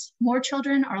progress, more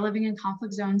children are living in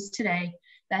conflict zones today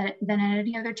than at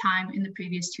any other time in the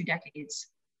previous 2 decades.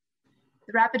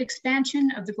 The rapid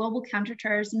expansion of the global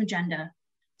counterterrorism agenda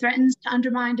threatens to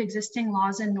undermine existing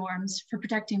laws and norms for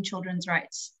protecting children's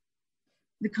rights.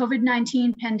 The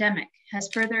COVID-19 pandemic has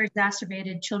further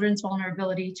exacerbated children's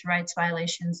vulnerability to rights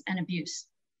violations and abuse.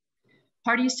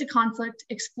 Parties to conflict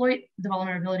exploit the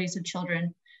vulnerabilities of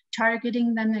children,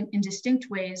 targeting them in distinct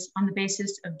ways on the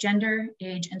basis of gender,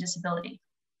 age, and disability.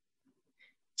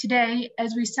 Today,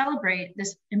 as we celebrate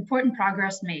this important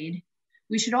progress made,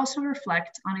 we should also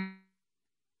reflect on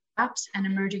gaps and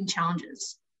emerging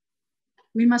challenges.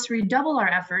 We must redouble our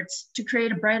efforts to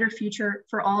create a brighter future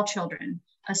for all children,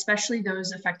 especially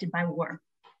those affected by war.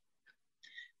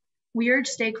 We urge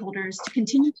stakeholders to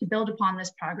continue to build upon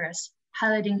this progress,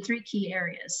 highlighting 3 key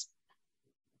areas.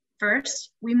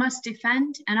 First, we must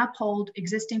defend and uphold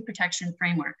existing protection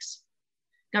frameworks.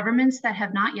 Governments that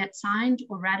have not yet signed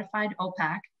or ratified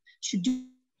OPAC should do.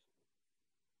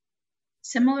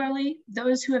 Similarly,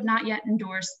 those who have not yet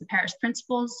endorsed the Paris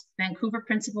Principles, Vancouver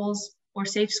Principles, or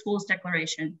Safe Schools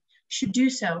Declaration should do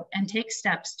so and take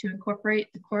steps to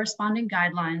incorporate the corresponding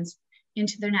guidelines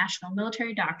into their national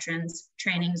military doctrines,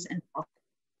 trainings, and policies.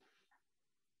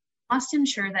 We must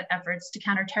ensure that efforts to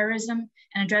counter terrorism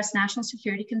and address national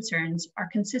security concerns are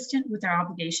consistent with our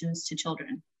obligations to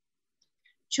children.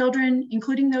 Children,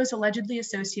 including those allegedly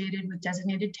associated with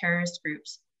designated terrorist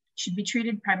groups, should be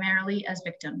treated primarily as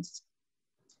victims.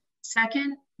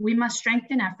 Second, we must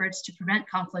strengthen efforts to prevent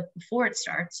conflict before it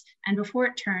starts and before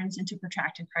it turns into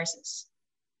protracted crisis.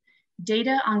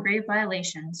 Data on grave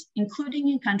violations, including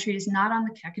in countries not on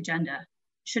the CAAC agenda,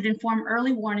 should inform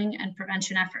early warning and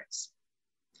prevention efforts.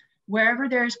 Wherever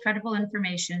there is credible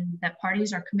information that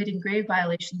parties are committing grave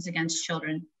violations against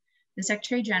children, the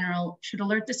Secretary General should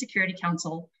alert the Security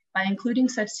Council by including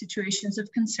such situations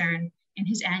of concern in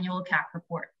his annual CAAC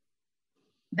report.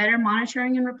 Better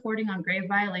monitoring and reporting on grave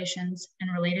violations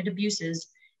and related abuses,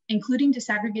 including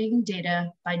disaggregating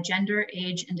data by gender,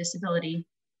 age, and disability,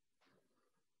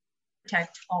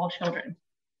 protect all children.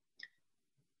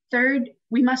 Third,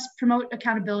 we must promote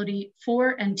accountability for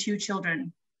and to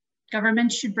children.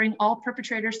 Governments should bring all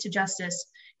perpetrators to justice,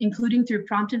 including through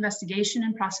prompt investigation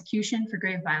and prosecution for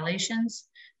grave violations,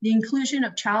 the inclusion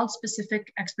of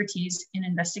child-specific expertise in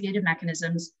investigative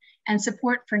mechanisms, and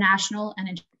support for national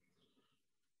and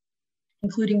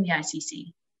including the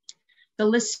ICC. The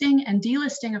listing and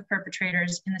delisting of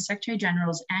perpetrators in the Secretary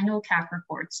General's annual CAAC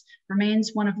reports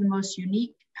remains one of the most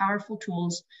unique, powerful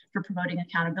tools for promoting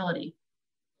accountability.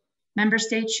 Member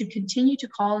states should continue to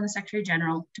call on the Secretary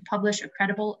General to publish a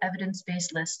credible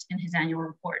evidence-based list in his annual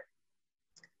report.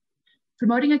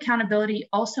 Promoting accountability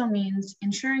also means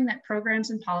ensuring that programs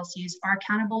and policies are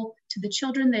accountable to the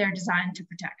children they are designed to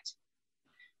protect.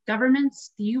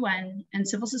 Governments, the UN, and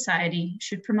civil society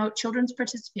should promote children's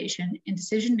participation in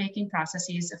decision-making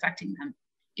processes affecting them,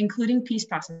 including peace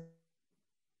processes,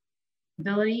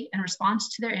 and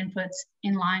response to their inputs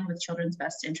in line with children's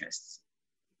best interests.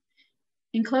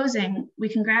 In closing, we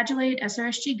congratulate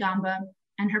SRSG Gamba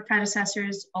and her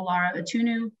predecessors, Alara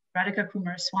Atunu, Radhika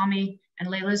Kumaraswamy, and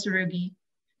Leila Zarugi,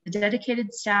 the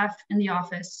dedicated staff in the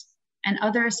office, and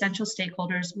other essential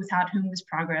stakeholders without whom this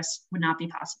progress would not be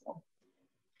possible.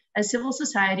 As civil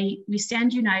society, we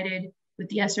stand united with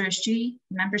the SRSG,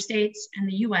 member states, and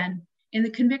the UN in the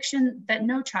conviction that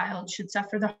no child should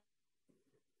suffer the harm.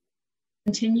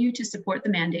 Continue to support the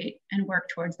mandate and work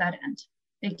towards that end.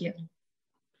 Thank you.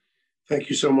 Thank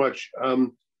you so much.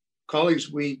 Colleagues,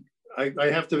 I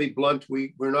have to be blunt.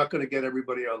 We're not going to get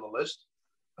everybody on the list.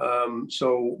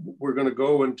 So we're going to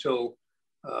go until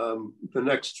the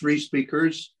next three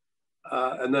speakers.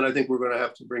 And then I think we're going to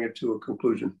have to bring it to a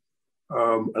conclusion,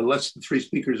 unless the three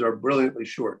speakers are brilliantly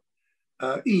short.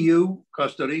 EU,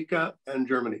 Costa Rica, and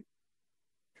Germany.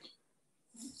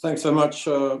 Thanks so much,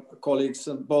 colleagues.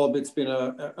 Bob, it's been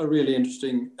a really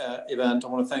interesting event. I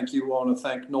want to thank you. I want to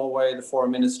thank Norway, the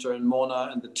Foreign Minister, and Mona,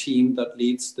 and the team that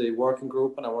leads the working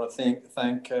group. And I want to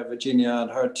thank Virginia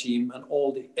and her team and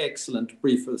all the excellent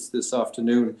briefers this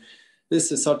afternoon.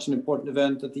 This is such an important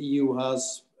event that the EU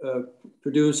has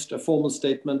produced a formal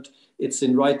statement. It's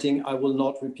in writing. I will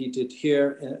not repeat it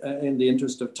here in the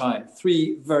interest of time.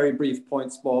 Three very brief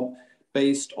points, Bob,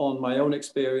 based on my own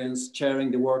experience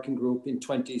chairing the working group in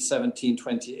 2017,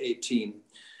 2018.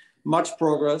 Much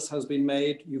progress has been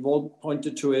made. You've all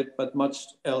pointed to it, but much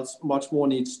more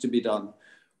needs to be done.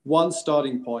 One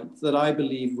starting point that I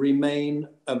believe remain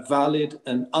valid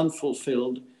and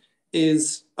unfulfilled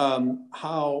is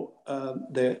how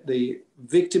the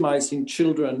victimizing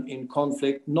children in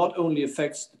conflict not only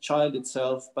affects the child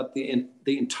itself, but the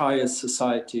entire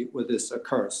society where this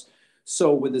occurs.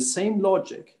 So with the same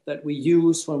logic that we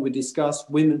use when we discuss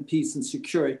women, peace and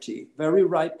security, very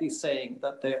rightly saying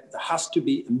that there has to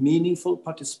be a meaningful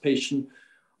participation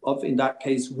of, in that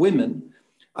case, women,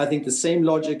 I think the same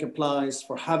logic applies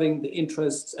for having the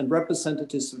interests and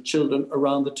representatives of children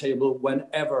around the table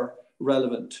whenever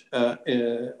relevant.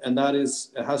 And that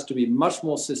has to be much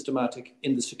more systematic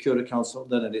in the Security Council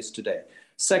than it is today.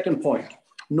 Second point,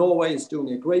 Norway is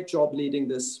doing a great job leading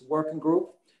this working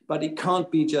group, but it can't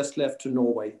be just left to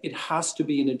Norway. It has to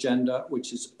be an agenda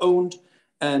which is owned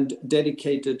and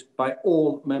dedicated by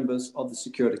all members of the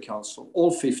Security Council,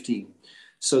 all 15.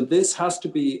 So this has to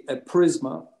be a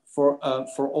prisma for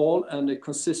all and a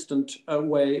consistent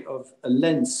way of a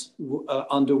lens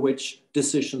under which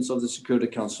decisions of the Security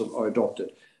Council are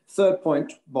adopted. Third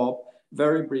point, Bob,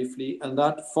 very briefly, and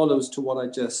that follows to what I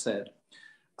just said.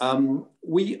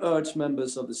 We urge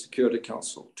members of the Security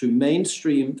Council to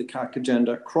mainstream the CAAC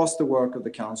agenda across the work of the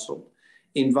Council,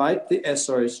 invite the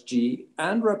SRSG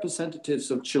and representatives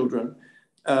of children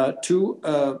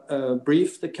to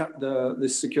brief the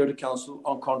Security Council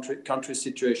on country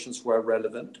situations where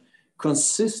relevant,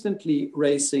 consistently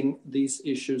raising these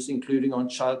issues, including on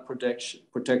child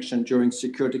protection during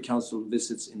Security Council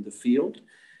visits in the field,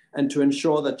 and to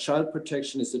ensure that child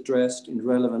protection is addressed in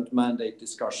relevant mandate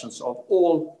discussions of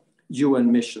all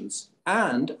UN missions,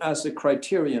 and as a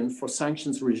criterion for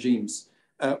sanctions regimes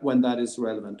when that is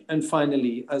relevant. And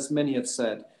finally, as many have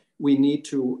said, we need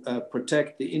to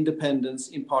protect the independence,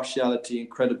 impartiality, and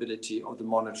credibility of the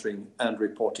monitoring and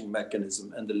reporting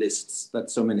mechanism and the lists that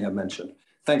so many have mentioned.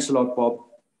 Thanks a lot, Bob.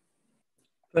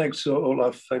 Thanks,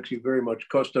 Olaf. Thank you very much.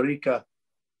 Costa Rica.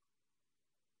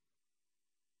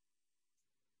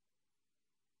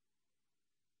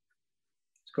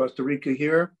 Is Costa Rica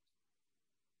here?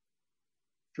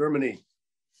 Germany,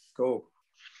 go.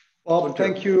 Bob,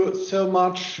 thank you so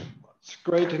much. It's a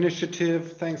great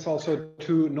initiative. Thanks also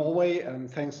to Norway, and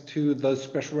thanks to the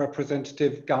Special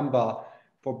Representative Gamba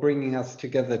for bringing us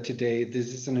together today.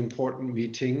 This is an important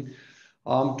meeting.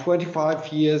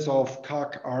 25 years of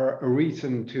CAAC are a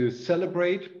reason to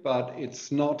celebrate, but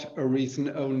it's not a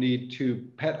reason only to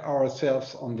pat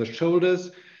ourselves on the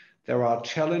shoulders. There are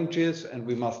challenges and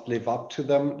we must live up to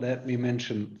them. Let me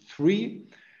mention three.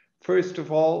 First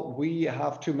of all, we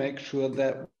have to make sure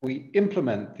that we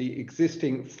implement the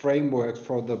existing framework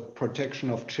for the protection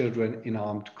of children in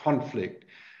armed conflict.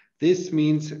 This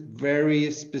means very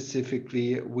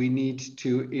specifically, we need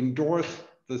to endorse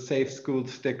the Safe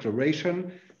Schools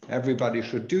Declaration. Everybody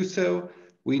should do so.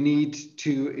 We need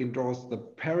to endorse the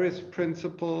Paris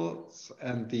Principles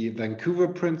and the Vancouver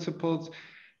Principles.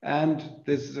 And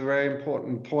this is a very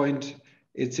important point.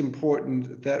 It's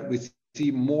important that we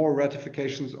see more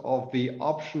ratifications of the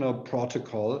optional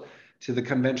protocol to the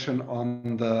Convention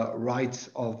on the Rights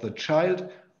of the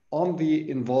Child on the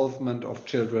involvement of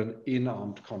children in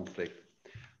armed conflict.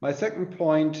 My second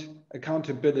point,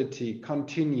 accountability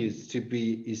continues to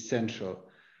be essential.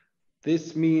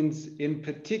 This means in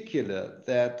particular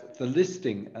that the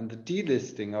listing and the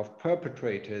delisting of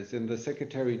perpetrators in the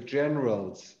Secretary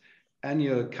General's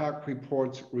annual CAAC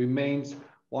reports remains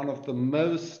one of the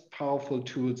most powerful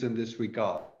tools in this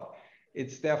regard.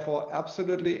 It's therefore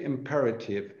absolutely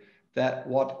imperative that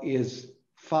what is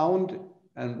found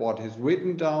and what is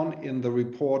written down in the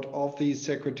report of the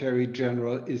Secretary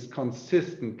General is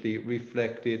consistently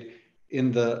reflected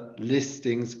in the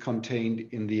listings contained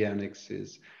in the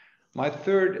annexes. My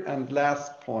third and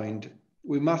last point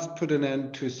we must put an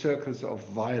end to circles of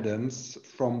violence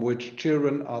from which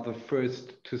children are the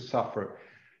first to suffer.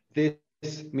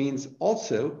 This means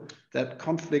also that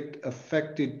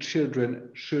conflict-affected children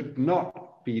should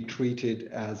not be treated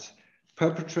as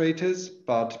perpetrators,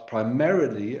 but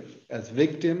primarily as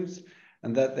victims,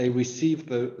 and that they receive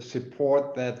the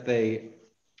support that they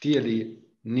dearly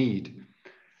need.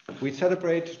 We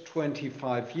celebrate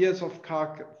 25 years of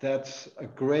CAAC. That's a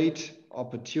great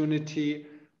opportunity.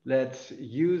 Let's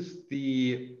use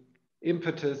the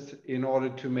impetus in order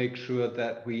to make sure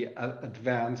that we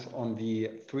advance on the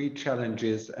 3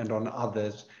 challenges and on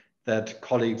others that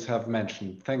colleagues have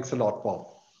mentioned. Thanks a lot, Bob.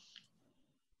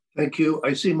 Thank you.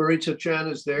 I see Maritza Chan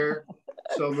is there.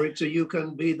 So Maritza, you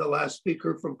can be the last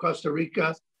speaker from Costa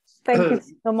Rica. Thank you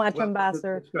so much,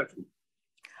 Ambassador.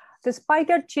 Despite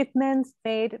the achievements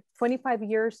made 25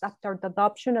 years after the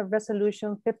adoption of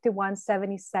Resolution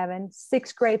 5177,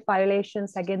 6 grave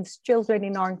violations against children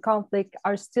in armed conflict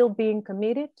are still being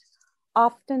committed,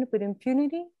 often with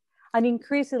impunity and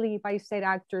increasingly by state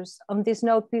actors. On this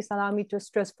note, please allow me to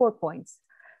stress 4 points.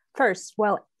 First,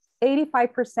 while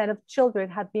 85% of children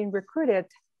have been recruited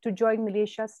to join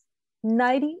militias,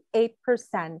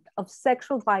 98% of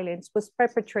sexual violence was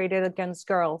perpetrated against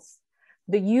girls.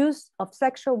 The use of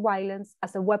sexual violence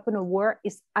as a weapon of war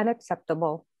is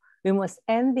unacceptable. We must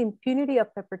end the impunity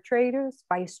of perpetrators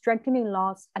by strengthening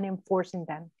laws and enforcing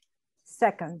them.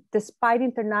 Second, despite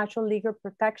international legal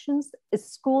protections,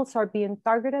 schools are being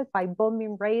targeted by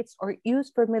bombing raids or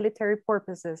used for military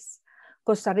purposes.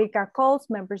 Costa Rica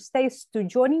calls member states to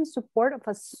join in support of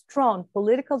a strong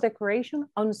political declaration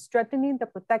on strengthening the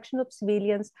protection of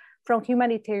civilians from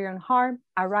humanitarian harm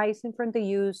arising from the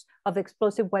use of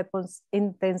explosive weapons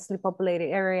in densely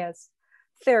populated areas.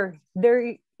 Third,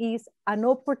 there is an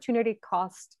opportunity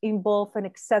cost involved in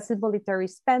excessive military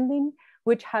spending,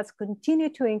 which has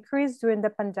continued to increase during the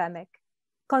pandemic.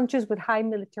 Countries with high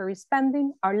military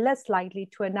spending are less likely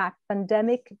to enact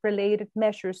pandemic-related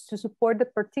measures to support the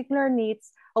particular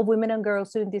needs of women and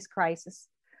girls during this crisis.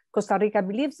 Costa Rica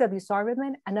believes that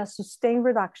disarmament and a sustained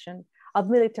reduction of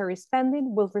military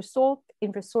spending will result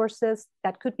in resources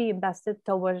that could be invested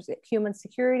towards human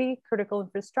security, critical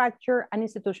infrastructure, and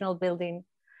institutional building.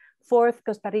 Fourth,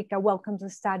 Costa Rica welcomes a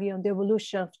study on the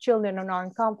evolution of children on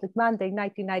armed conflict mandate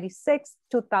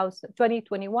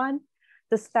 1996-2021.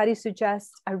 The study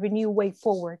suggests a renewed way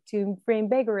forward to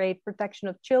reinvigorate protection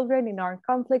of children in armed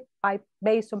conflict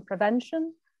based on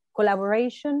prevention,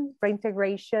 collaboration,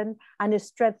 reintegration, and a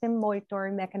strengthened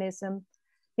monitoring mechanism.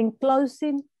 In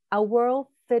closing, a world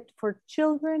fit for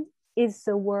children is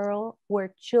a world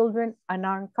where children and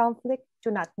armed conflict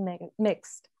do not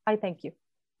mix. I thank you.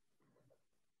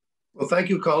 Well, thank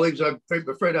you, colleagues. I'm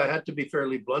afraid I had to be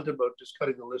fairly blunt about just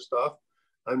cutting the list off.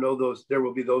 I know there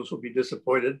will be those who will be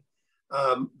disappointed.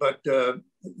 But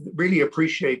really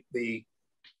appreciate the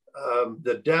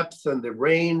depth and the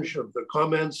range of the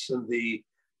comments and the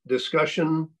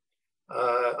discussion.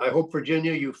 I hope,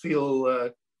 Virginia, you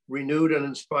feel renewed and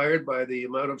inspired by the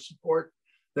amount of support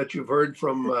that you've heard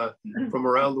from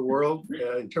around the world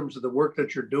in terms of the work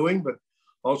that you're doing, but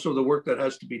also the work that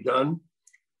has to be done.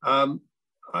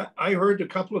 I heard a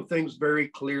couple of things very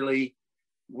clearly.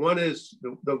 One is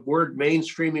the word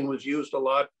mainstreaming was used a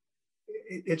lot.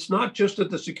 It's not just at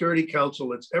the Security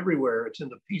Council, it's everywhere. It's in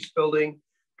the Peacebuilding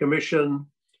Commission.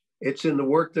 It's in the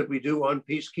work that we do on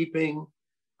peacekeeping.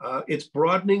 It's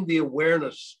broadening the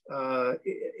awareness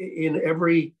in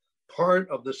every part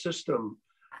of the system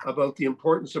about the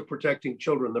importance of protecting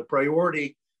children, the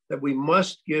priority that we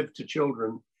must give to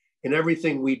children in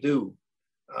everything we do.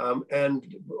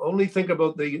 And only think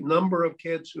about the number of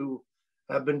kids who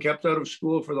have been kept out of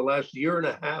school for the last year and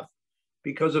a half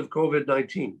because of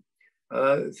COVID-19.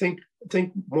 Think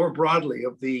more broadly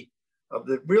of the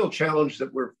real challenge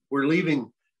that we're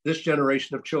leaving this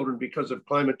generation of children because of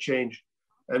climate change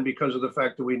and because of the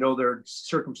fact that we know there are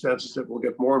circumstances that will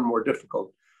get more and more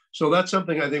difficult. So that's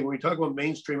something I think when we talk about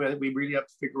mainstream, I think we really have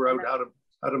to figure out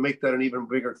how to make that an even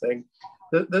bigger thing.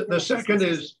 The second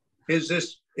is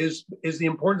the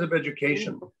importance of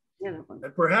education. And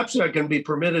perhaps I can be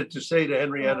permitted to say to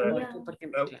Henrietta,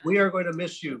 we are going to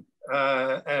miss you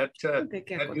at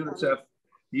UNICEF.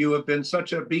 You have been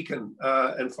such a beacon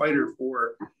and fighter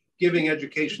for giving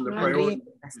education the priority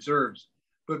it deserves.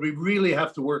 But we really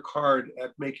have to work hard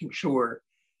at making sure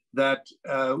that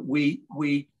we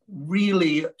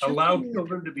really allow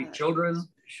children to be children,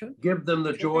 give them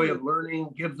the joy of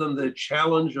learning, give them the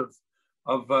challenge of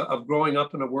growing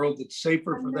up in a world that's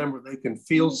safer for them, where they can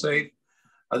feel safe.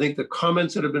 I think the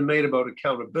comments that have been made about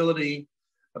accountability,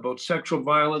 about sexual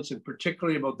violence, and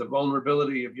particularly about the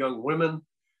vulnerability of young women,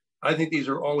 I think these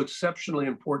are all exceptionally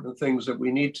important things that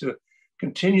we need to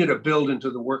continue to build into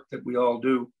the work that we all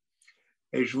do.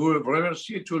 Et je veux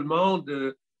remercier tout le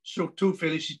monde, surtout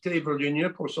féliciter Virginia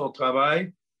pour son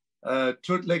travail,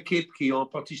 toute l'équipe qui ont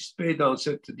participé dans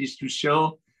cette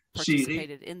discussion.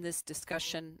 Participated in this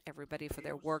discussion, everybody for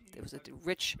their work. It was a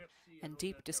rich and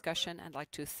deep discussion. I'd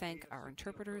like to thank our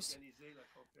interpreters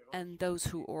and those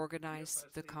who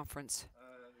organized the conference,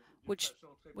 which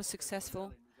was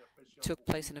successful, took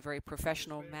place in a very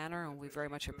professional manner, and we very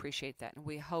much appreciate that. And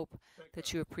we hope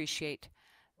that you appreciate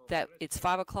that it's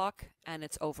 5 o'clock and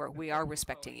it's over. We are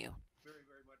respecting you.